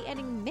Happy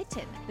Ending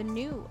Mitten, the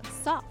new,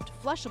 soft,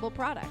 flushable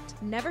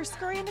product. Never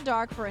scurry in the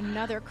dark for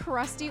another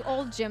crusty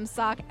old gym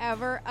sock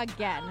ever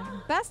again.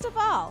 Best of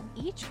all,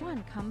 each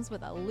one comes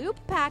with a loop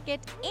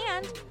packet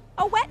and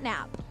a wet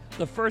nap.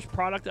 The first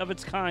product of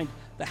its kind,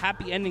 the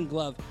Happy Ending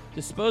Glove,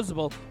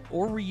 disposable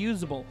or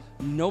reusable,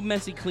 no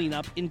messy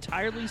cleanup,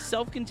 entirely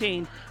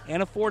self-contained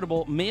and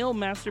affordable male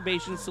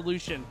masturbation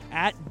solution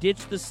at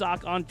Ditch the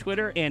Sock on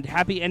Twitter and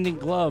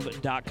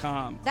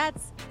happyendingglove.com.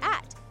 That's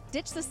at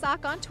Ditch the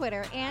Sock on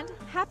Twitter and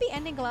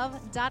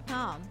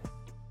happyendingglove.com.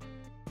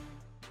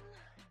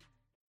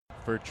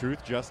 For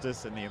truth,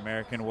 justice, and the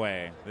American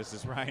way, this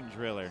is Ryan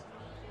Driller.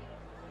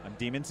 On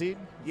Demon Seed?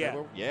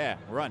 Yeah.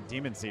 We're on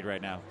Demon Seed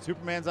right now.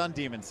 Superman's on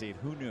Demon Seed.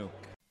 Who knew?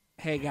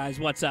 Hey guys,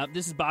 what's up?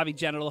 This is Bobby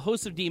Genital,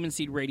 host of Demon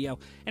Seed Radio,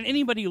 and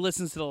anybody who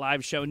listens to the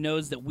live show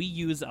knows that we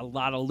use a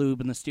lot of lube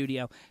in the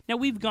studio. Now,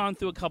 we've gone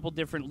through a couple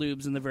different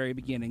lubes in the very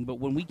beginning, but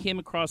when we came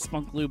across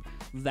Spunk Lube,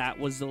 that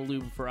was the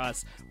lube for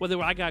us.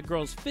 Whether I got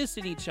girls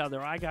fisting each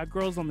other, I got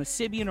girls on the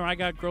Sybian, or I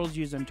got girls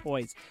using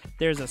toys,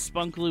 there's a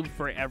Spunk Lube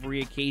for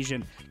every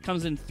occasion.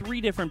 Comes in 3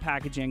 different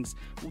packagings.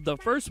 The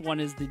first one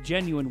is the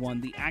genuine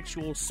one, the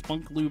actual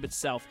Spunk Lube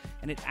itself,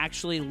 and it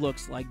actually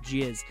looks like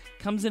jizz.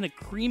 Comes in a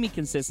creamy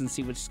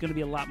consistency, which is going to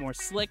be a lot more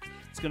slick.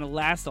 It's going to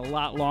last a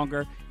lot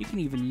longer. You can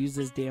even use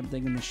this damn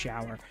thing in the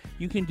shower.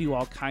 You can do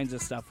all kinds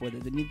of stuff with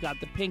it. Then you've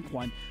got the pink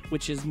one,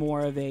 which is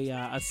more of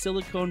a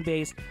silicone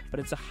base, but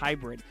it's a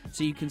hybrid.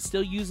 So you can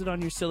still use it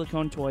on your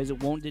silicone toys.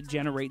 It won't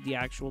degenerate the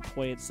actual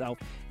toy itself,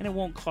 and it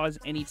won't cause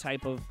any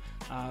type of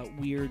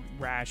weird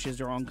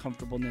rashes or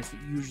uncomfortableness that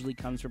usually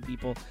comes from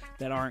people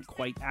that aren't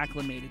quite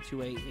acclimated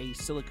to a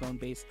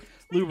silicone-based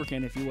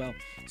lubricant, if you will.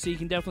 So you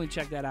can definitely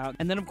check that out.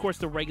 And then, of course,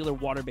 the regular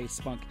water-based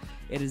Spunk.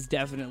 It is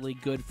definitely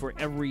good for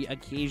every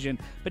occasion.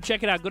 But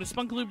check it out. Go to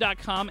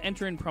spunklube.com,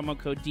 enter in promo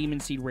code Demon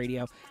Seed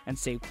Radio, and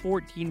save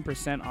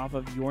 14% off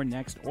of your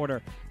next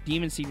order.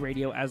 Demon Seed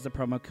Radio as the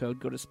promo code.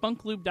 Go to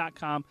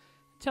spunklube.com.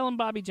 Tell them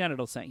Bobby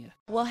Genital sent you.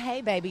 Well,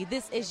 hey, baby,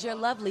 this is your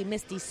lovely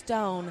Misty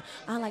Stone.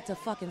 I like to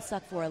fucking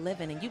suck for a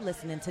living, and you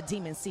listening to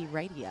Demon Seed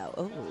Radio.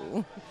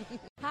 Ooh.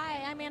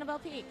 Hi, I'm Annabelle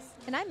Peaks.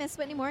 And I'm Miss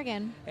Whitney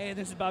Morgan. Hey,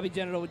 this is Bobby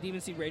Genital with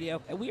Demon Seed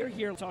Radio, and we are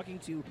here talking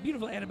to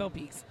beautiful Annabelle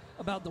Peaks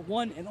about the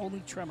one and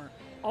only Tremor.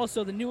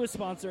 Also, the newest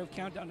sponsor of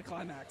Countdown to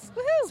Climax.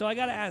 Woohoo! So I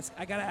gotta ask,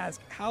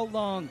 how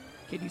long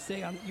can you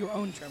stay on your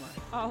own Tremor?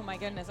 Oh my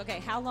goodness. Okay,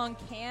 how long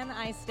can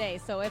I stay?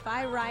 So if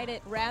I ride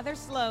it rather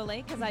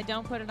slowly, because I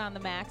don't put it on the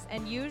max,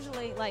 and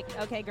usually, like,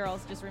 okay,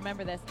 girls, just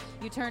remember this.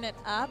 You turn it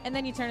up, and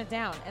then you turn it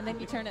down, and then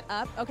you turn it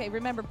up. Okay,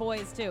 remember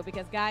boys, too,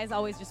 because guys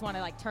always just want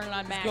to, like, turn it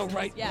on max. Go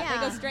right. They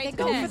go straight to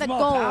go 10. for the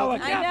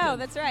gold. I know,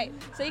 that's right.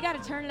 So you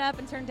got to turn it up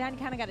and turn it down. You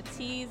kind of got to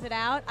tease it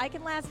out. I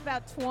can last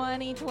about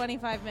 20,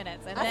 25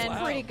 minutes. And That's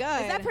then, pretty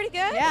good. Is that pretty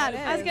good? Yeah, it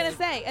is. I was going to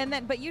say. And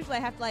then, but usually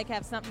I have to, like,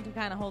 have something to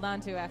kind of hold on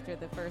to after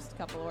the first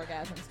couple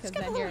orgasms. Just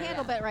give a little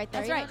handle bit right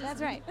there.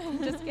 That's right.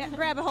 Just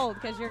grab a hold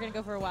because you're going to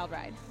go for a wild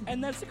ride.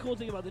 And that's the cool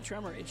thing about the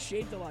Tremor. It's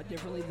shaped a lot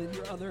differently than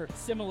your other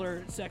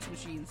similar sex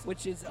machines,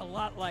 which is a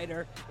lot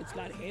lighter. It's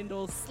got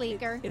handles.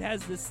 Sleeker. It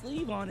has the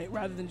sleeve on it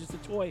rather than just a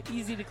toy.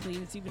 Easy to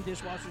clean. It's even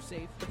dishwasher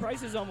safe. The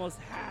price is almost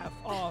half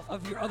off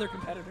of your other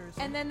competitors.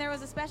 And then there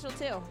was a special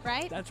too,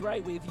 right? That's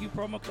right. If you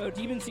promo code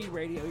Demon Seed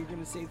Radio, you're going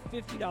to save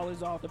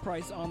 $50 off the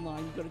price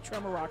online. You go to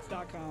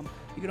TremorRocks.com.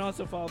 You can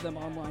also follow them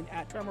online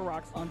at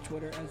TremorRocks on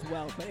Twitter as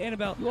well. But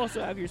Annabelle, you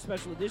also have your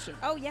special edition.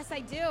 Oh, yes,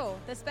 I do.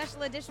 The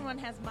special edition one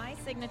has my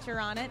signature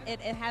on it. It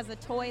has a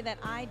toy that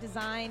I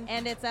designed,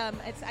 and it's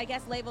I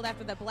guess labeled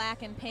after the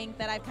black and pink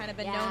that I've kind of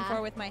been known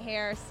for with my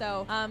hair.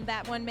 So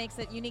that one makes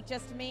it unique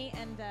just to me,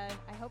 and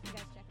I hope you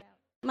guys check it out.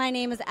 My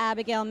name is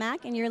Abigail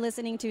Mack, and you're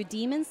listening to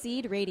Demon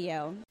Seed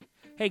Radio.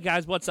 Hey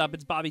guys, what's up?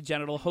 It's Bobby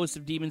Genital, host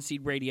of Demon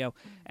Seed Radio.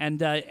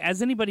 And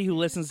as anybody who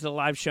listens to the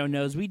live show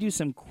knows, we do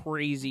some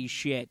crazy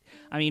shit.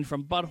 I mean,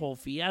 from Butthole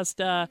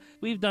Fiesta,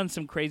 we've done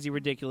some crazy,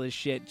 ridiculous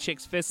shit.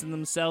 Chicks fisting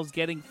themselves,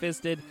 getting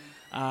fisted.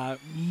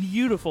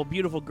 Beautiful,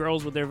 beautiful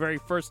girls with their very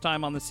first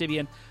time on the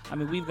Sybian. I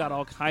mean, we've got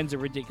all kinds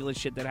of ridiculous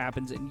shit that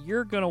happens, and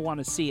you're going to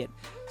want to see it.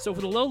 So for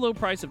the low, low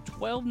price of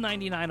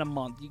 $12.99 a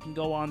month, you can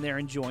go on there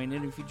and join.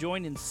 And if you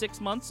join in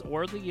 6 months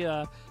or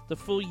the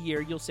full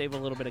year, you'll save a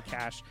little bit of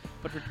cash.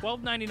 But for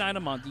 $12.99 a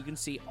month, you can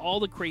see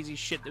all the crazy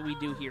shit that we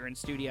do here in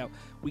studio.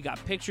 We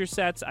got picture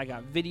sets. I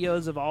got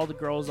videos of all the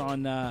girls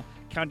on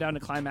Countdown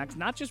to Climax,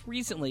 not just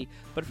recently,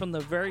 but from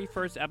the very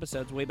first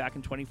episodes way back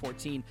in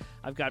 2014.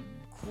 I've got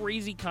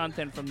crazy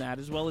content from that,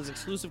 as well as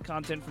exclusive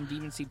content from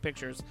Demon Seed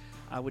Pictures,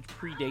 which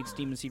predates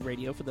Demon Seed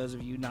Radio, for those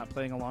of you not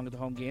playing along at the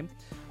home game.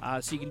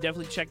 So you can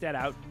definitely check that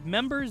out.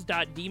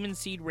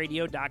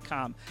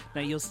 Members.demonseedradio.com.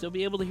 Now, you'll still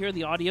be able to hear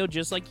the audio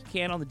just like you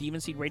can on the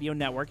Demon Seed Radio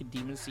Network at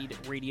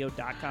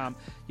demonseedradio.com.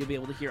 You'll be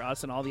able to hear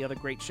us and all the other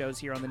great shows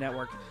here on the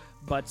network.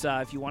 But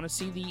if you want to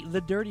see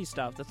the dirty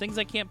stuff, the things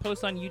I can't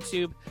post on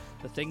YouTube,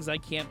 the things I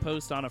can't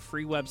post on a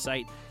free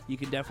website, you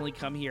can definitely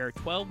come here.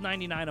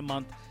 $12.99 a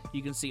month.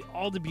 You can see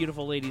all the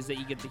beautiful ladies that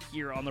you get to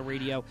hear on the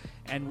radio.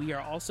 And we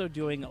are also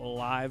doing a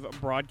live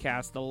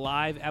broadcast, the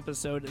live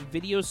episode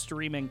video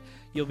streaming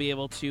you'll be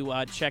able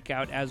to check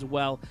out as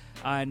well.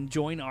 And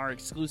join our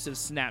exclusive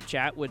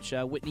Snapchat, which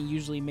Whitney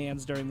usually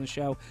mans during the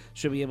show.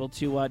 She'll be able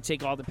to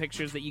take all the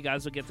pictures that you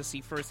guys will get to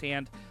see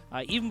firsthand,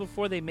 even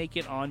before they make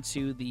it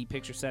onto the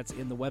picture sets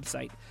in the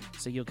website.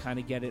 So you'll kind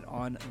of get it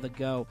on the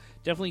go.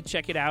 Definitely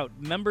check it out.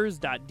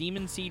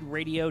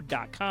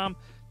 Members.demonseedradio.com.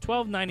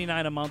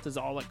 $12.99 a month is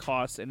all it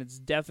costs, and it's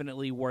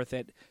definitely worth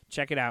it.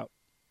 Check it out.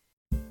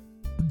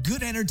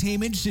 Good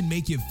entertainment should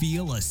make you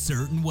feel a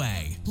certain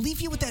way.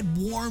 Leave you with that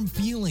warm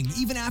feeling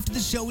even after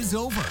the show is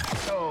over.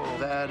 Oh,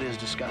 that is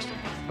disgusting.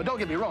 But don't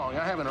get me wrong,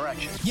 I have an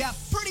erection. Yeah,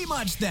 pretty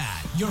much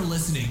that. You're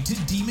listening to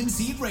Demon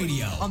Seed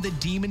Radio on the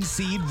Demon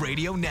Seed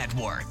Radio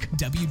Network.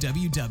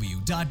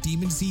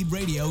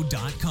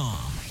 www.demonseedradio.com.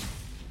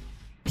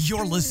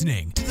 You're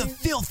listening to the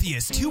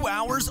filthiest 2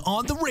 hours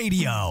on the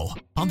radio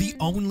on the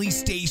only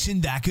station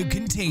that could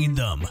contain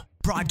them.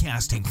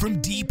 Broadcasting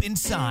from deep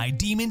inside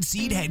Demon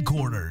Seed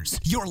headquarters,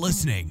 you're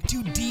listening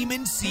to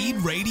Demon Seed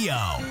Radio,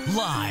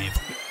 live.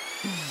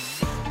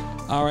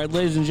 All right,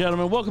 ladies and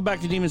gentlemen, welcome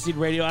back to Demon Seed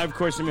Radio. I, of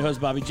course, am your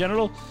host, Bobby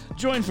Genital,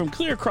 joined from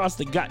clear across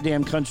the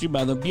goddamn country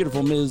by the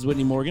beautiful Ms.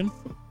 Whitney Morgan.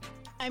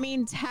 I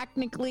mean,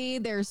 technically,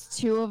 there's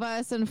 2 of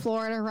us in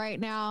Florida right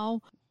now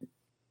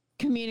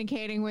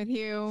communicating with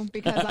you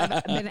because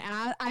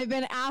I've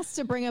been asked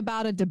to bring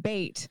about a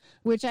debate,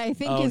 which I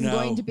think is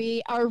going to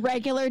be our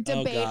regular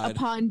debate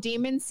upon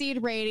Demon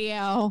Seed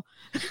Radio.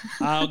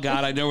 Oh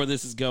God, I know where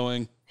this is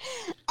going.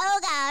 Oh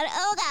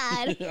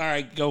God. All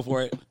right, go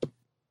for it.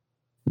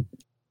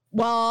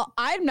 Well,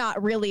 I'm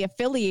not really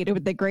affiliated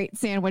with the Great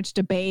Sandwich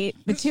Debate.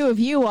 The 2 of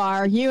you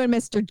are, you and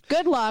Mr.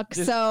 Goodluck.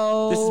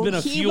 So this has been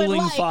a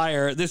fueling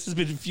fire. This has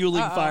been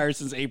fueling fire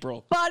since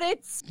April. But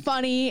it's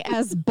funny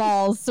as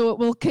balls, so it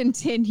will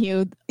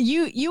continue.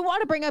 You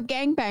want to bring up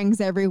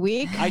gangbangs every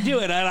week. I do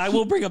it, and I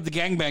will bring up the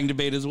gangbang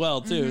debate as well,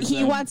 too. Mm-hmm.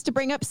 He wants to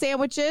bring up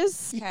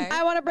sandwiches. Okay.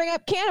 I want to bring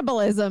up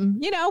cannibalism.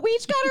 You know, we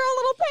each got our own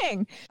little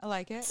thing. I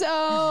like it.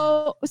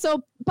 So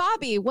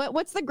Bobby,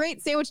 what's the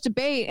Great Sandwich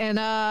Debate? And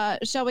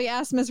shall we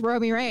ask Miss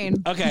Romy Rain?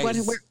 Okay.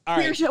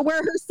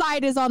 Where her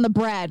side is on the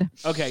bread.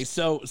 Okay,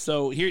 so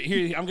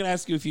here I'm going to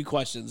ask you a few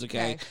questions,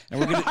 okay? And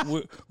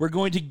we're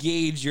going to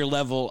gauge your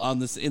level on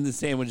this in the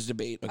sandwich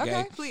debate, okay?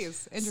 Okay,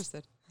 please.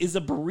 Interested. Is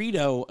a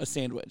burrito a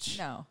sandwich?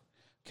 No.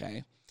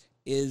 Okay.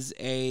 Is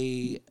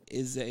a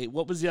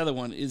what was the other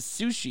one? Is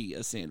sushi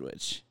a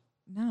sandwich?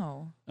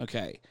 No.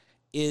 Okay.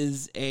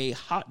 Is a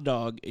hot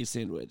dog a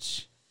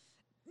sandwich?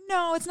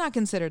 No, it's not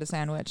considered a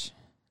sandwich.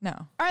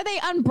 No. Are they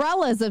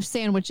umbrellas of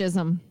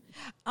sandwichism?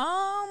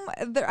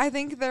 I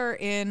think they're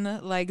in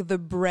like the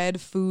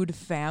bread food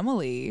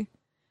family.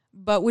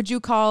 But would you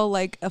call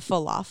like a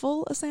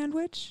falafel a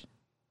sandwich?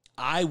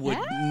 I would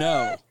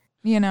no.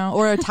 You know,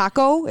 or a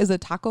taco. Is a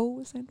taco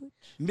a sandwich?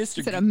 Is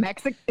it a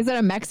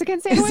Mexican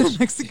sandwich?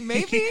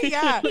 Maybe,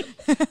 yeah.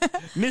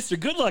 Mr.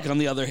 Goodluck, on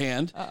the other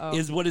hand,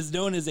 is what is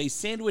known as a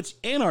sandwich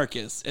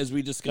anarchist, as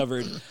we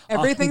discovered.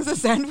 Everything's a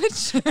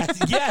sandwich?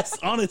 Yes,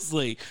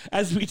 honestly.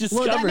 As we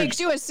discovered. Well, that makes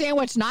you a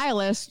sandwich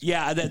nihilist.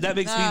 Yeah, that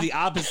makes me the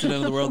opposite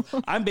of the world.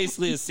 I'm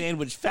basically a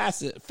sandwich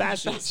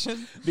fascist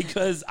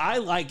because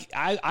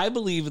I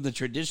believe in the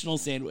traditional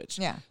sandwich.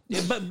 Yeah.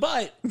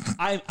 But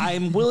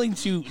I'm willing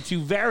to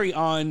vary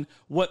on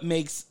what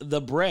makes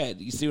the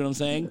bread. You see what I'm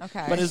saying?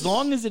 Okay. But as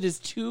long as it is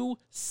 2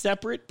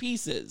 separate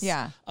pieces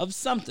Yeah. of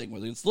something,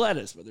 whether it's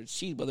lettuce, whether it's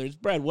cheese, whether it's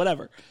bread,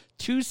 whatever,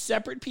 2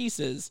 separate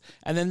pieces,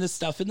 and then the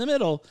stuff in the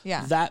middle,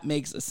 that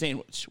makes a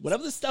sandwich.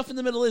 Whatever the stuff in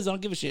the middle is, I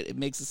don't give a shit. It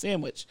makes a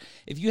sandwich.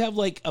 If you have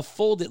like a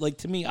folded, like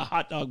to me, a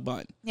hot dog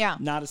bun,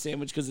 not a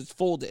sandwich because it's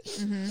folded.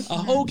 A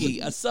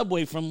hoagie, a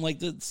Subway from like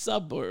the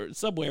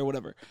Subway or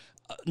whatever.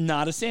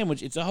 Not a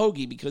sandwich. It's a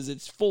hoagie because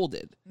it's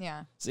folded.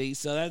 Yeah. See,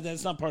 so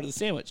that's not part of the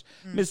sandwich.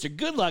 Mr.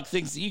 Goodluck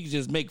thinks that you can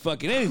just make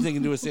fucking anything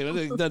into a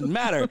sandwich. It doesn't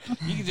matter.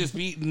 You can just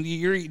be eating.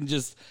 You're eating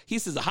just. He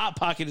says a hot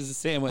pocket is a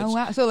sandwich. Oh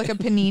wow! So like a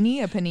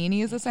panini. A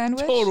panini is a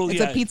sandwich. Totally.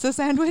 It's a pizza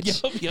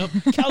sandwich. Yep.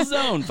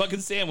 Calzone,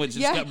 fucking sandwich.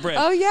 It's got bread.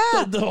 Oh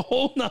yeah. The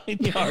whole 9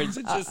 yards.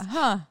 It's just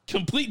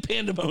complete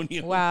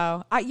pandemonium.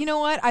 Wow. You know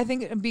what? I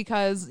think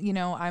because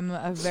I'm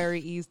a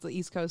very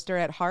East Coaster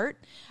at heart.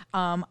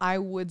 I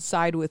would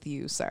side with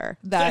you, sir.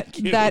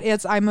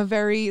 I'm a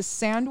very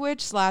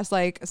sandwich /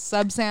 like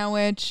sub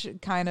sandwich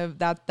kind of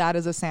that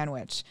is a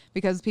sandwich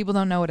because people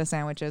don't know what a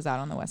sandwich is out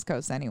on the West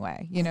Coast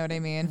anyway. You know what I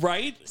mean?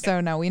 Right. So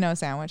no, we know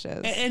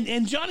sandwiches.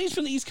 And Johnny's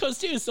from the East Coast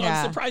too, so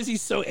I'm surprised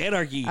he's so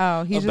anarchy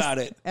about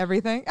it.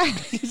 Everything.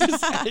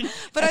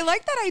 But I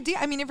like that idea.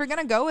 I mean, if you're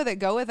gonna go with it,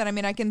 go with it. I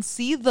mean, I can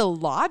see the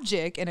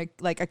logic in a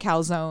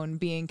calzone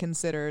being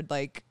considered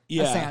like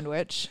a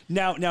sandwich.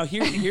 Now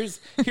here's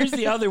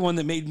the other one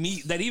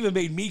that even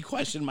made me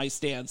question my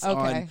stance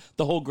on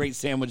the whole Great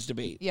Sandwich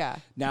Debate. Yeah.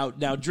 Now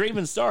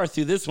Draven Star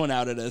threw this one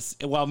out at us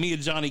while me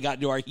and Johnny got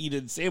into our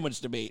heated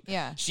sandwich debate.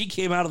 Yeah. She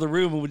came out of the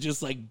room and was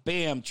just like,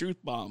 bam, truth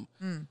bomb.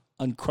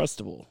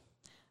 Uncrustable.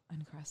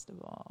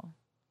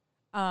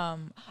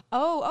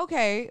 Oh,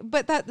 okay.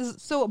 But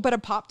but a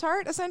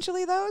Pop-Tart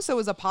essentially though. So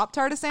is a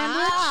Pop-Tart a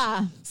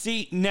sandwich?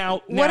 See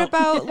now. What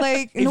about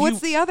like? What's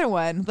the other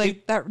one?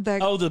 Like that?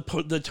 Oh,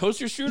 the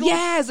toaster strudel.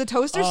 Yeah, is a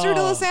toaster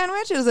strudel a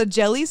sandwich? Is a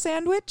jelly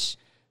sandwich?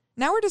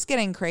 Now we're just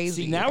getting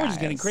crazy. See, now we're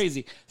just getting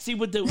crazy. See,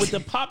 with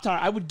the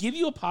Pop-Tart, I would give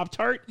you a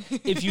Pop-Tart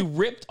if you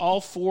ripped all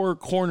 4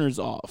 corners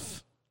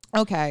off.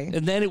 Okay.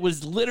 And then it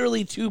was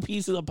literally 2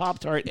 pieces of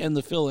Pop-Tart and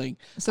the filling.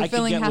 So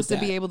filling has to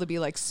be able to be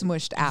like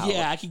smushed out.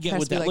 Yeah, I could get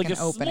with that. Like a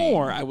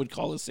s'more, I would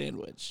call a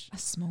sandwich. A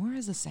s'more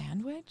is a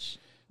sandwich?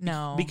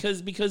 No.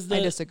 Because I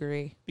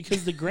disagree.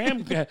 Because the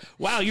graham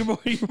wow, you're more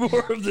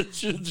of the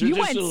traditionalist. You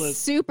went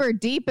super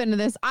deep into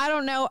this. I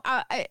don't know.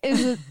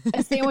 Is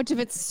a sandwich if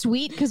it's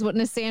sweet? Because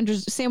wouldn't a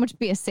sandwich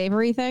be a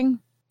savory thing?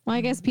 Well,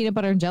 I guess peanut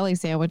butter and jelly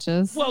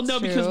sandwiches. Well,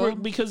 no,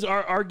 because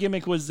our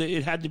gimmick was that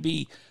it had to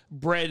be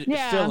bread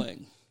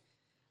filling.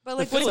 But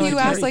like, what if you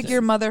asked like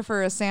your mother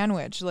for a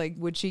sandwich? Like,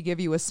 would she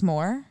give you a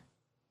s'more?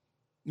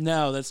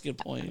 No, that's a good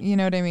point. You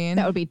know what I mean?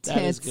 That would be tits.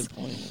 That is a good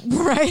point.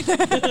 Right.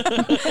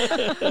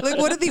 Like,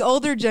 what do the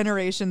older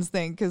generations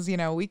think? Because,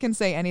 we can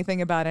say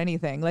anything about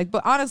anything. Like,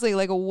 but honestly,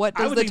 like, what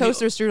does the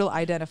toaster strudel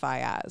identify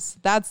as?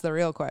 That's the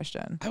real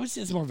question. I would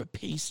say it's more of a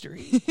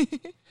pastry.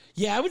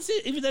 Yeah, I would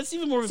say that's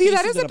even more of a pastry.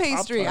 See, that is a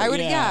pastry. I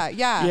would,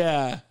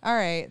 yeah. All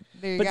right.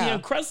 There you go. But the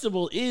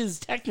Uncrustable is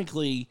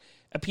technically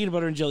a peanut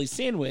butter and jelly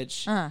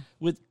sandwich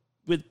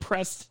with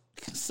pressed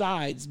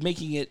sides,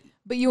 making it.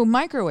 But you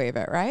microwave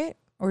it, right?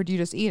 Or do you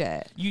just eat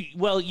it?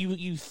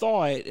 You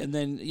thaw it, and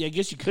then I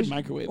guess you could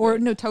microwave it. Or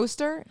no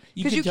toaster?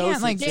 Because you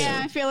can't like.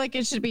 Yeah, I feel like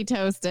it should be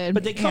toasted.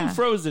 But they come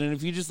frozen, and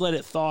if you just let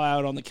it thaw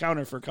out on the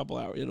counter for a couple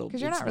hours, it'll.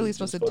 Because you're not really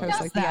supposed to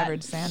toast like the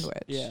average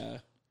sandwich. Yeah.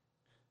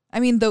 I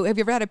mean, though, have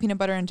you ever had a peanut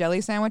butter and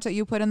jelly sandwich that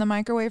you put in the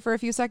microwave for a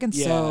few seconds?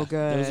 Yeah, so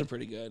good. Those are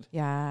pretty good.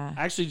 Yeah.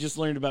 I actually just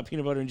learned about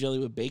peanut butter and jelly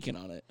with bacon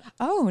on it.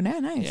 Oh,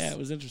 nice. Yeah, it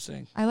was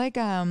interesting. I like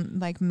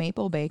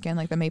maple bacon,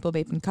 like the maple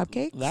bacon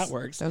cupcakes. That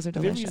works. Those are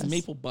Have delicious. you ever used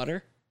maple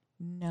butter?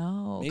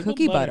 No. Maple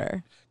Cookie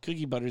butter.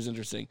 Cookie butter is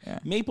interesting. Yeah.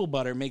 Maple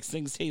butter makes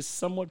things taste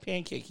somewhat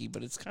pancakey,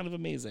 but it's kind of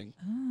amazing.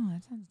 Oh,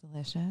 that sounds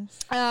delicious.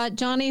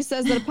 Johnny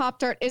says that a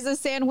Pop-Tart is a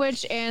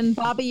sandwich, and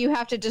Bobby, you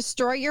have to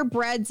destroy your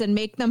breads and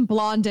make them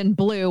blonde and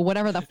blue,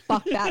 whatever the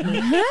fuck that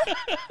means.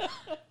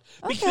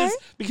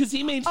 Because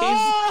he maintains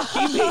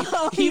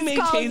he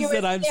maintains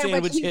that I'm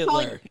sandwich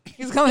Hitler.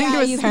 He's calling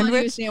you a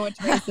sandwich.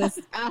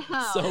 Racist.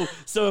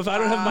 So if I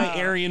don't have my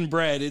Aryan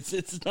bread,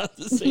 it's not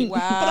the same. Wow.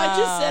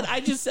 But I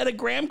just said a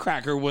graham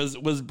cracker was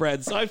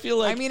bread. So I feel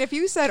like, I mean, if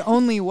you said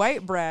only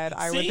white bread,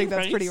 I would think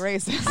that's pretty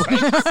racist.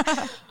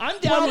 Right? I'm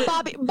down with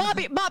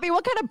Bobby,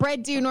 what kind of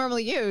bread do you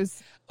normally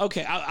use?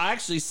 Okay, I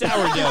actually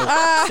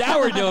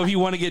sourdough if you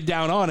want to get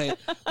down on it,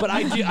 but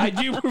I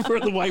do prefer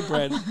the white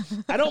bread.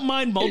 I don't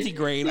mind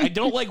multigrain. I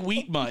don't like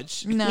wheat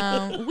much.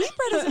 No, wheat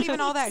bread isn't even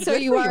all that so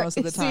good you for are you most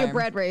of the time. So you're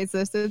bread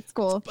racist. It's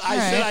cool. I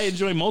said I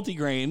enjoy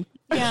multigrain.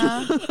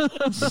 Yeah.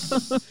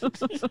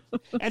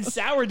 And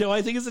sourdough,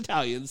 I think, is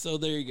Italian. So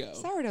there you go.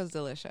 Sourdough's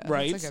delicious.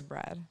 Right? It's a good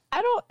bread.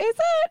 Is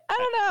it? I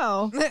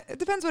don't know. It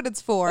depends what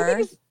it's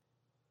for.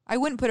 I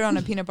wouldn't put it on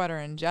a peanut butter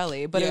and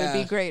jelly, but it would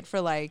be great for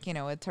like,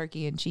 a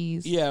turkey and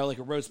cheese. Yeah, like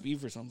a roast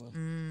beef or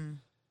something.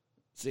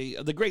 See,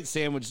 the great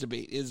sandwich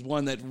debate is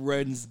one that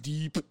runs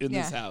deep in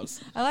this house.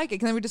 I like it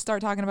because then we just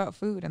start talking about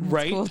food, and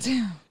that's cool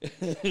too.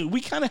 We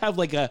kind of have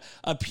like a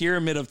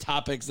pyramid of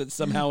topics that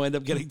somehow end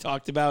up getting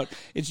talked about.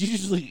 It's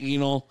usually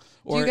anal.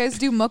 Do you guys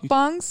do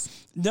mukbangs?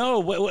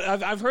 No,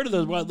 I've heard of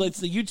those. Well,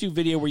 it's the YouTube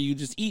video where you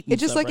just eat. It's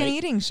just like an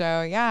eating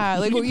show, yeah.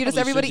 Like where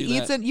everybody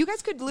eats, and you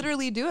guys could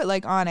literally do it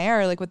like on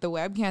air, like with the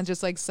webcams,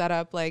 just like set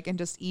up like and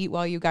just eat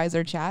while you guys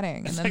are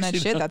chatting, and then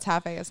that's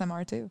half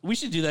ASMR too. We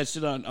should do that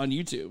shit on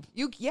YouTube.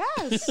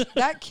 Yes,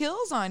 that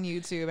kills on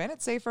YouTube, and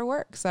it's safe for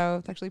work, so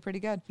it's actually pretty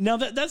good. Now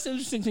that's an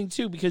interesting thing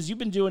too, because you've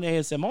been doing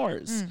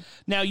ASMRs.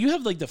 Now you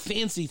have like the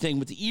fancy thing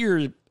with the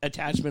ear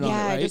attachment on it,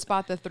 right? Yeah, I just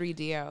bought the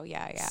 3DO.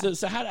 Yeah. So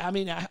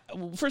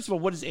first of all,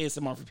 what is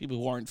ASMR for people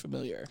who aren't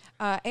familiar?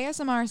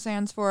 ASMR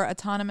stands for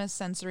Autonomous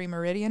Sensory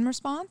Meridian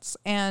Response,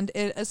 and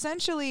it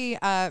essentially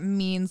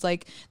means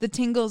like the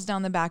tingles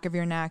down the back of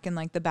your neck and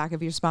like the back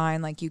of your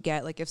spine, like you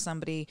get like if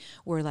somebody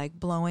were like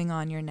blowing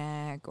on your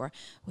neck or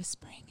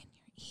whispering in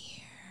your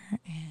ear,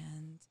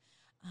 and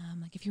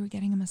like if you were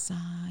getting a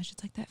massage,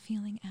 it's like that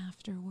feeling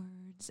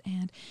afterwards.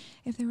 And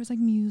if there was like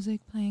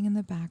music playing in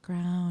the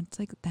background, it's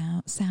like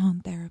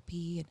sound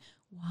therapy and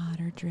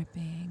water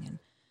dripping and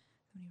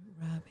somebody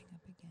rubbing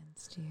up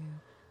against you.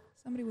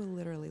 Somebody will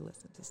literally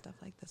listen to stuff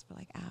like this for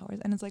like hours,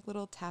 and it's like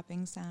little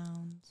tapping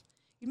sounds.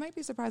 You might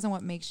be surprised on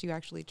what makes you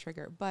actually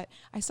trigger, but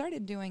I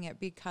started doing it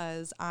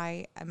because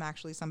I am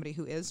actually somebody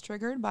who is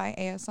triggered by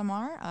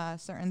ASMR,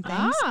 certain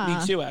things.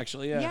 Me too,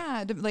 actually, yeah.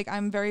 Yeah, like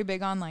I'm very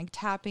big on like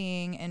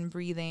tapping and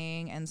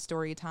breathing and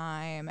story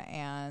time,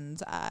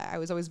 and I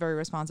was always very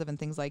responsive in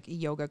things like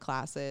yoga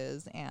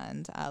classes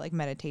and like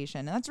meditation,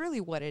 and that's really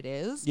what it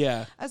is.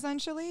 Yeah.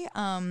 Essentially.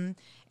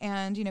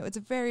 And, you know, it's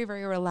very,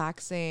 very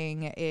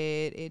relaxing.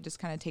 It just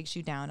kind of takes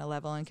you down a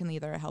level and can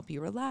either help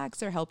you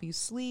relax or help you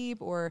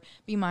sleep or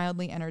be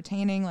mildly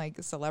entertaining. Like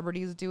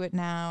celebrities do it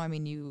now. I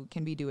mean, you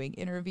can be doing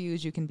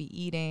interviews, you can be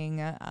eating,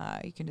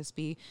 you can just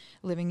be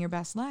living your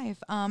best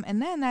life.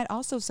 And then that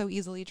also so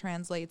easily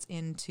translates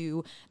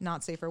into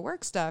not safe for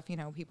work stuff. You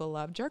know, people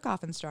love jerk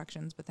off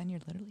instructions, but then you're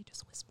literally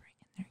just whispering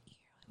in their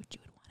ear what you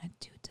would want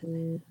to do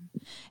to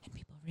them. And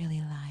people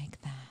really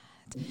like that.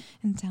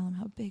 And tell them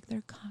how big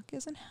their cock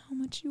is and how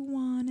much you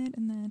want it,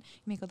 and then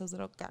you make all those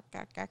little gak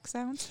gak gak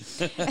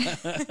sounds.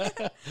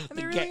 And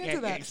they're really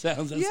into that.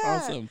 Sounds. That's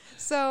awesome.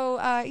 So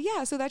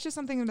so that's just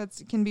something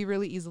that can be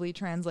really easily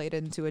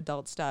translated into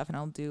adult stuff. And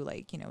I'll do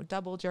like, you know,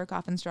 double jerk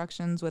off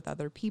instructions with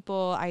other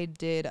people. I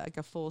did like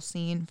a full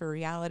scene for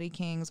Reality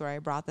Kings where I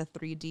brought the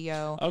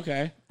 3DO.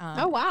 Okay.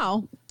 Oh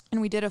wow. And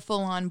we did a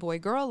full-on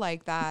boy-girl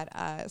like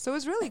that. So it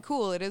was really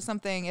cool. It is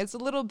something, it's a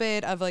little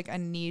bit of like a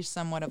niche,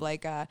 somewhat of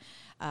like a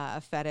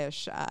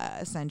fetish,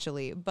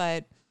 essentially.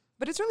 But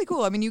it's really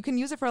cool. I mean, you can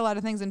use it for a lot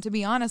of things. And to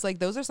be honest, like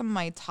those are some of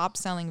my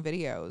top-selling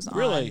videos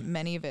on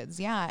many vids.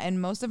 Yeah.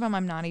 And most of them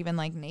I'm not even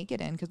like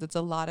naked in because it's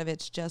a lot of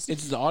it's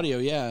the audio,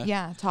 yeah.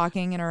 Yeah,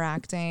 talking,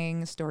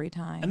 interacting, story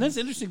time. And that's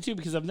interesting too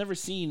because I've never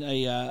seen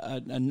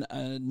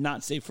a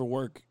not safe for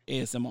work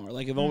ASMR.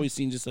 Like I've always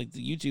seen just like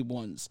the YouTube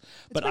ones.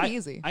 But pretty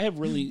easy. I have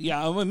really,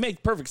 it makes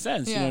perfect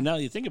sense, you know, now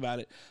that you think about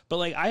it. But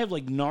like I have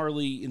like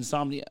gnarly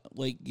insomnia.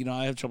 Like, you know,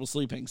 I have trouble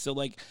sleeping. So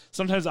like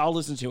sometimes I'll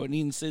listen to it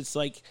and it's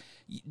like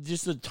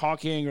just the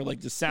talking or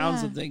like the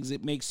sounds of things,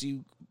 it makes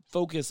you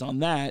focus on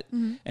that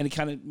and it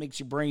kind of makes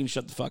your brain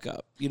shut the fuck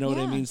up. You know what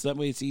I mean? So that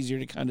way it's easier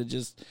to kind of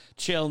just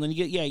chill, and then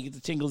you get the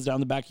tingles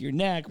down the back of your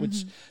neck,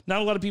 which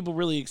not a lot of people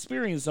really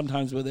experience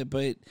sometimes with it,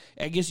 but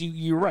I guess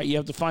you're right. You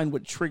have to find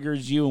what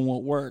triggers you and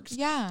what works.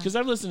 Yeah. Because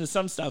I've listened to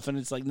some stuff and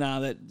it's like, nah,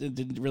 that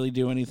didn't really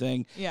do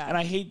anything. Yeah. And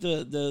I hate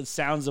the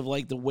sounds of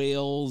like the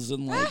whales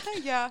and like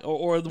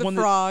or the one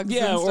frogs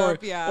and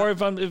stuff, or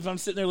if I'm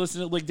sitting there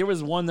listening to, like there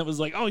was one that was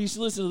like, oh, you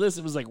should listen to this.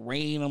 It was like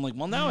rain. I'm like,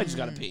 well, now I just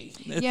gotta pee.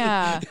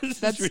 Yeah.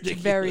 That's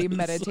ridiculous. Very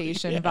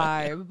meditation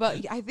vibe.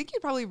 But I think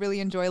you'd probably really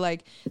enjoy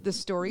like the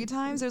story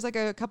times. There's like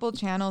a couple of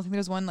channels. I think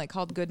there's one like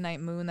called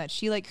Goodnight Moon that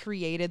she like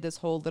created this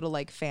whole little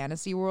like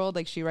fantasy world.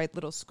 Like she writes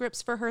little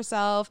scripts for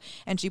herself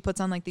and she puts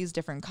on like these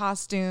different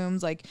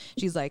costumes. Like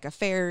she's like a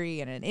fairy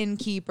and an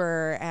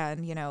innkeeper,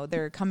 and you know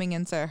they're coming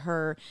into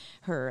her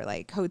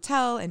like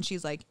hotel, and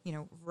she's like, you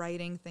know,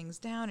 writing things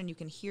down, and you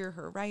can hear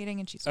her writing,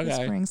 and she's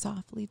whispering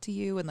softly to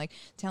you and like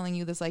telling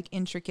you this like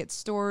intricate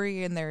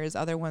story. And there's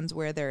other ones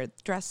where they're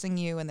dressing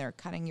you and they're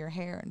cutting your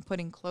hair and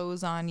putting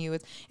clothes on you.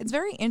 It's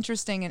very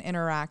interesting and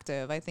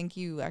interactive. I think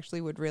you actually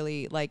would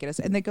really like it.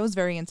 And it goes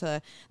very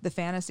into the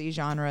fantasy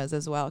genres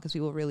as well because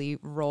people really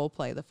role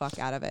play the fuck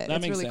out of it.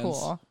 It's really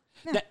cool.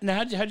 Yeah. Now,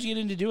 how'd you get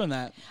into doing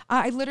that?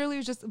 I literally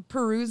was just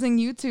perusing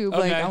YouTube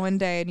like one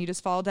day, and you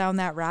just fall down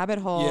that rabbit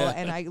hole.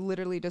 And I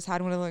literally just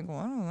had one of like,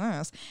 what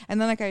is this? And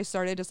then like I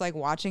started just like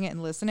watching it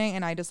and listening,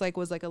 and I just like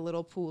was like a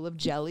little pool of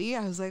jelly.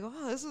 I was like,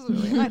 oh, this is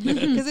really nice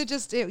because it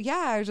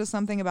was just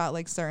something about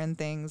like certain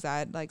things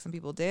that like some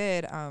people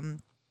did.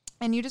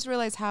 And you just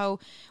realize how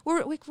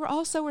we're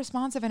all so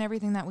responsive in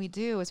everything that we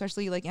do,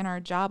 especially like in our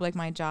job. Like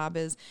my job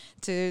is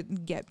to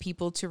get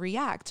people to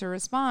react, to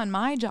respond.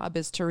 My job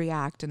is to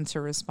react and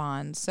to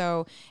respond.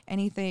 So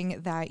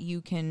anything that you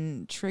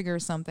can trigger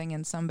something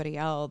in somebody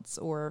else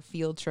or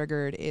feel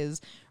triggered is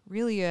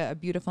really a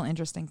beautiful,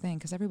 interesting thing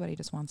because everybody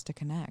just wants to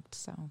connect.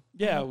 So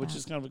which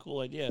is kind of a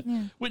cool idea.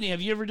 Yeah. Whitney, have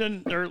you ever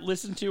done or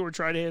listened to or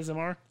tried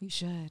ASMR? You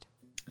should.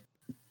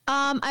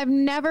 I've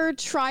never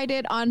tried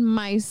it on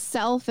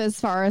myself as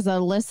far as a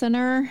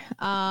listener.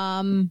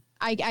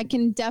 I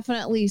can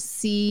definitely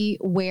see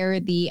where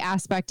the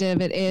aspect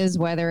of it is,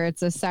 whether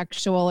it's a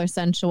sexual or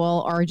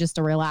sensual or just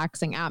a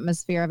relaxing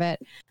atmosphere of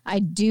it. I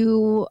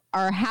do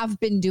or have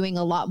been doing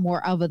a lot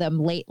more of them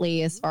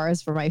lately as far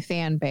as for my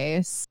fan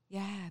base.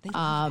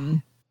 Yeah.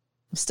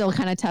 Still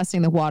kind of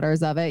testing the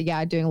waters of it.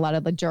 Yeah, doing a lot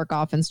of the jerk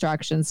off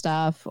instruction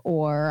stuff,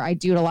 or I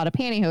do a lot of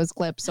pantyhose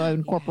clips. So I'm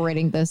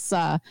incorporating this,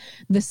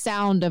 the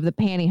sound of the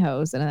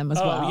pantyhose in them as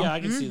well. Oh yeah, I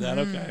can see that.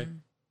 Okay.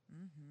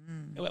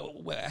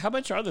 How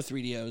much are the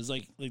 3DOs?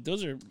 Like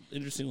those are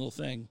interesting little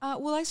thing.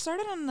 Well, I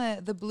started on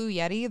the Blue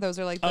Yeti. Those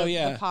are like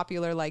the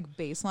popular like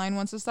baseline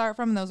ones to start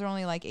from. And those are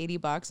only like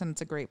 $80, and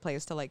it's a great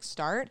place to like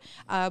start.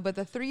 But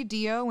the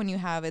 3DO, when you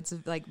have it's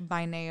like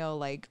binaural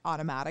like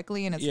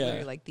automatically, and it's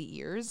literally like the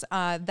ears.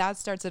 That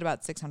starts at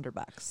about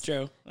 $600.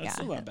 True, that's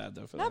still not bad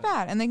though. Not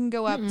bad, and they can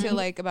go up to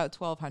like about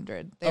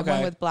 $1,200. They have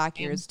one with black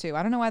ears too.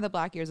 I don't know why the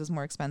black ears is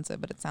more expensive,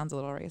 but it sounds a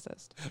little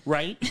racist.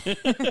 Right.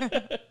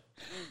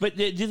 But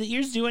do the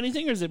ears do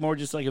anything, or is it more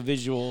just like a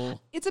visual?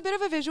 It's a bit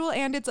of a visual,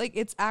 and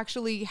it's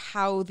actually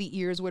how the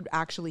ears would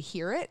actually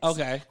hear it.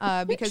 Okay.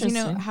 Because you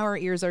know how our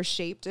ears are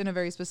shaped in a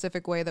very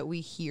specific way that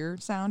we hear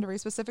sound very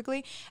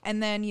specifically,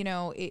 and then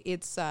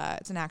it's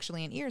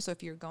actually an ear. So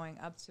if you're going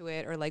up to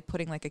it, or like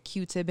putting like a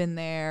Q-tip in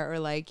there, or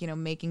like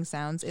making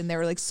sounds in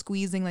there, or like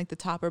squeezing like the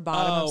top or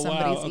bottom of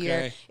somebody's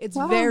ear, it's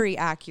very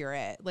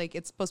accurate. Like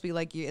it's supposed to be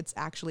like it's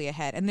actually a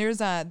head. And there's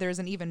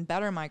an even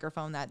better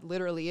microphone that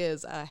literally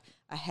is a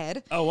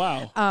head. Oh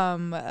wow.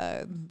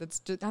 That's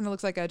kind of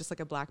looks like just like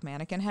a black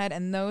mannequin head,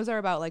 and those are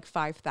about like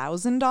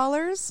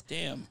 $5,000.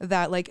 Damn.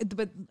 That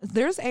but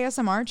there's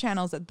ASMR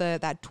channels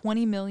that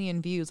 20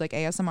 million views, like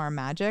ASMR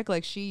Magic,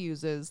 like she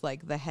uses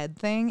like the head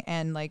thing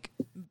and like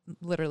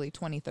literally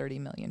 20-30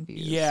 million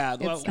views. Yeah,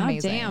 it's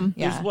amazing. Damn.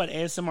 There's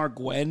ASMR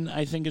Gwen,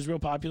 I think, is real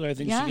popular. I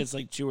think she gets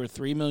like 2 or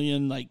 3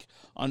 million like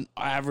on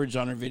average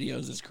on her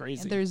videos. It's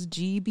crazy. And there's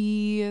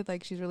GB,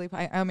 like she's really.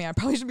 I mean, I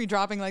probably should be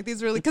dropping like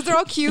these really because they're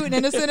all cute and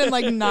innocent and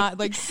like not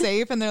like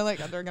safe, and they're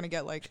gonna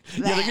get like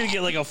they're gonna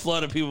get like a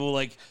flood of people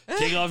like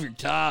take off your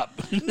top.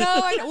 No,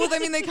 I know. Well, I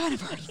mean, they kind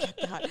of already get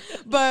that,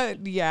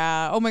 but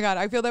yeah. Oh my god,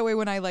 I feel that way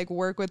when I like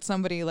work with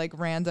somebody like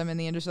random in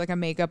the industry, like a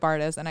makeup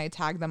artist, and I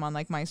tag them on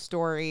like my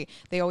story.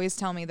 They always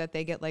tell me that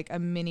they get like a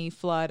mini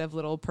flood of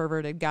little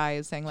perverted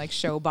guys saying like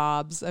 "show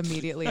bobs"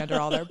 immediately under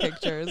all their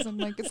pictures. I'm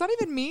like, it's not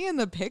even me in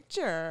the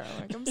picture.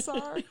 Like, I'm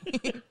sorry.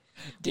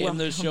 Damn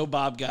those show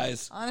Bob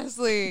guys.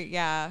 Honestly,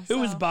 yeah.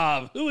 Who is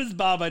Bob? Who is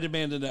Bob? I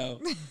demand to know.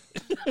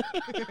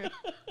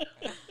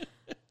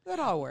 That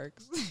all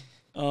works.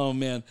 Oh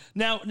man.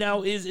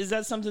 Now is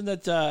that something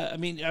that I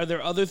mean, are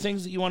there other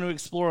things that you want to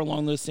explore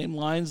along those same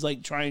lines,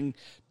 like trying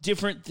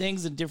different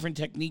things and different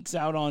techniques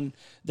out on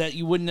that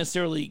you wouldn't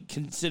necessarily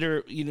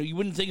consider, you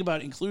wouldn't think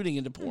about including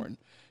into porn?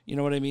 You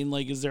know what I mean?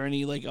 Like, is there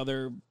any like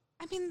other?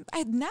 I mean,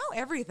 now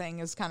everything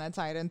is kind of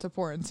tied into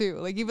porn too.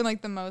 Like even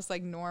like the most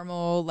like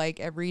normal, like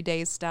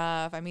everyday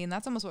stuff. I mean,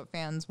 that's almost what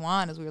fans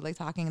want, as we were like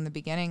talking in the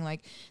beginning.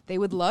 Like they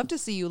would love to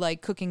see you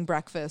like cooking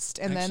breakfast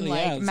and then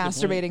like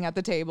masturbating at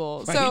the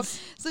table. Right.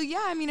 So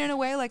yeah, I mean, in a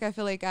way, like I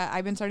feel like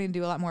I've been starting to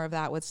do a lot more of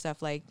that with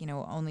stuff like,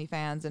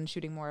 OnlyFans and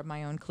shooting more of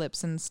my own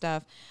clips and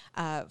stuff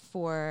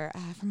for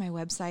my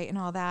website and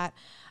all that.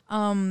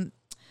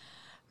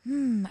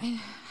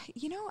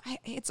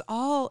 It's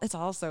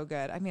all so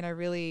good. I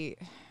mean,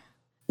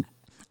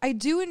 I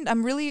do, and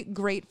I'm really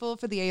grateful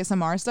for the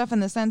ASMR stuff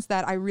in the sense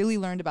that I really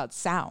learned about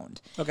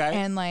sound. Okay.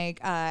 And like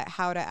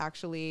how to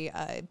actually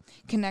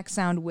connect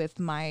sound with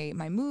my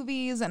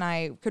movies, and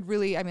I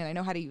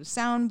know how to use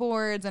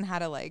soundboards and how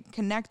to like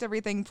connect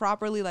everything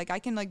properly. Like I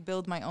can like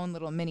build my own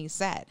little mini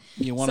set.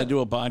 You want to do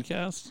a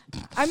podcast?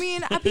 I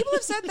mean, people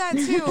have said that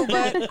too,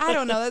 but I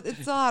don't know.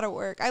 It's a lot of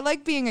work. I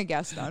like being a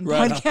guest on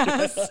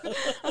podcasts.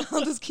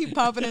 I'll just keep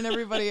popping in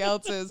everybody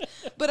else's.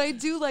 But I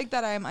do like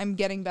that I'm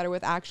getting better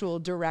with actual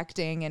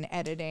directing and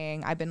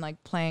editing. I've been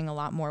like playing a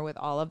lot more with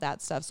all of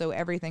that stuff. So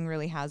everything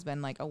really has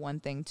been like a one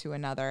thing to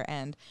another.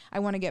 And I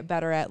want to get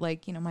better at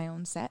like, my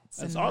own sets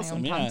and my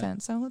own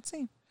content. So let's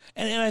see.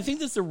 And I think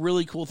that's a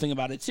really cool thing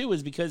about it too,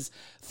 is because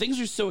things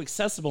are so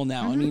accessible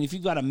now. I mean, if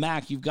you've got a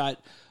Mac, you've got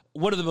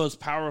one of the most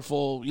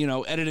powerful,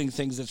 editing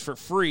things that's for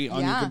free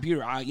on your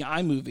computer,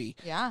 iMovie.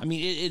 Yeah. I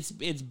mean, it's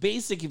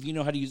basic if you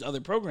know how to use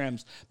other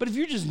programs, but if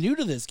you're just new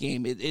to this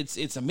game,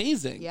 it's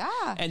amazing. Yeah.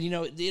 And,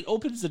 it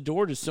opens the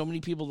door to so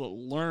many people to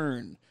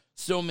learn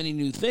so many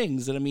new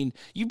things that, I mean,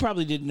 you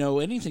probably didn't know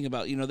anything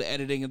about, the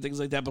editing and things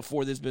like that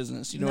before this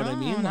business. You know what I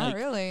mean? Not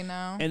really,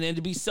 no. And then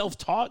to be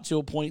self-taught to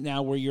a point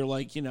now where you're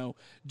like,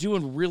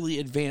 doing really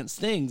advanced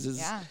things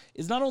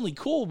is not only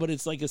cool, but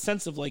it's like a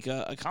sense of like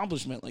a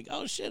accomplishment. Like,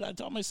 oh shit, I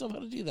taught myself how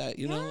to do that.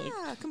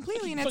 Yeah,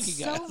 completely. And it's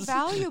so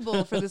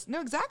valuable for this.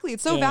 No, exactly.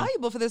 It's so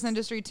valuable for this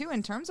industry too,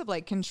 in terms of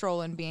like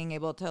control and being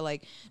able to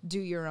like do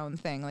your own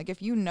thing. Like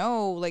if you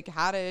know like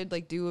how to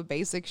like do a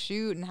basic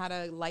shoot and how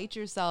to light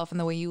yourself in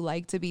the way you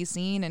like to be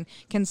seen and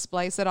can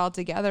splice it all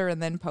together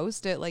and then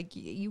post it, like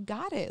you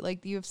got it.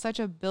 Like you have such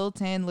a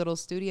built-in little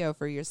studio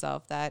for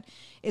yourself that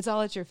it's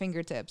all at your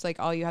fingertips. Like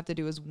all you have to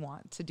do is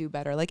want to do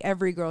better. Like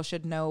every girl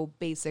should know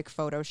basic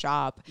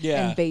Photoshop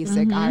and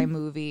basic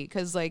iMovie,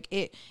 because like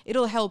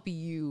it'll help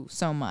you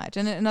so much.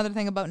 And another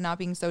thing about not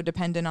being so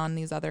dependent on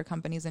these other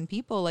companies and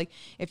people, like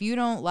if you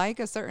don't like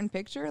a certain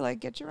picture, like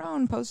get your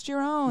own, post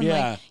your own.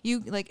 Like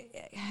you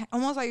like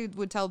almost, I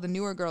would tell the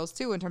newer girls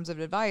too in terms of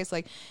advice,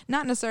 like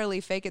not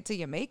necessarily fake it till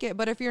you make it,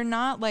 but if you're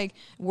not like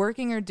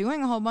working or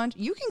doing a whole bunch,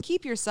 you can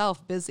keep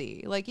yourself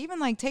busy. Like even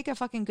like take a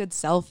fucking good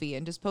selfie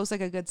and just post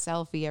like a good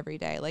selfie every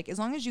day. Like as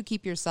long as you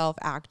keep yourself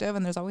active,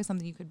 and there's always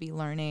something you could be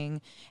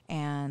learning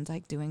and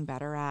like doing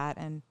better at,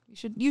 and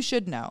you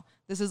should know.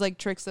 This is like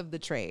tricks of the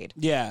trade.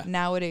 Yeah.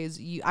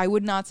 Nowadays, I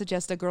would not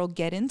suggest a girl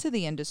get into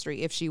the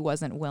industry if she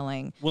wasn't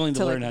willing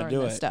to learn how to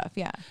do it. Stuff.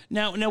 Yeah.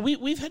 Now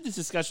we've had this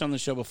discussion on the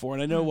show before,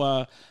 and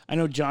I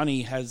know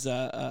Johnny has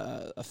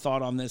a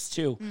thought on this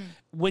too.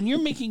 When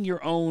you're making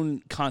your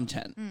own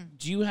content,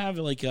 do you have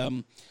like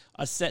a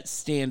set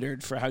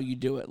standard for how you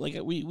do it? Like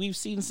we've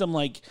seen some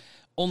like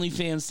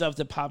OnlyFans stuff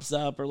that pops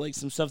up, or like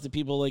some stuff that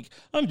people like,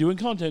 I'm doing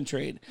content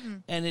trade,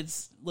 and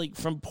it's like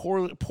from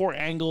poor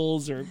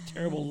angles or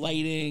terrible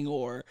lighting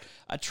or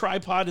a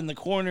tripod in the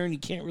corner and you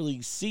can't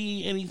really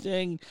see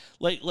anything.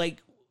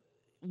 Like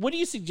what do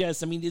you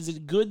suggest? I mean, is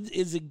it good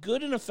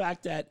in the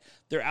fact that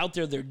they're out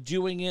there, they're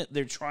doing it,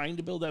 they're trying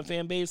to build that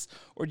fan base,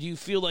 or do you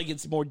feel like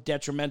it's more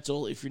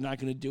detrimental if you're not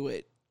going to do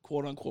it,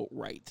 quote unquote,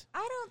 right? I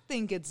don't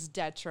think it's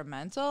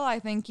detrimental. I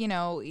think,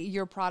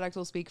 your product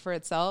will speak for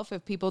itself.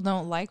 If people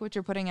don't like what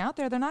you're putting out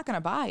there, they're not going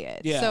to buy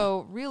it. Yeah.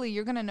 So really,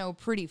 you're going to know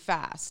pretty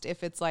fast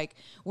if it's like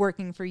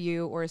working for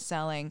you or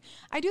selling.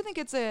 I do think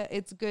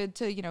it's good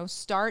to,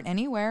 start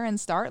anywhere and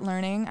start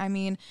learning. I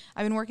mean,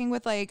 I've been working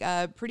with like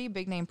pretty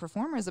big name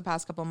performers the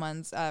past couple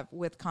months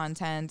with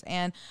content,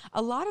 and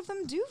a lot of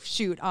them do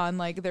shoot on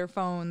like their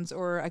phones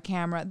or a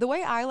camera. The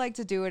way I like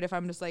to do it, if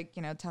I'm just like,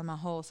 tell my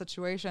whole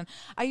situation,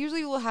 I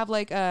usually will have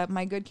like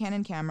my good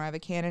Canon camera. I have a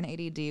Canon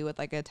 80D with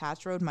like an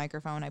attached Rode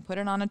microphone. I put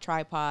it on a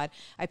tripod.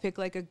 I pick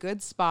like a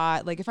good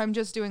spot. Like if I'm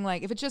just doing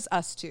like, if it's just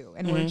us two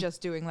and we're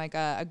just doing like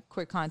a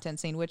quick content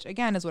scene, which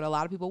again is what a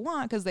lot of people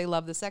want because they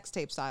love the sex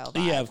tape style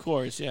vibe. Yeah, of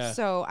course. Yeah.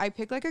 So I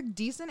pick like a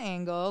decent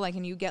angle,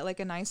 and you get like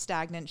a nice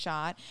stagnant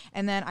shot.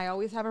 And then I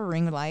always have a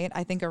ring light.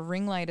 I think a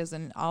ring light is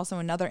also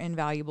another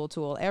invaluable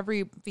tool.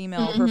 Every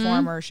female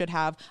performer should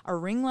have a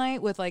ring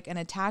light with like an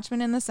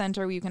attachment in the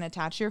center where you can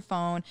attach your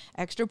phone,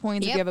 extra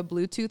points if you have a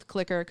Bluetooth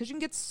clicker, because you can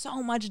get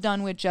so much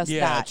done with just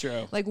that.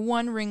 True. Like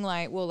one ring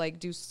light will like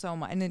do so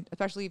much, and then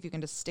especially if you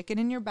can just stick it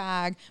in your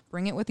bag,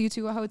 bring it with you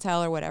to a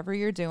hotel or whatever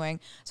you're doing.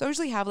 So I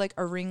usually have like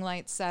a ring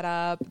light set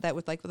up that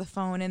with a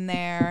phone in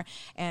there,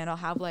 and I'll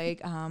have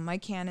like my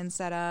Canon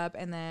set up,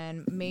 and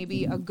then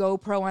maybe a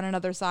GoPro on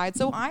another side.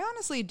 So I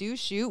honestly do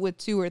shoot with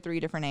 2 or 3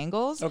 different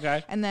angles.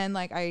 Okay. And then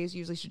like I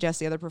usually suggest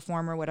the other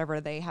performer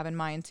whatever they have in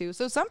mind too.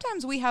 So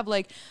sometimes we have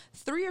like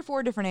 3 or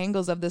 4 different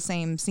angles of the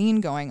same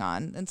scene going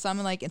on, and some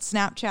like in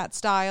Snapchat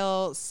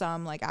style,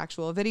 some like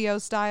actual video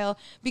style,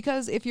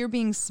 because if you're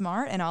being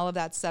smart and all of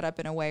that's set up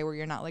in a way where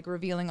you're not like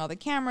revealing all the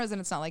cameras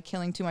and it's not like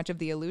killing too much of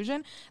the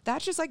illusion,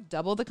 that's just like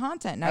double the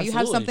content. Now you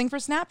have something for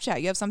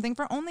Snapchat, you have something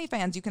for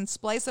OnlyFans, you can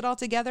splice it all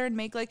together and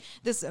make like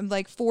this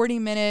like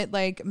 40-minute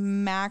like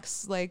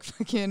max like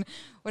fucking,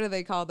 what do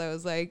they call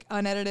those, like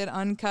unedited,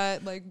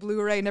 uncut, like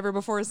Blu-ray never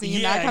before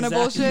seen, that kind of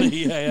bullshit.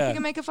 You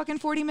can make a fucking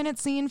 40-minute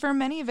scene for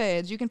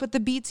ManyVids. You can put the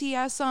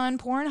BTS on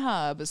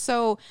Pornhub.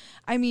 So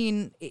I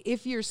mean,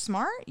 if you're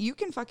smart, you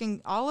can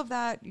fucking all of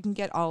that, you can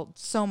get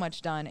so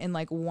much done in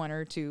like 1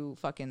 or 2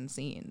 fucking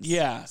scenes.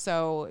 Yeah.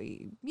 So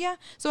yeah.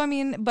 So I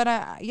mean, but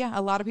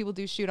a lot of people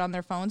do shoot on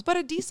their phones, but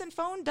a decent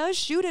phone does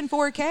shoot in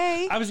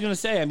 4K. I was gonna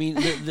say, I mean,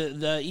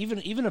 the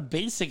even a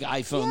basic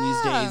iPhone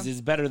these days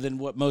is better than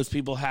what most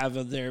people have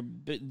of their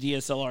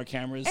DSLR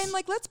cameras. And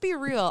like, let's be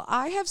real,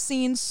 I have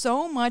seen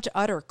so much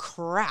utter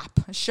crap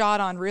shot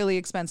on really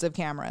expensive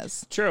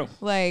cameras. True.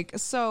 Like,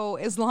 so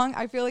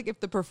I feel like if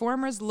the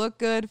performers look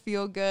good,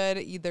 feel good,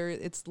 either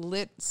it's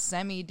lit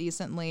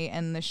semi-decently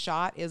and the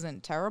shot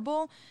isn't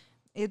terrible,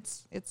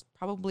 it's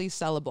probably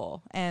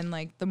sellable. And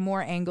like the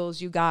more angles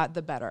you got,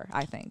 the better,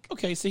 I think.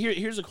 Okay, so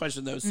here's a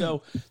question though.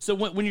 So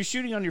when you're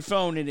shooting on your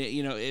phone, and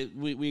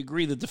we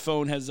agree that the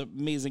phone has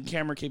amazing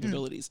camera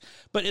capabilities,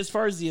 but as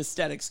far as the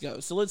aesthetics go,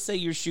 so let's say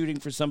you're shooting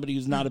for somebody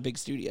who's not a big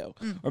studio,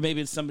 or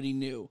maybe it's somebody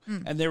new,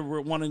 and they're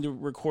wanting to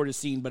record a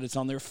scene, but it's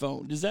on their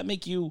phone. Does that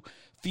make you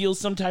feel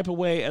some type of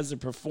way as a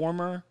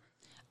performer?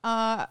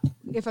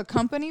 If a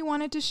company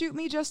wanted to shoot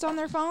me just on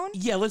their phone?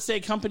 Yeah, let's say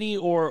a company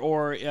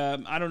or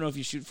I don't know if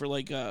you shoot for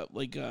like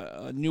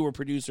a newer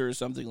producer or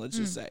something, let's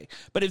just say.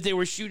 But if they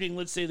were shooting,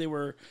 let's say they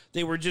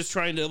were just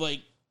trying to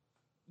like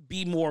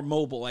be more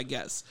mobile, I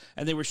guess,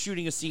 and they were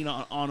shooting a scene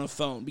on a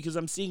phone, because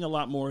I'm seeing a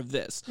lot more of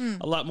this.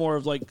 A lot more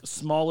of like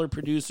smaller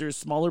producers,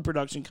 smaller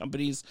production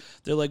companies.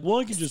 They're like, well,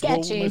 I can just roll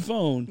with my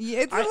phone.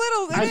 Yeah, it's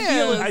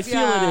I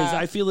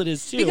feel it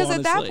is too. Because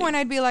honestly. at that point,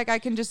 I'd be like, I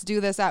can just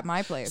do this at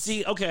my place.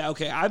 See,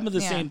 okay. I'm in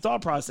the same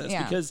thought process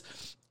because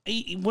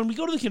when we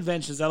go to the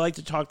conventions, I like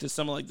to talk to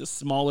some of like the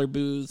smaller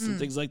booths and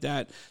things like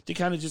that to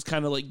kind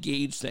of like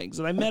gauge things.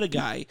 And I met a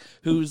guy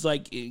who's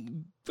like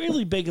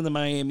fairly big in the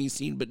Miami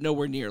scene, but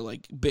nowhere near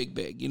like big.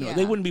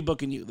 They wouldn't be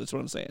booking you. That's what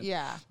I'm saying.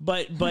 Yeah.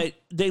 But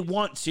they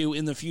want to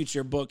in the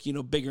future book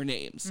bigger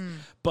names.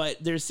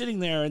 But they're sitting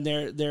there and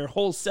their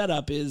whole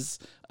setup is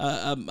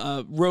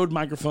a Rode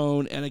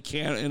microphone and an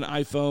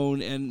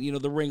iPhone and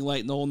the ring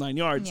light and the whole 9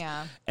 yards.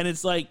 Yeah. And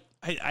it's like,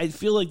 I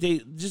feel like they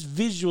just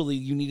visually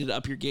you need to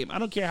up your game. I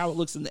don't care how it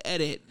looks in the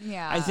edit.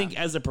 Yeah. I think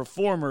as a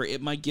performer,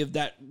 it might give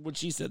that, what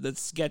she said, that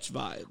sketch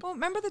vibe. Well,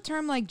 remember the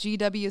term like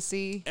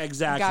GWC?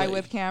 Exactly. Guy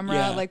with camera,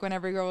 Yeah. like when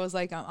every girl was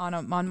like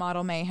on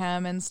Model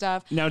Mayhem and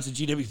stuff. Now it's a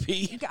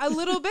GWP. A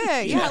little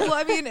bit, yeah. Well,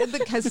 I mean, it's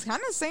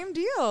kind of the same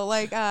deal.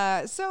 Like,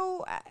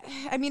 so,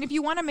 I mean, if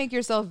you want to make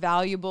yourself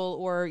valuable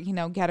or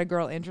get a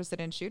girl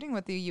interested in shooting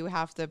with you, you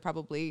have to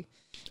probably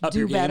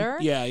do better.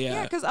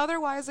 Yeah. Because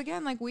otherwise,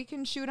 again, like we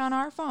can shoot on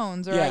our phones,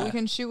 or we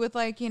can shoot with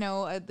like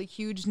the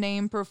huge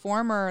name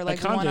performer,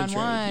 like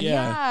one-on-one.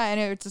 Yeah, and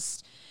it's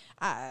just,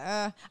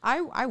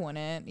 I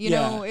wouldn't. You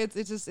know, it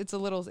is a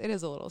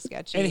little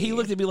sketchy. And he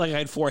looked at me like I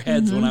had 4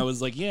 heads when I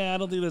was like, yeah, I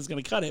don't think that's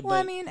gonna cut it. Well,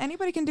 I mean,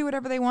 anybody can do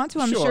whatever they want to.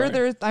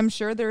 I'm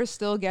sure they're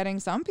still getting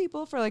some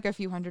people for like a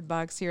few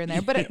 $100 here and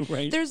there. But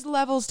there's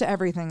levels to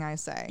everything I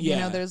say. Yeah.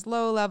 You know, there's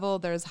low level,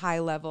 there's high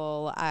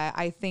level.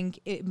 I think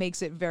it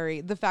makes it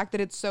the fact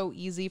that it's so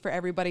easy for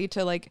everybody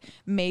to like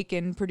make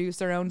and produce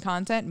their own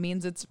content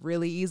means it's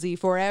really easy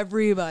for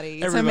everybody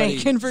to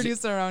make and produce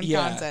their own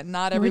content.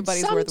 Not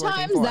everybody's worth working for.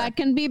 Sometimes that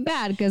can be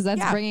bad because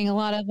that's bringing a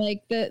lot of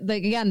like the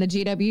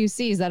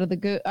GWCs out of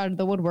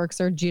the woodworks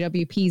or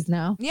GWPs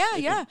now.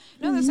 Yeah.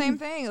 No, the same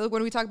thing. Look,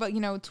 when we talk about, you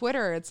know,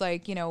 Twitter, it's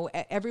like, you know,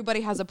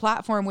 everybody has a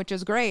platform, which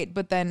is great,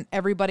 but then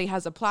everybody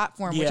has a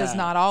platform, which is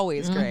not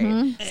always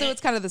great. So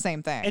it's kind of the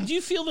same thing. And do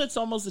you feel that's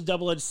almost a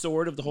double-edged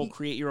sword of the whole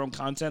create your own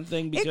content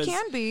thing? Because it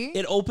can be.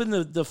 It opened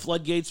the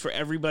floodgates for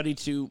everybody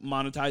to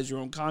monetize your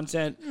own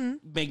content,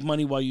 make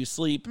money while you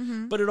sleep,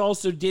 but it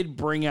also did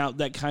bring out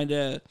that kind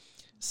of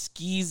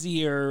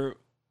skeezier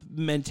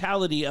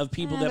mentality of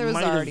people that there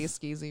might was already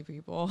skeezy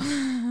people.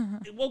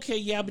 Okay,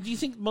 yeah, but do you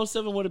think most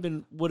of them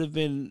would have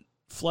been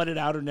flooded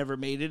out or never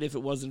made it if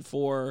it wasn't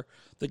for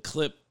the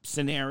clip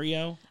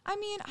scenario? I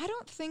mean, I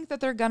don't think that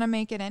they're gonna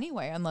make it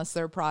anyway unless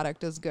their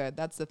product is good.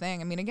 That's the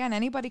thing. I mean, again,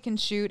 anybody can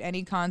shoot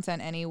any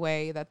content any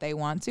way that they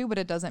want to, but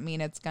it doesn't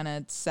mean it's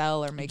gonna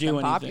sell or make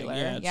them popular.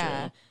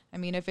 Yeah. I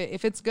mean, if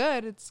it's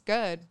good, it's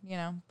good, you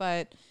know,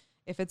 but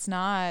if it's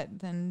not,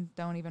 then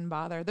don't even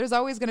bother. There's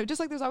always gonna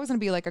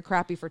be like a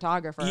crappy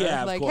photographer.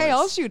 Yeah, like, hey,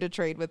 I'll shoot a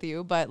trade with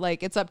you, but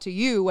like it's up to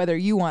you whether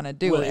you want to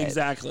do it.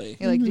 Exactly.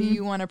 Like, do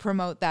you want to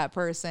promote that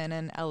person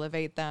and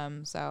elevate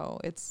them? So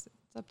it's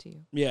up to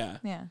you. Yeah.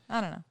 Yeah.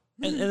 I don't know.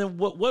 And then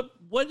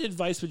what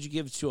advice would you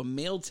give to a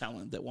male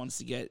talent that wants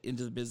to get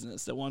into the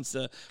business, that wants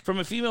to, from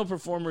a female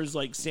performer's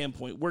like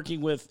standpoint,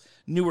 working with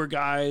newer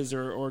guys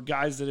or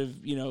guys that have,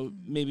 you know,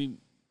 maybe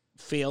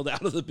failed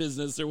out of the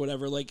business or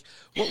whatever, like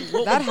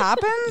what that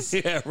happens?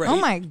 Yeah, right. Oh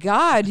my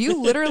God, you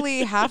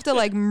literally have to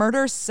like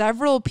murder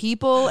several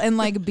people and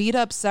like beat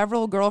up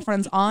several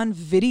girlfriends on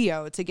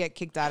video to get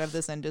kicked out of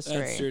this industry.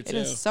 That's true, too. It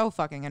is so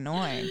fucking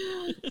annoying.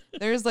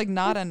 There's like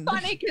not a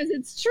funny because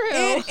it's true.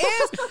 It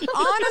is.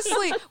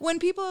 Honestly, when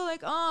people are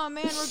like, oh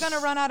man, we're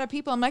gonna run out of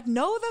people, I'm like,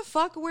 no the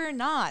fuck we're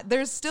not.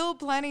 There's still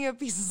plenty of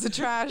pieces of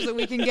trash that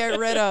we can get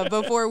rid of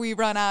before we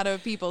run out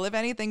of people. If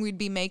anything, we'd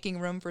be making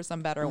room for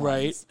some better ones.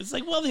 Right. It's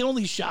like, well, they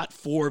only shot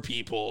 4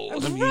 people.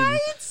 I mean, right?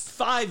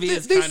 5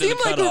 is they kind of the seem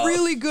like cutoff. a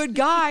really good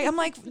guy. I'm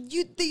like,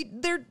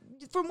 they're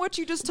from what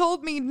you just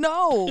told me,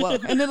 no.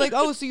 And they're like,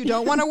 oh, so you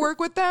don't want to work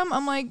with them?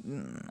 I'm like,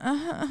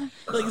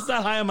 like it's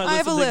not high on my list I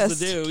have of a things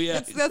list. to do.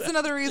 Yeah, that's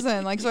another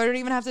reason. Like, so I don't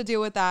even have to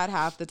deal with that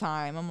half the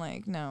time. I'm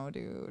like, no,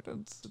 dude,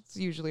 it's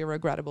usually a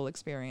regrettable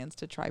experience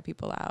to try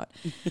people out.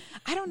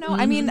 I don't know.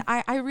 I mean,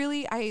 I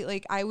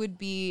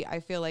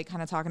feel like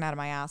kind of talking out of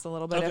my ass a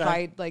little bit if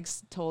I like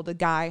told a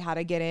guy how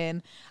to get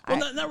in.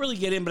 Well, not really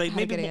get in, but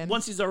maybe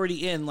once he's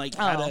already in, like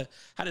how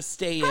to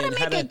stay in, how to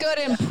make a good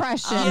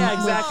impression. Yeah,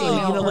 exactly. You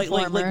know, like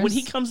when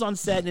he he comes on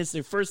set and it's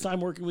their first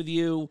time working with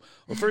you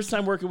or first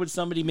time working with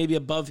somebody maybe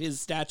above his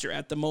stature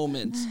at the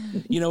moment.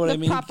 You know what I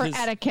mean? Proper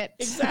etiquette.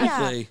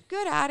 Exactly. Yeah,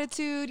 good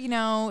attitude, you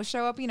know,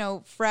 show up, you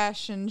know,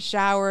 fresh and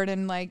showered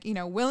and like, you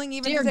know, willing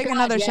even to take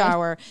another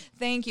shower.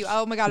 Thank you.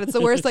 Oh my God. It's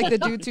the worst. Like the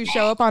dudes who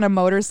show up on a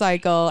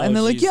motorcycle and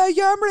they're like, yeah,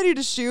 I'm ready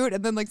to shoot.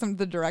 And then like some of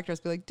the directors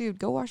be like, dude,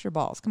 go wash your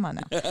balls. Come on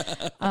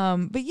now.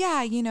 But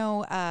yeah, you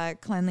know,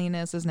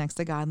 cleanliness is next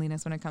to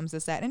godliness when it comes to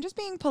set and just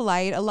being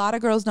polite. A lot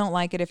of girls don't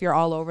like it if you're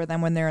all over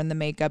them when they're in the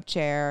makeup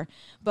chair,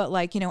 but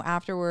like, you know,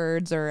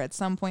 afterwards or at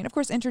some point, of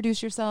course,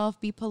 introduce yourself,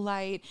 be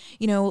polite,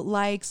 you know,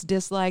 likes,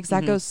 dislikes,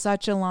 that goes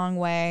such a long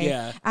way.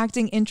 Yeah.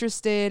 Acting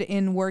interested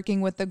in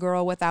working with the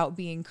girl without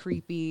being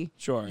creepy.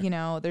 Sure. You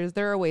know,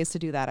 there are ways to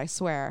do that, I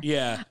swear.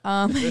 Yeah.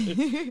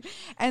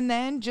 And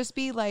then just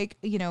be like,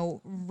 you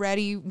know,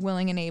 ready,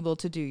 willing, and able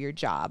to do your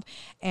job.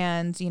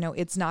 And, you know,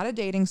 it's not a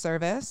dating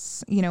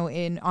service, you know,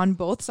 on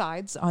both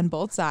sides. So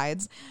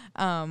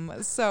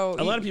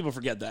a lot of people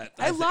forget that.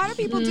 A lot of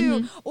people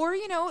do. Or,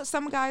 you know,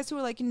 some guys who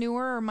are like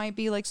newer or might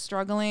be like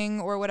struggling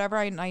or whatever.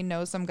 I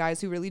know some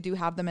guys who really do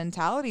have the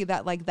mentality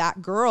that like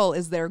that girl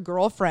is their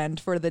girlfriend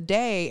for the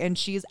day and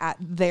she's at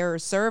their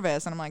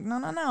service. And I'm like,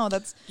 no,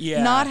 that's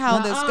not how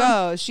this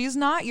goes. She's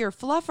not your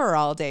fluffer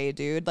all day,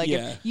 dude. Like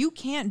if you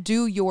can't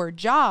do your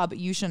job,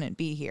 you shouldn't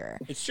be here.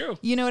 It's true.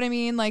 You know what I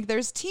mean? Like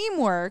there's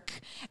teamwork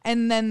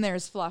and then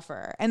there's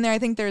fluffer. And then I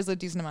think there's a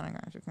decent amount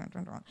of guys.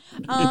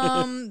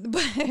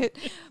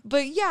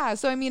 But yeah,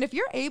 so I mean, if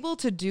you're able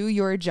to do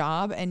your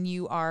job and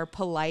you are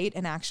polite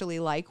and actually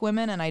like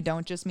women, and I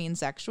don't just mean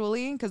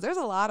sexually, because there's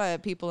a lot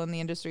of people in the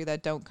industry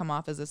that don't come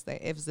off as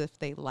if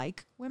they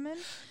like women.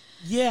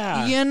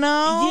 Yeah. You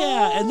know?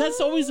 Yeah, and that's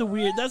always a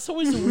weird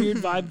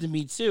vibe to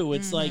me too.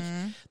 It's like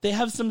they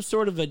have some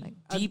sort of a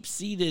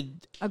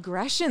deep-seated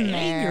aggression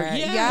anger. there.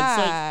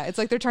 Yeah. It's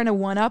like they're trying to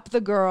one-up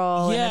the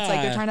girl, and it's like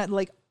Yeah. they're trying to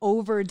like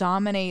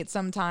over-dominate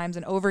sometimes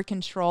and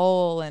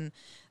over-control, and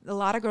a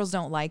lot of girls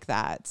don't like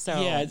that.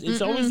 So yeah,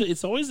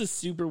 it's always a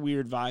super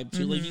weird vibe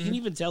too. Like you can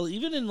even tell,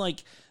 even in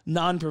like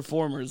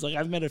non-performers. Like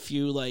I've met a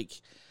few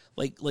like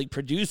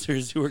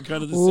producers who are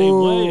kind of the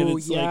same way, and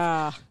it's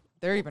like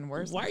they're even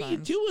worse. Why sometimes. are you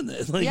doing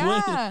this? Like,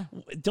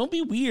 don't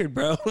be weird,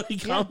 bro.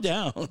 Like, calm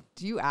down.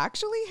 Do you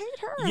actually hate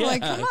her? Yeah.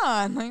 Like, come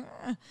on. Like,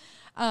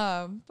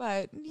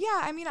 but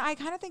yeah, I mean, I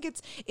kind of think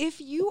it's,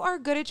 if you are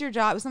good at your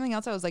job, something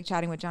else I was like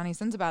chatting with Johnny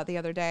Sins about the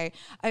other day.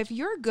 If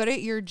you're good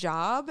at your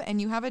job and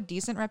you have a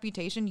decent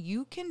reputation,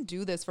 you can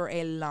do this for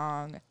a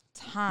long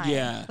time.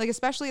 Yeah. Like,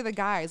 especially the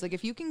guys. Like,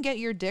 if you can get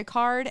your dick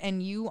hard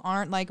and you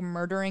aren't like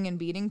murdering and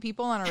beating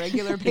people on a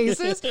regular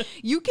basis,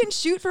 you can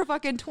shoot for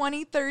fucking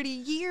 20, 30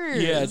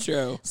 years. Yeah,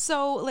 true.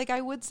 So, like,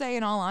 I would say,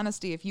 in all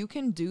honesty, if you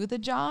can do the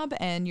job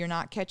and you're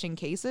not catching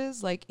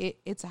cases, like,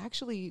 it's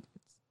actually,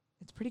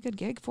 it's a pretty good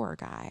gig for a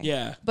guy.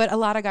 Yeah. But a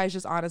lot of guys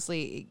just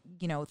honestly,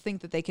 you know,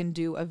 think that they can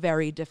do a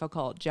very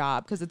difficult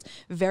job because it's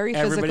very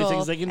Everybody physical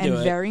thinks they can and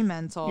do it. very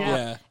mental.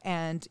 Yeah.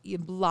 And a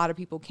lot of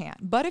people can't.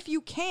 But if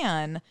you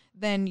can,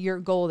 then you're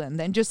golden.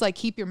 Then just like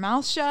keep your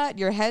mouth shut,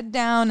 your head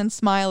down, and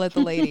smile at the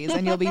ladies,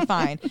 and you'll be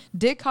fine.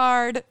 Dick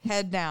hard,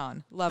 head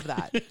down. Love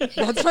that.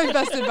 That's my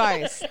best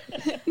advice.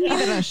 Need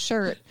it on a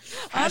shirt.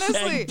 Honestly,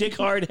 Hashtag dick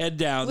hard, head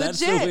down. legit. That's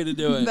the way to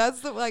do it.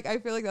 That's the, like, I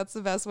feel like that's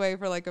the best way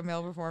for like a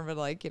male performer to,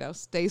 like, you know,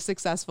 stay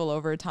successful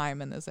over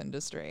time in this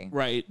industry.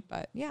 Right.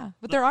 But yeah,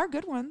 but there are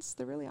good ones.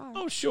 There really are.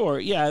 Oh, sure.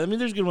 Yeah. I mean,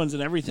 there's good ones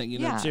in everything, you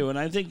know, Yeah. too. And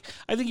I think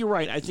you're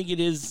right. I think it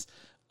is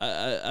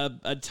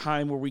a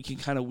time where we can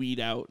kind of weed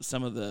out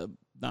some of the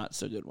not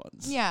so good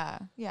ones. Yeah,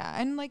 yeah.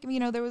 And like, you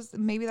know,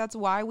 maybe that's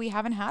why we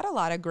haven't had a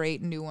lot of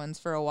great new ones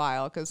for a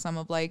while, because some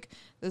of like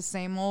the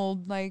same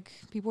old, like,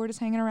 people were just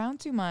hanging around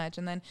too much.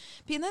 And then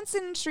that's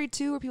an industry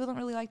too where people don't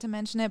really like to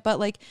mention it, but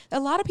like a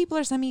lot of people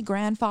are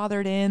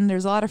semi-grandfathered in.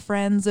 There's a lot of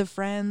friends of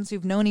friends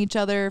who've known each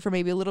other for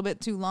maybe a little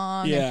bit too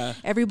long. Yeah. And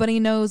everybody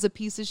knows a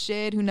piece of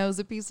shit who knows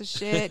a piece of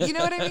shit. You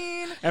know what I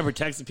mean? Ever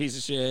text a piece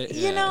of shit.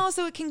 You know,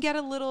 so it can get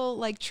a little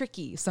like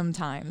tricky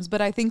sometimes, but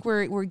I think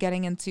we're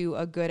getting into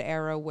a good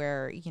era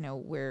where, you know,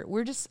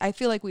 we're just, I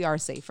feel like we are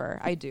safer.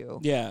 I do.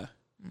 Yeah.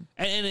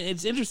 And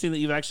it's interesting that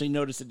you've actually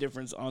noticed a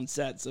difference on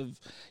sets of,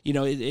 you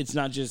know, it's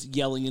not just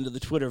yelling into the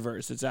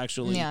Twitterverse. It's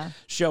actually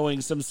showing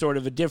some sort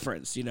of a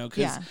difference, you know,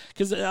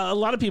 because a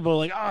lot of people are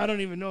like, oh, I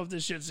don't even know if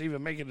this shit's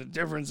even making a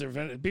difference. Or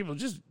if people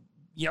just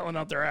yelling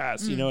out their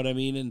ass, you know what I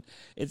mean? And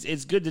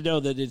it's good to know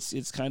that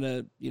it's kind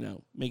of, you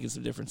know, making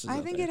some differences. I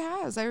think it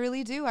has. I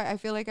really do. I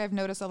feel like I've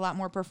noticed a lot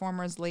more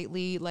performers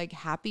lately, like,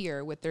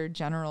 happier with their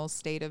general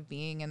state of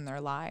being in their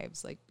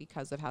lives, like,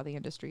 because of how the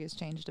industry has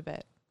changed a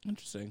bit.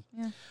 Interesting.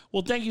 Yeah.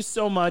 Well, thank you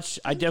so much.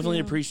 I definitely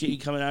appreciate you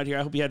coming out here.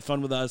 I hope you had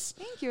fun with us.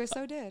 Thank you. I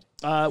so did.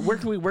 Where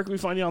can we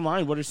find you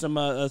online? What are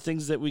some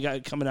things that we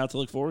got coming out to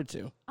look forward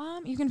to?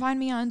 You can find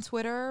me on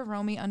Twitter,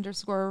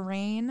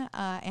 Romy_Rain,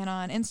 and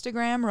on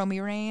Instagram, Romy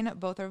Rain.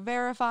 Both are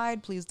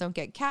verified. Please don't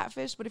get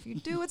catfished, but if you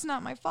do, it's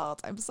not my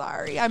fault. I'm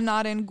sorry. I'm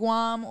not in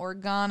Guam or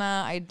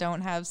Ghana. I don't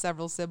have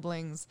several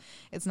siblings.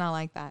 It's not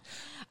like that.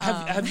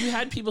 Have you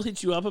had people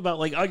hit you up about,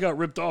 like, I got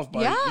ripped off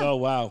by? Yeah. Oh,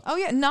 wow. Oh,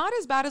 yeah. Not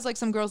as bad as like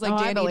some girls like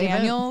Danny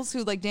Daniels,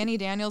 who, like, Danny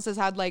Daniels has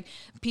had like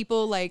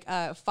people like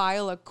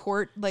file a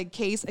court like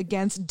case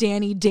against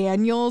Danny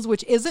Daniels,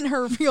 which isn't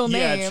her real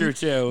name. Yeah, true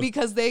too.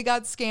 Because they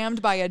got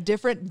scammed by a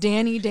different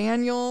Danny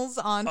Daniels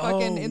on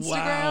fucking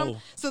Instagram. Wow.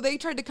 So they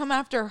tried to come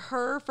after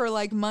her for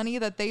like money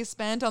that they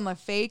spent on the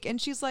fake, and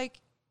she's like,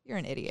 you're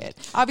an idiot.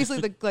 Obviously,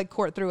 the like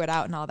court threw it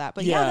out and all that,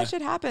 but yeah, that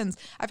shit happens.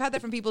 I've had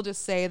that from people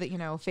just say that, you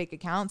know, fake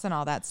accounts and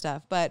all that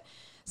stuff, but.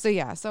 So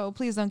yeah, so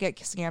please don't get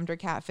scammed or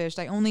catfished.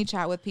 I only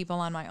chat with people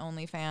on my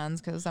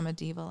OnlyFans because I'm a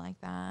diva like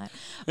that.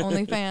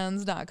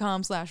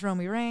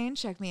 OnlyFans.com/RomyRain.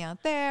 Check me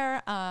out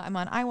there. I'm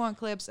on I Want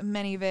Clips,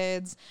 many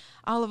vids,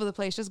 all over the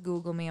place. Just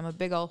Google me. I'm a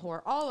big old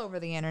whore all over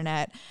the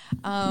internet.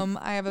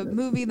 I have a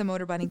movie, The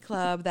Motor Bunny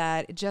Club,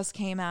 that just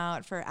came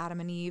out for Adam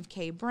and Eve,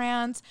 Kay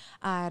Brandt.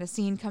 I had a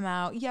scene come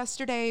out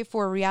yesterday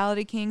for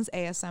Reality Kings,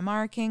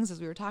 ASMR Kings,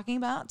 as we were talking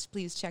about.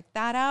 Please check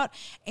that out.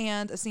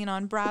 And a scene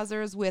on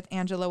Brazzers with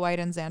Angela White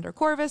and Xander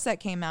Corvus that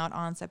came out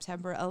on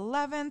September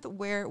 11th,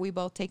 where we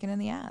both take it in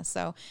the ass.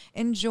 So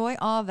enjoy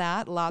all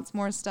that. Lots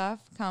more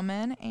stuff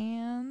coming,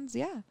 and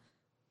yeah.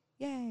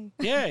 Yay.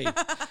 Yay.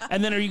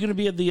 And then are you going to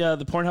be at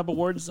the Pornhub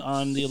Awards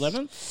on the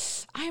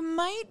 11th? I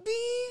might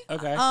be.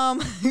 Okay.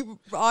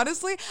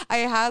 Honestly, I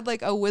had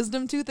like a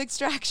wisdom tooth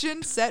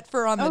extraction set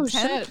for on the 10th.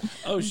 Shit.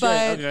 Oh, shit.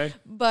 Okay.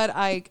 But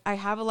I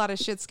have a lot of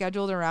shit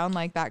scheduled around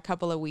like that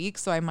couple of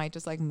weeks, so I might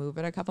just like move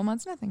it a couple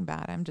months. Nothing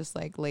bad. I'm just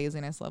like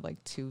laziness. I have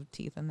like 2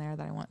 teeth in there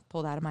that I want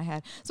pulled out of my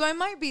head. So I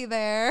might be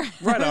there.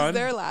 Right on. I was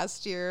there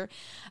last year.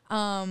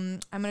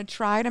 I'm going to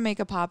try to make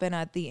a pop-in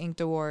at the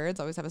Inked Awards.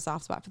 I always have a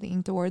soft spot for the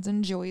Inked Awards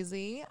in Jersey.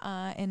 Jersey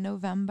in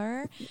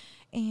November.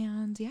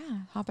 And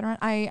yeah, hopping around.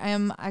 I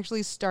am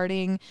actually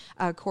starting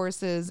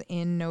courses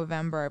in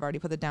November. I've already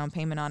put the down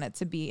payment on it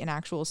to be an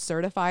actual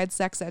certified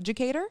sex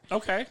educator.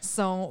 Okay.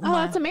 So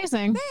that's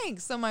amazing.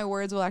 Thanks. So my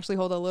words will actually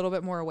hold a little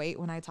bit more weight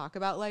when I talk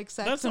about like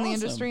sex That's in the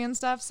awesome. industry and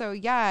stuff. So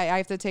yeah, I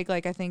have to take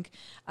like, I think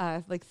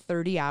like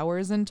 30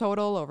 hours in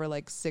total over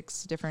like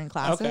 6 different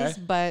classes. Okay.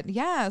 But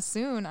yeah,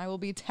 soon I will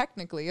be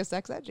technically a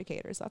sex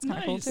educator. So that's kind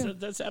of cool too.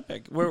 That's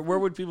epic. Where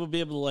would people be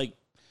able to like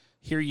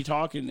hear you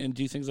talk and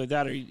do things like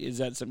that, or is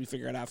that something you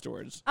figure out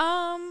afterwards?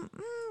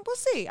 We'll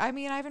see. I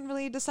mean, I haven't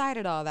really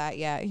decided all that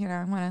yet. You know,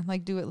 I want to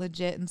like do it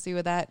legit and see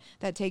what that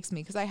takes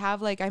me. Because I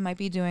have like, I might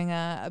be doing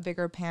a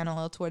bigger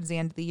panel towards the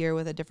end of the year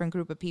with a different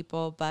group of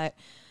people, but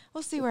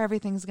we'll see where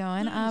everything's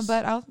going. Nice.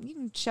 But you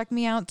can check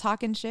me out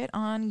talking shit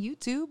on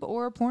YouTube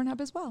or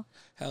Pornhub as well.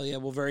 Hell yeah.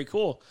 Well, very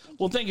cool.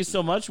 Well, thank you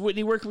so much.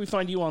 Whitney, where can we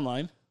find you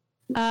online?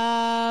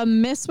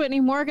 Miss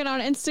Whitney Morgan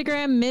on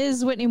Instagram,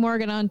 Ms. Whitney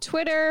Morgan on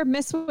Twitter,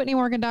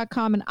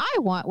 MissWhitneyMorgan.com, and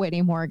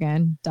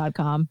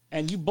IWantWhitneyMorgan.com.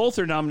 And you both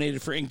are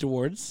nominated for Inked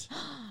Awards.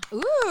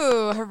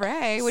 Ooh,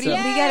 hooray. What are you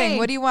getting?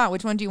 What do you want?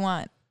 Which one do you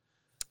want?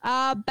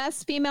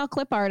 Best Female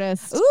Clip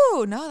Artist.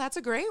 Ooh, no, that's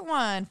a great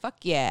one. Fuck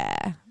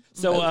yeah.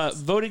 So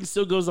voting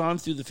still goes on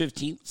through the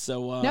 15th.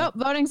 So Nope,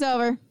 voting's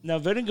over. No,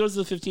 voting goes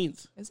to the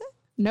 15th. Is it?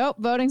 Nope,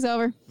 voting's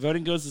over.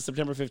 Voting goes to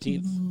September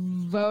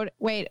 15th.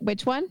 Wait,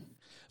 which one?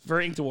 For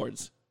Inked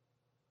Awards.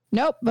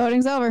 Nope,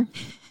 voting's over.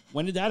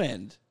 When did that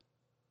end?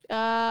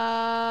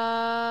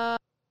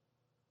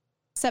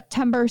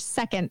 September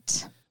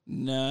 2nd.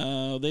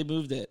 No, they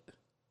moved it.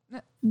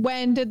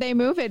 When did they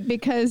move it?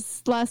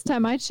 Because last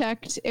time I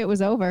checked, it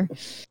was over.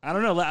 I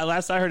don't know.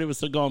 Last I heard, it was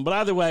still going. But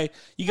either way,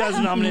 you guys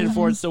are nominated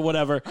for it, so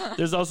whatever.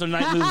 There's also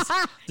Night Moves.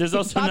 There's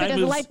also Bobby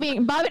Night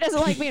Moves. Bobby doesn't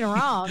like being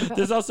wrong.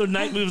 There's also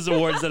Night Moves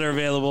Awards that are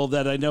available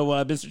that I know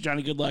Mr.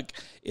 Johnny Goodluck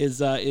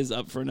is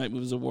up for Night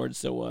Moves Awards.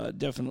 So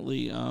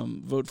definitely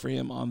vote for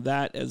him on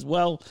that as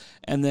well.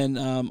 And then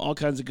all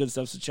kinds of good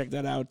stuff. So check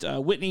that out.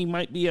 Whitney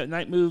might be at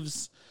Night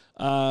Moves,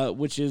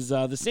 which is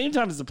the same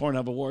time as the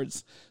Pornhub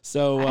Awards.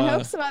 So I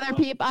hope some other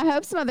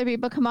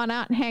people come on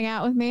out and hang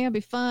out with me. It'll be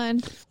fun.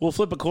 We'll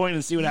flip a coin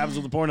and see what happens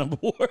with the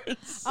Pornhub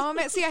Awards. Oh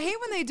man, see, I hate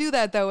when they do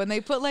that though. When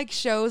they put like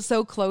shows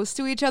so close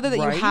to each other that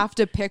Right? you have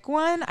to pick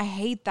one. I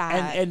hate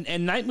that.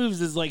 And Night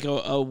Moves is like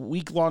a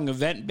week-long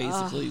event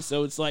basically.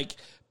 So it's like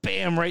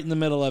bam, right in the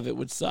middle of it,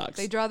 which sucks.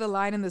 They draw the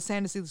line in the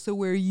sand to see. So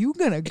where are you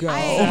gonna go?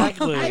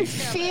 Exactly. I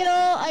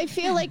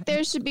feel like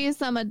there should be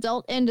some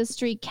adult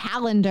industry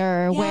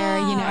calendar where,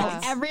 you know,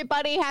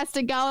 everybody has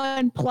to go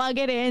and plug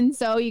it in.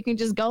 So you can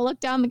just go look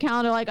down the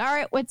calendar like, all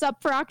right, what's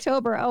up for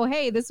October? Oh,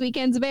 hey, this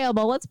weekend's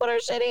available. Let's put our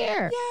shit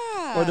here.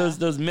 Yeah. Or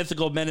those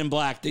mythical Men in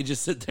Black. They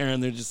just sit there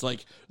and they're just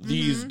like,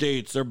 these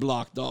dates are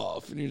blocked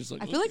off. And you're just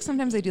like, I feel like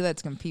sometimes they do that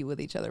to compete with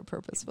each other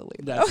purposefully.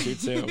 That's true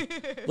too.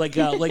 like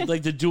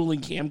the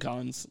dueling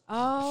CamCons.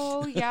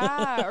 Oh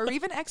yeah, or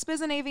even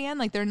XBiz and AVN,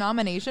 like their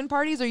nomination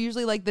parties are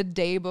usually like the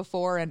day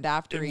before and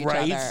after each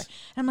Right. other.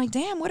 And I'm like,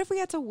 damn, what if we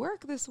had to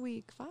work this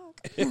week? Fuck.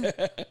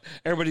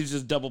 Everybody's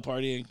just double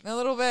partying. A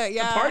little bit,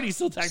 yeah. The party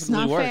still technically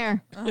Not work.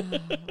 fair.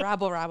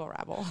 Rabble.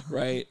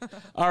 Right.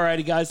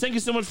 Alrighty, guys. Thank you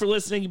so much for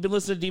listening. You've been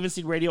listening to Demon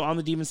Seed Radio on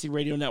the Demon Seed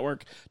Radio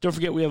Network. Don't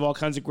forget, we have all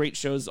kinds of great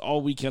shows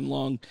all weekend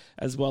long,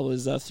 as well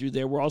as through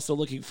there. We're also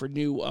looking for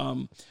new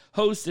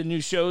hosts and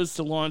new shows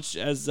to launch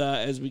as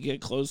we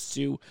get close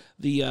to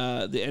the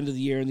end of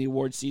the year and the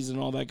award season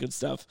and all that good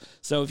stuff.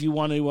 So if you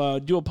want to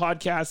do a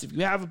podcast, if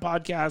you have a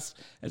podcast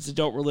that's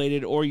adult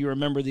related, or you're a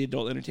member of the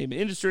adult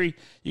entertainment industry,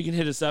 you can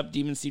hit us up,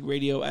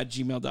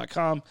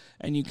 demonseedradio@gmail.com,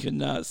 and you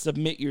can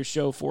submit your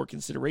show for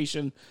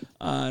consideration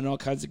and all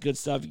kinds of good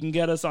stuff. You can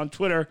get us on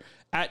Twitter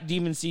at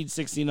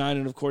DemonSeed69,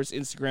 and of course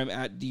Instagram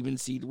at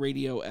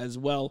DemonSeedRadio as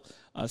well.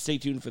 Stay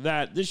tuned for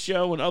that. This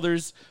show and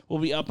others will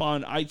be up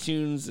on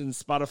iTunes and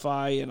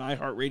Spotify and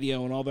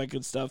iHeartRadio and all that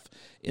good stuff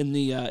in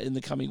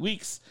the coming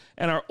weeks.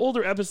 And our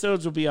older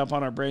episodes will be up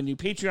on our brand new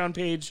Patreon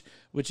page,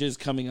 which is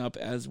coming up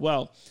as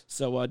well.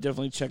 So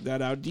definitely check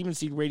that out.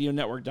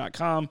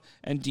 DemonSeedRadioNetwork.com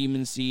and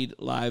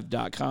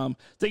DemonSeedLive.com.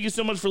 Thank you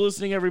so much for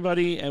listening,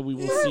 everybody, and we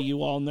will see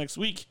you all next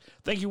week.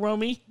 Thank you,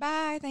 Romy.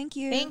 Bye. Thank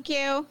you. Thank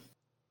you.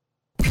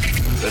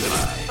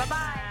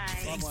 Bye-bye.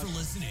 Thanks for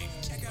listening.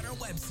 Check out our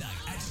website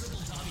at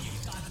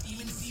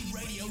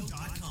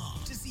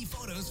www.demonseedradio.com to see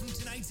photos from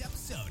tonight's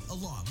episode,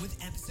 along with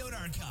episode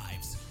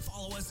archives.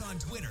 Follow us on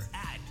Twitter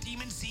at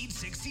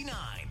DemonSeed69.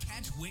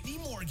 Catch Whitney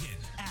Morgan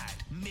at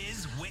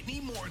Ms.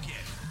 Whitney Morgan.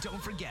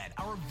 Don't forget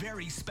our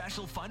very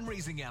special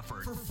fundraising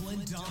effort for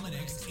Flint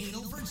Dominic's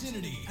anal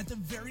virginity at the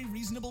very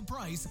reasonable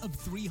price of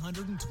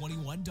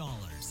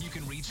 $321. You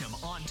can reach him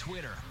on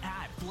Twitter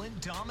at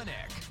Flint Dominic.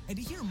 And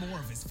to hear more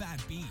of his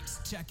fat beats,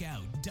 check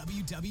out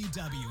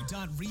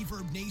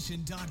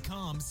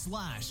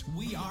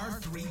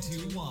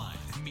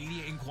www.reverbnation.com/weare321.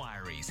 Media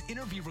inquiries,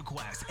 interview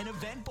requests, and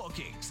event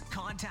bookings,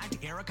 contact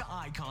Erica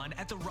Icon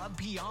at The Rub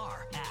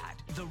PR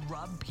at The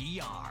Rub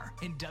PR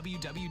and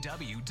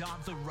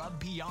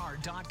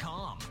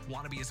www.therubpr.com.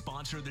 Want to be a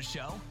sponsor of the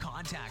show?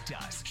 Contact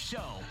us.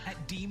 Show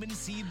at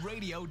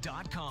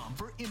demonseedradio.com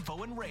for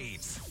info and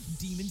rates.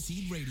 Demon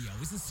Seed Radio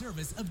is a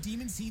service of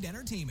Demon Seed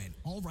Entertainment.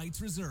 All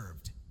rights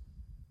reserved.